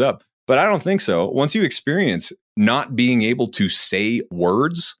all of this up. But I don't think so. Once you experience not being able to say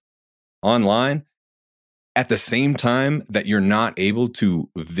words online at the same time that you're not able to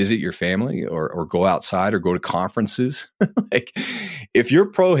visit your family or go outside or go to conferences, like, if you're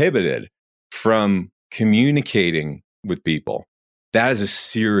prohibited from communicating with people, that is a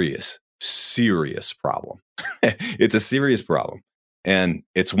serious, serious problem. It's a serious problem. And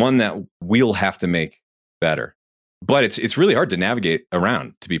it's one that we'll have to make better. But it's really hard to navigate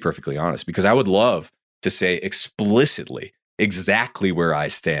around, to be perfectly honest, because I would love to say explicitly exactly where I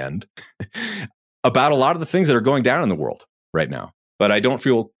stand about a lot of the things that are going down in the world right now. But I don't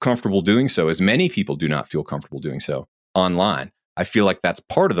feel comfortable doing so, as many people do not feel comfortable doing so online. I feel like that's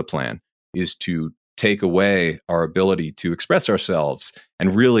part of the plan, is to take away our ability to express ourselves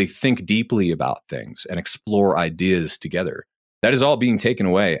and really think deeply about things and explore ideas together. That is all being taken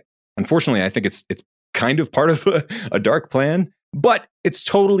away. Unfortunately, I think it's kind of part of a dark plan, but it's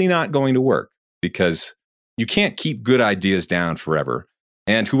totally not going to work, because you can't keep good ideas down forever.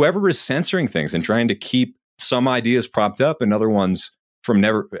 And whoever is censoring things and trying to keep some ideas propped up and other ones from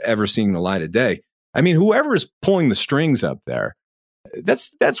never ever seeing the light of day, I mean, whoever is pulling the strings up there,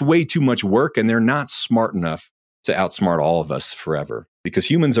 that's way too much work, and they're not smart enough to outsmart all of us forever, because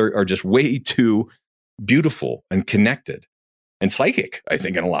humans are just way too beautiful and connected and psychic, I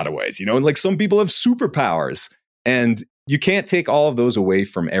think, in a lot of ways. Like some people have superpowers, and you can't take all of those away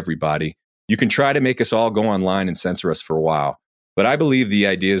from everybody. You can try to make us all go online and censor us for a while, but I believe the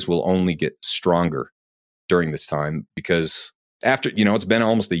ideas will only get stronger during this time, because after, it's been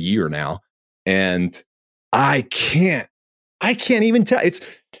almost a year now, and I can't even tell. It's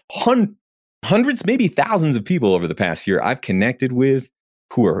hundreds, maybe thousands of people over the past year I've connected with,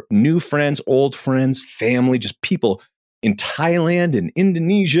 who are new friends, old friends, family, just people in Thailand and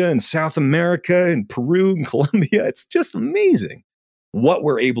Indonesia and South America and Peru and Colombia. It's just amazing what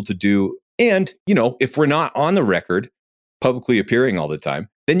we're able to do. And, if we're not on the record, publicly appearing all the time,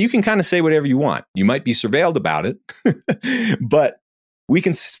 then you can kind of say whatever you want. You might be surveilled about it, but we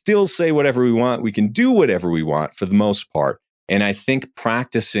can still say whatever we want. We can do whatever we want for the most part. And I think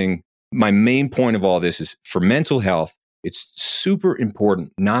practicing, my main point of all this is, for mental health, it's super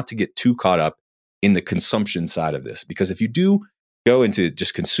important not to get too caught up in the consumption side of this. Because if you do go into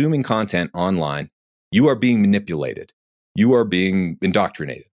just consuming content online, you are being manipulated. You are being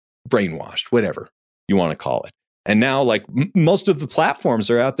indoctrinated, brainwashed, whatever you want to call it. And now, like most of the platforms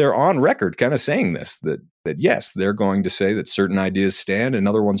are out there on record kind of saying this, that yes, they're going to say that certain ideas stand and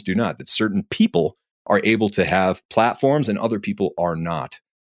other ones do not, that certain people are able to have platforms and other people are not.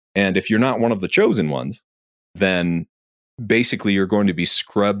 And if you're not one of the chosen ones, then basically you're going to be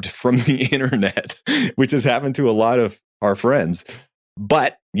scrubbed from the internet, which has happened to a lot of our friends.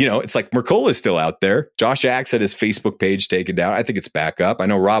 But, it's like Mercola's still out there. Josh Axe had his Facebook page taken down. I think it's back up. I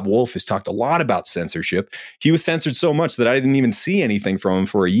know Rob Wolf has talked a lot about censorship. He was censored so much that I didn't even see anything from him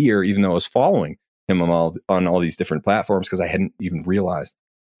for a year, even though I was following him on all these different platforms, because I hadn't even realized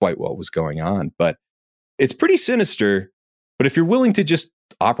quite what was going on. But it's pretty sinister. But if you're willing to just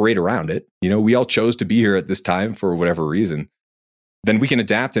operate around it, we all chose to be here at this time for whatever reason, then we can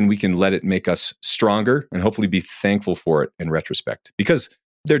adapt and we can let it make us stronger and hopefully be thankful for it in retrospect, because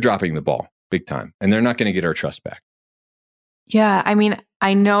they're dropping the ball big time and they're not going to get our trust back. Yeah. I mean,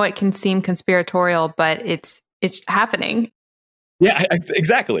 I know it can seem conspiratorial, but it's happening. Yeah,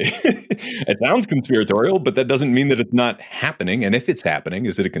 exactly. It sounds conspiratorial, but that doesn't mean that it's not happening. And if it's happening,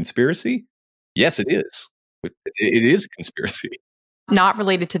 is it a conspiracy? Yes, it is. It is a conspiracy. Not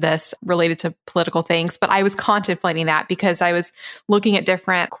related to this, related to political things, but I was contemplating that because I was looking at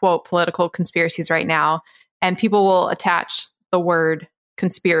different, quote, political conspiracies right now, and people will attach the word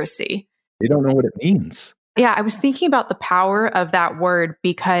conspiracy. They don't know what it means. Yeah, I was thinking about the power of that word,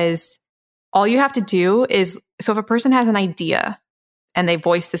 because all you have to do is, so if a person has an idea and they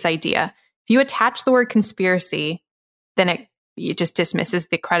voice this idea, if you attach the word conspiracy, then it just dismisses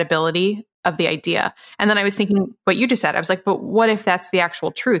the credibility of the idea. And then I was thinking what you just said. I was like, but what if that's the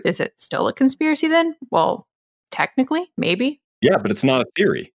actual truth? Is it still a conspiracy then? Well, technically, maybe. Yeah, but it's not a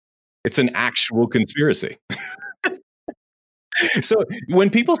theory. It's an actual conspiracy. So when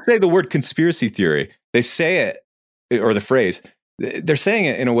people say the word conspiracy theory, they say it, or the phrase, they're saying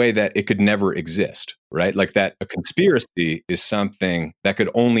it in a way that it could never exist, right? Like that a conspiracy is something that could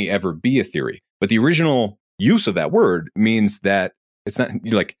only ever be a theory. But the original use of that word means that it's not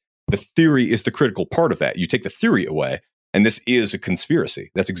like the theory is the critical part of that. You take the theory away, and this is a conspiracy.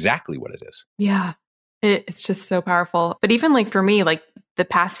 That's exactly what it is. Yeah, it's just so powerful. But even like for me, like the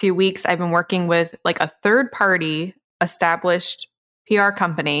past few weeks, I've been working with like a third party established PR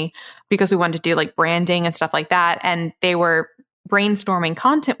company because we wanted to do like branding and stuff like that. And they were brainstorming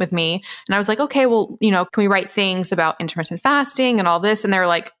content with me. And I was like, okay, well, can we write things about intermittent fasting and all this? And they're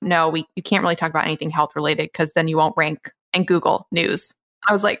like, no, you can't really talk about anything health related because then you won't rank in Google News.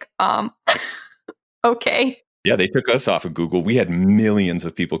 I was like, okay. Yeah, they took us off of Google. We had millions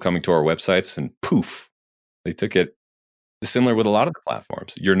of people coming to our websites and poof, they took it. Similar with a lot of the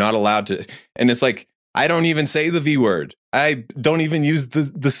platforms. You're not allowed to, and it's like, I don't even say the V word. I don't even use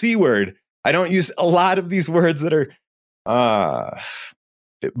the C word. I don't use a lot of these words that are,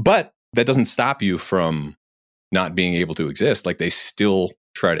 but that doesn't stop you from not being able to exist. Like they still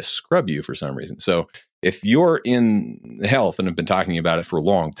try to scrub you for some reason. So if you're in health and have been talking about it for a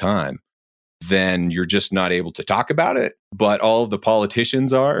long time, then you're just not able to talk about it. But all of the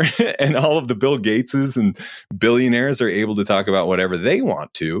politicians are, and all of the Bill Gateses and billionaires are able to talk about whatever they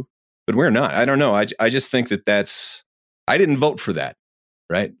want to, but we're not. I don't know. I just think that I didn't vote for that,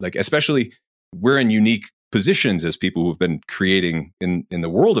 right? Like, especially we're in unique positions as people who've been creating in the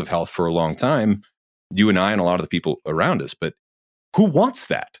world of health for a long time, you and I and a lot of the people around us. But who wants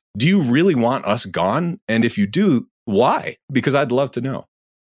that? Do you really want us gone? And if you do, why? Because I'd love to know.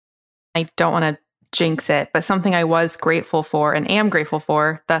 I don't want to jinx it, but something I was grateful for and am grateful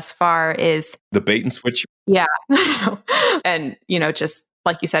for thus far is the bait and switch. Yeah. And, just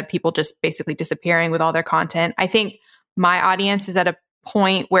like you said, people just basically disappearing with all their content. I think my audience is at a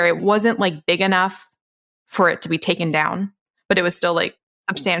point where it wasn't like big enough for it to be taken down, but it was still like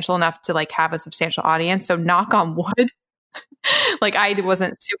substantial enough to like have a substantial audience. So knock on wood. Like I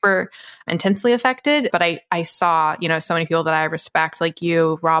wasn't super intensely affected, but I saw, so many people that I respect, like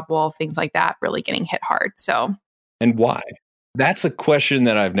you, Rob Wolf, things like that, really getting hit hard. So, and why? That's a question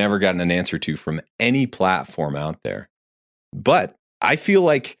that I've never gotten an answer to from any platform out there. But I feel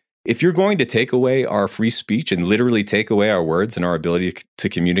like if you're going to take away our free speech and literally take away our words and our ability to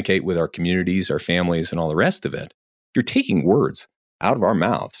communicate with our communities, our families, and all the rest of it, if you're taking words out of our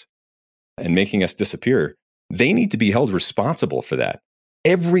mouths and making us disappear, they need to be held responsible for that.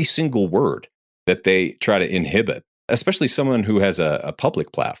 Every single word that they try to inhibit, especially someone who has a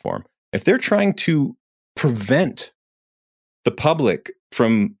public platform, if they're trying to prevent the public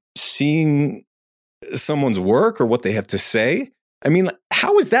from seeing someone's work or what they have to say, I mean,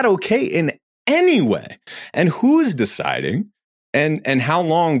 how is that okay in any way? And who's deciding? And how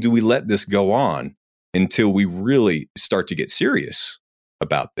long do we let this go on until we really start to get serious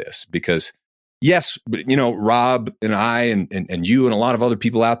about this? Because yes, Rob and I and you and a lot of other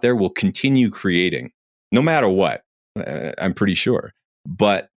people out there will continue creating no matter what, I'm pretty sure.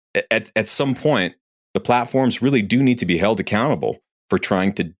 But at some point, the platforms really do need to be held accountable for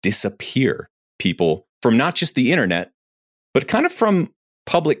trying to disappear people from not just the internet, but kind of from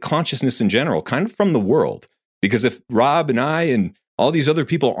public consciousness in general, kind of from the world. Because if Rob and I and all these other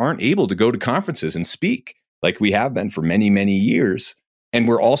people aren't able to go to conferences and speak like we have been for many, many years, and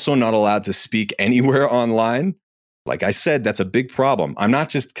we're also not allowed to speak anywhere online, like I said, that's a big problem. I'm not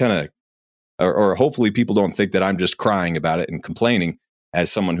just kind of, or hopefully people don't think that I'm just crying about it and complaining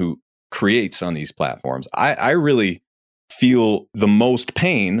as someone who creates on these platforms. I really feel the most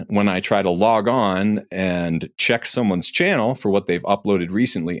pain when I try to log on and check someone's channel for what they've uploaded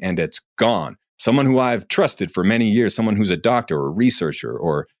recently, and it's gone. Someone who I've trusted for many years, someone who's a doctor or a researcher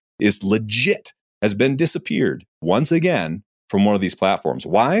or is legit, has been disappeared once again from one of these platforms.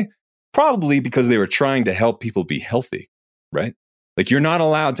 Why? Probably because they were trying to help people be healthy, right? Like you're not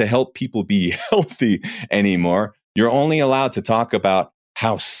allowed to help people be healthy anymore. You're only allowed to talk about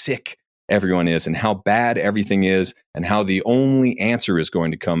how sick everyone is and how bad everything is and how the only answer is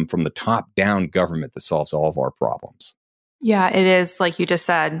going to come from the top-down government that solves all of our problems. Yeah, it is. Like you just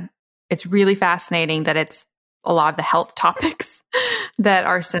said, it's really fascinating that it's a lot of the health topics that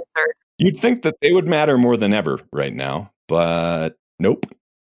are censored. You'd think that they would matter more than ever right now, but nope.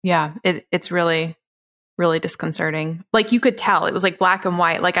 Yeah, it's really, really disconcerting. Like you could tell it was like black and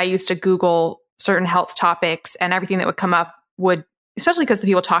white. Like I used to Google certain health topics and everything that would come up would, especially because the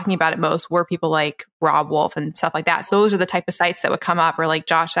people talking about it most were people like Rob Wolf and stuff like that. So those are the type of sites that would come up, or like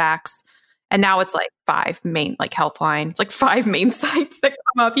Josh Axe. And now it's like 5 main, like Healthline. It's like 5 main sites that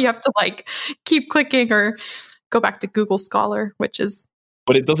come up. You have to like keep clicking or go back to Google Scholar, which is.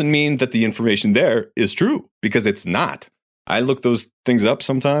 But it doesn't mean that the information there is true, because it's not. I look those things up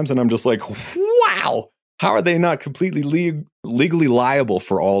sometimes and I'm just like, wow, how are they not completely legally liable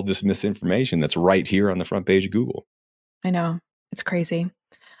for all this misinformation that's right here on the front page of Google? I know. It's crazy.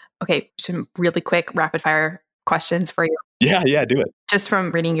 Okay, some really quick rapid fire questions for you. Yeah, do it. Just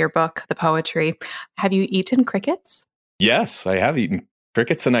from reading your book, The Poetry. Have you eaten crickets? Yes, I have eaten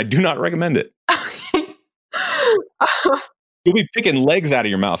crickets and I do not recommend it. You'll be picking legs out of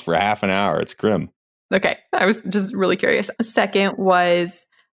your mouth for half an hour. It's grim. Okay, I was just really curious. Second was,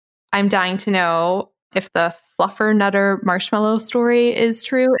 I'm dying to know if the Fluffernutter marshmallow story is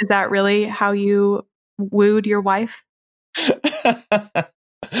true. Is that really how you wooed your wife?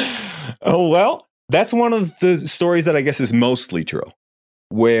 Oh, well, that's one of the stories that I guess is mostly true,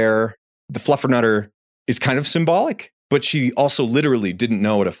 where the Fluffernutter is kind of symbolic, but she also literally didn't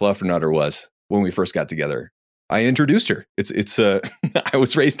know what a Fluffernutter was when we first got together. I introduced her. It's I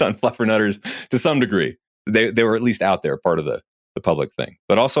was raised on fluffernutters to some degree. They were at least out there, part of the public thing.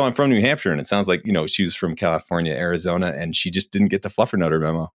 But also I'm from New Hampshire, and it sounds like, she was from California, Arizona, and she just didn't get the fluffernutter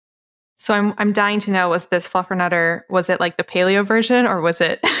memo. So I'm dying to know, was this fluffernutter, was it like the paleo version, or was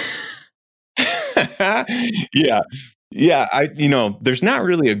it? Yeah. Yeah. There's not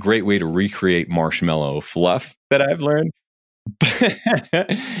really a great way to recreate marshmallow fluff that I've learned.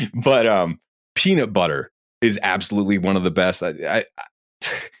 But peanut butter is absolutely one of the best.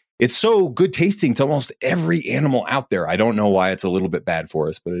 It's so good tasting to almost every animal out there. I don't know why it's a little bit bad for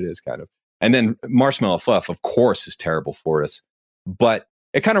us, but it is kind of. And then marshmallow fluff, of course, is terrible for us. But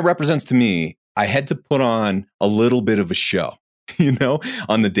it kind of represents to me, I had to put on a little bit of a show,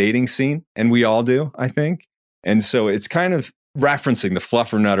 on the dating scene. And we all do, I think. And so it's kind of referencing the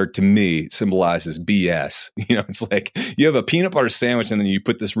fluffernutter to me symbolizes BS. It's like you have a peanut butter sandwich and then you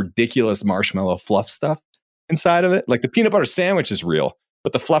put this ridiculous marshmallow fluff stuff inside of it. Like the peanut butter sandwich is real,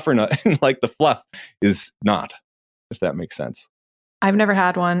 but the fluffernut, like the fluff, is not, if that makes sense. I've never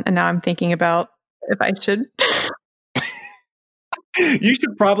had one, and now I'm thinking about if I should. You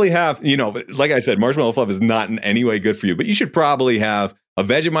should probably have, like I said, marshmallow fluff is not in any way good for you, but you should probably have a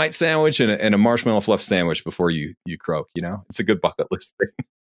Vegemite sandwich and a marshmallow fluff sandwich before you croak. It's a good bucket list thing.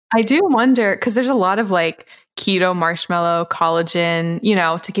 I do wonder, because there's a lot of like keto marshmallow collagen,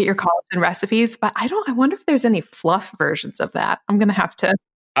 to get your collagen recipes, but I wonder if there's any fluff versions of that. I'm going to have to.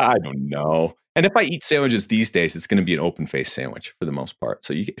 I don't know. And if I eat sandwiches these days, it's going to be an open face sandwich for the most part.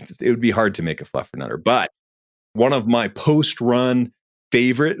 So it would be hard to make a fluffernutter. But one of my post-run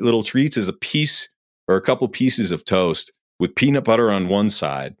favorite little treats is a piece or a couple pieces of toast with peanut butter on one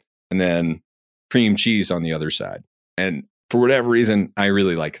side and then cream cheese on the other side. And for whatever reason, I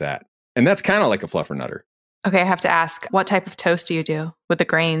really like that. And that's kind of like a fluffernutter. Okay, I have to ask, what type of toast do you do with the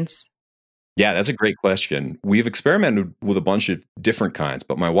grains? Yeah, that's a great question. We've experimented with a bunch of different kinds,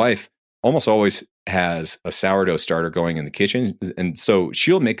 but my wife almost always has a sourdough starter going in the kitchen. And so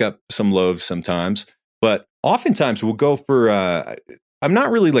she'll make up some loaves sometimes, but oftentimes we'll go for, I'm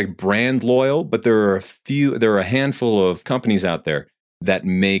not really like brand loyal, but there are a handful of companies out there that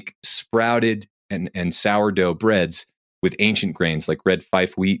make sprouted and sourdough breads with ancient grains like red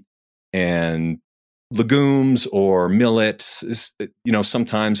fife wheat and legumes or millet.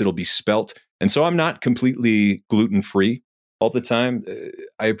 Sometimes it'll be spelt. And so I'm not completely gluten-free all the time.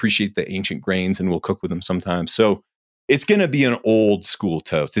 I appreciate the ancient grains and we'll cook with them sometimes. So it's going to be an old school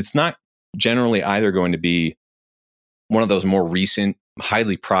toast. It's not generally either going to be one of those more recent,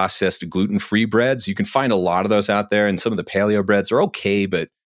 highly processed gluten-free breads. You can find a lot of those out there, and some of the paleo breads are okay, but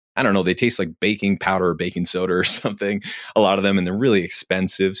I don't know, they taste like baking powder or baking soda or something, a lot of them, and they're really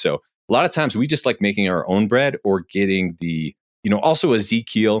expensive. So a lot of times we just like making our own bread or getting the, also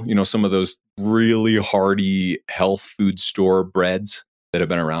Ezekiel, some of those really hearty health food store breads that have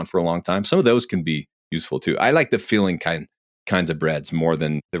been around for a long time. Some of those can be useful too. I like the filling kinds of breads more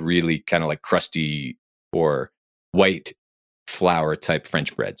than the really kind of like crusty or white flour type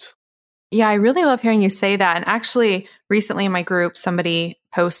French breads. Yeah, I really love hearing you say that. And actually, recently in my group, somebody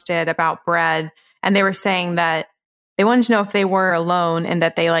posted about bread, and they were saying that they wanted to know if they were alone and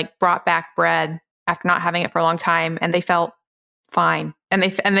that they like brought back bread after not having it for a long time, and they felt fine. And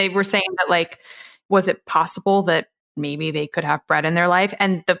they were saying that, like, was it possible that maybe they could have bread in their life?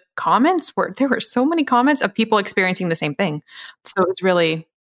 And the comments there were so many comments of people experiencing the same thing. So it was really,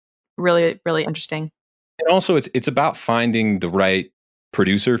 really, really interesting. And also it's about finding the right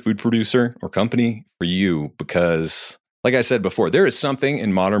food producer or company for you, because like I said before, there is something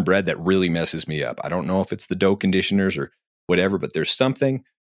in modern bread that really messes me up. I don't know if it's the dough conditioners or whatever, but there's something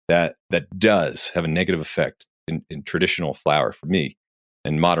that does have a negative effect in traditional flour for me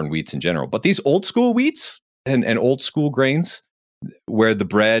and modern wheats in general. But these old school wheats and old school grains where the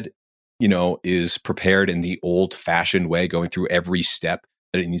bread, is prepared in the old fashioned way, going through every step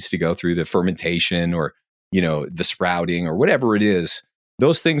that it needs to go through, the fermentation or, the sprouting or whatever it is,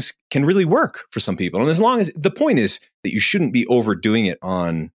 those things can really work for some people. And as long as the point is that you shouldn't be overdoing it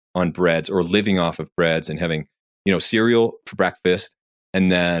on breads or living off of breads and having, cereal for breakfast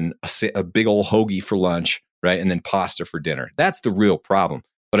and then a big old hoagie for lunch, right? And then pasta for dinner. That's the real problem.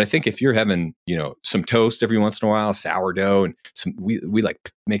 But I think if you're having, some toast every once in a while, sourdough, and we like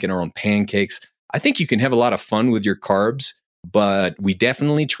making our own pancakes, I think you can have a lot of fun with your carbs, but we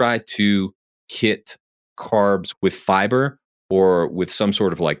definitely try to hit carbs with fiber or with some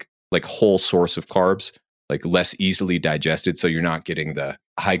sort of like whole source of carbs, like less easily digested. So you're not getting the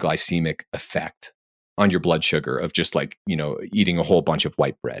high glycemic effect on your blood sugar of just like, eating a whole bunch of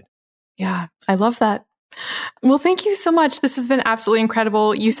white bread. Yeah, I love that. Well, thank you so much. This has been absolutely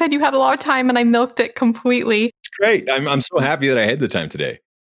incredible. You said you had a lot of time and I milked it completely. great. I'm so happy that I had the time today.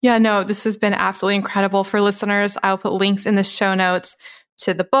 Yeah, no, this has been absolutely incredible for listeners. I'll put links in the show notes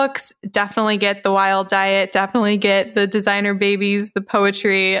to the books. Definitely get The Wild Diet. Definitely get the Designer Babies, the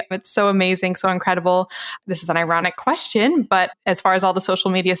poetry. It's so amazing, so incredible. This is an ironic question, but as far as all the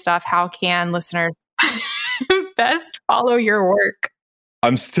social media stuff, how can listeners best follow your work?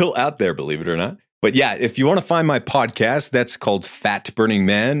 I'm still out there, believe it or not. But yeah, if you want to find my podcast, that's called Fat Burning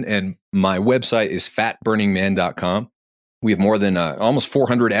Man. And my website is fatburningman.com. We have more than almost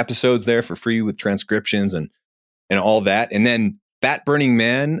 400 episodes there for free with transcriptions and all that. And then Fat Burning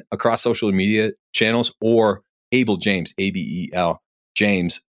Man across social media channels, or Abel James, Abel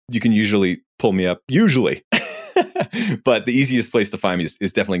James. You can usually pull me up, usually. But the easiest place to find me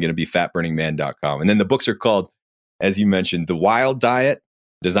is definitely going to be fatburningman.com. And then the books are called, as you mentioned, The Wild Diet,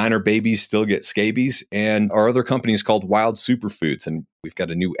 Designer Babies Still Get Scabies, and our other company is called Wild Superfoods. And we've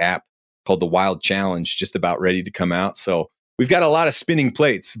got a new app called the Wild Challenge just about ready to come out. So we've got a lot of spinning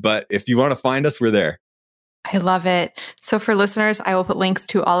plates, but if you want to find us, we're there. I love it. So for listeners, I will put links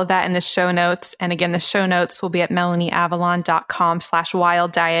to all of that in the show notes. And again, the show notes will be at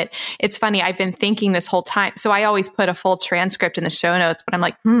melanieavalon.com/wild diet. It's funny. I've been thinking this whole time. So I always put a full transcript in the show notes, but I'm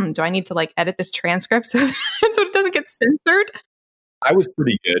like, do I need to edit this transcript so it doesn't get censored? I was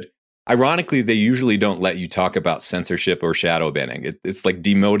pretty good. Ironically, they usually don't let you talk about censorship or shadow banning. It's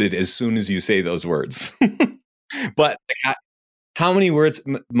demoted as soon as you say those words. But how many words?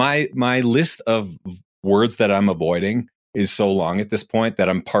 My list of words that I'm avoiding is so long at this point that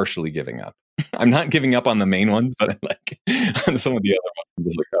I'm partially giving up. I'm not giving up on the main ones, but on some of the other ones, I'm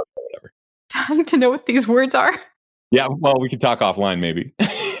just oh, whatever. Time to know what these words are. Yeah, well, we could talk offline maybe.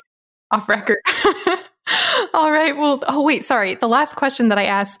 Off record. All right. Well, sorry. The last question that I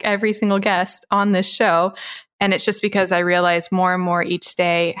ask every single guest on this show, and it's just because I realize more and more each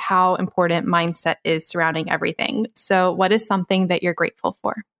day how important mindset is surrounding everything. So what is something that you're grateful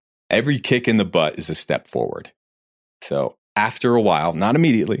for? Every kick in the butt is a step forward. So after a while, not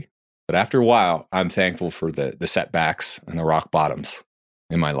immediately, but after a while, I'm thankful for the setbacks and the rock bottoms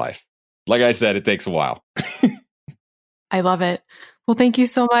in my life. Like I said, it takes a while. I love it. Well, thank you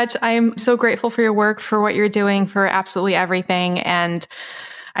so much. I am so grateful for your work, for what you're doing, for absolutely everything. And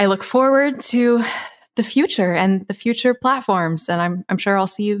I look forward to the future and the future platforms. And I'm sure I'll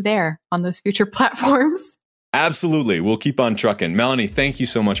see you there on those future platforms. Absolutely. We'll keep on trucking. Melanie, thank you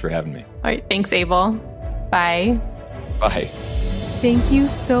so much for having me. All right. Thanks, Abel. Bye. Bye. Thank you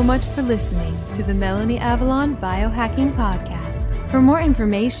so much for listening to the Melanie Avalon Biohacking Podcast. For more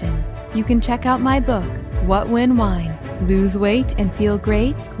information, you can check out my book, What When Wine? Lose weight and feel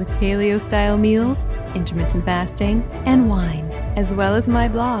great with paleo-style meals, intermittent fasting, and wine, as well as my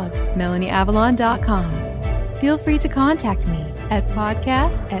blog, melanieavalon.com. Feel free to contact me at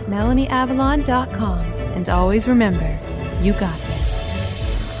podcast@melanieavalon.com. And always remember, you got it.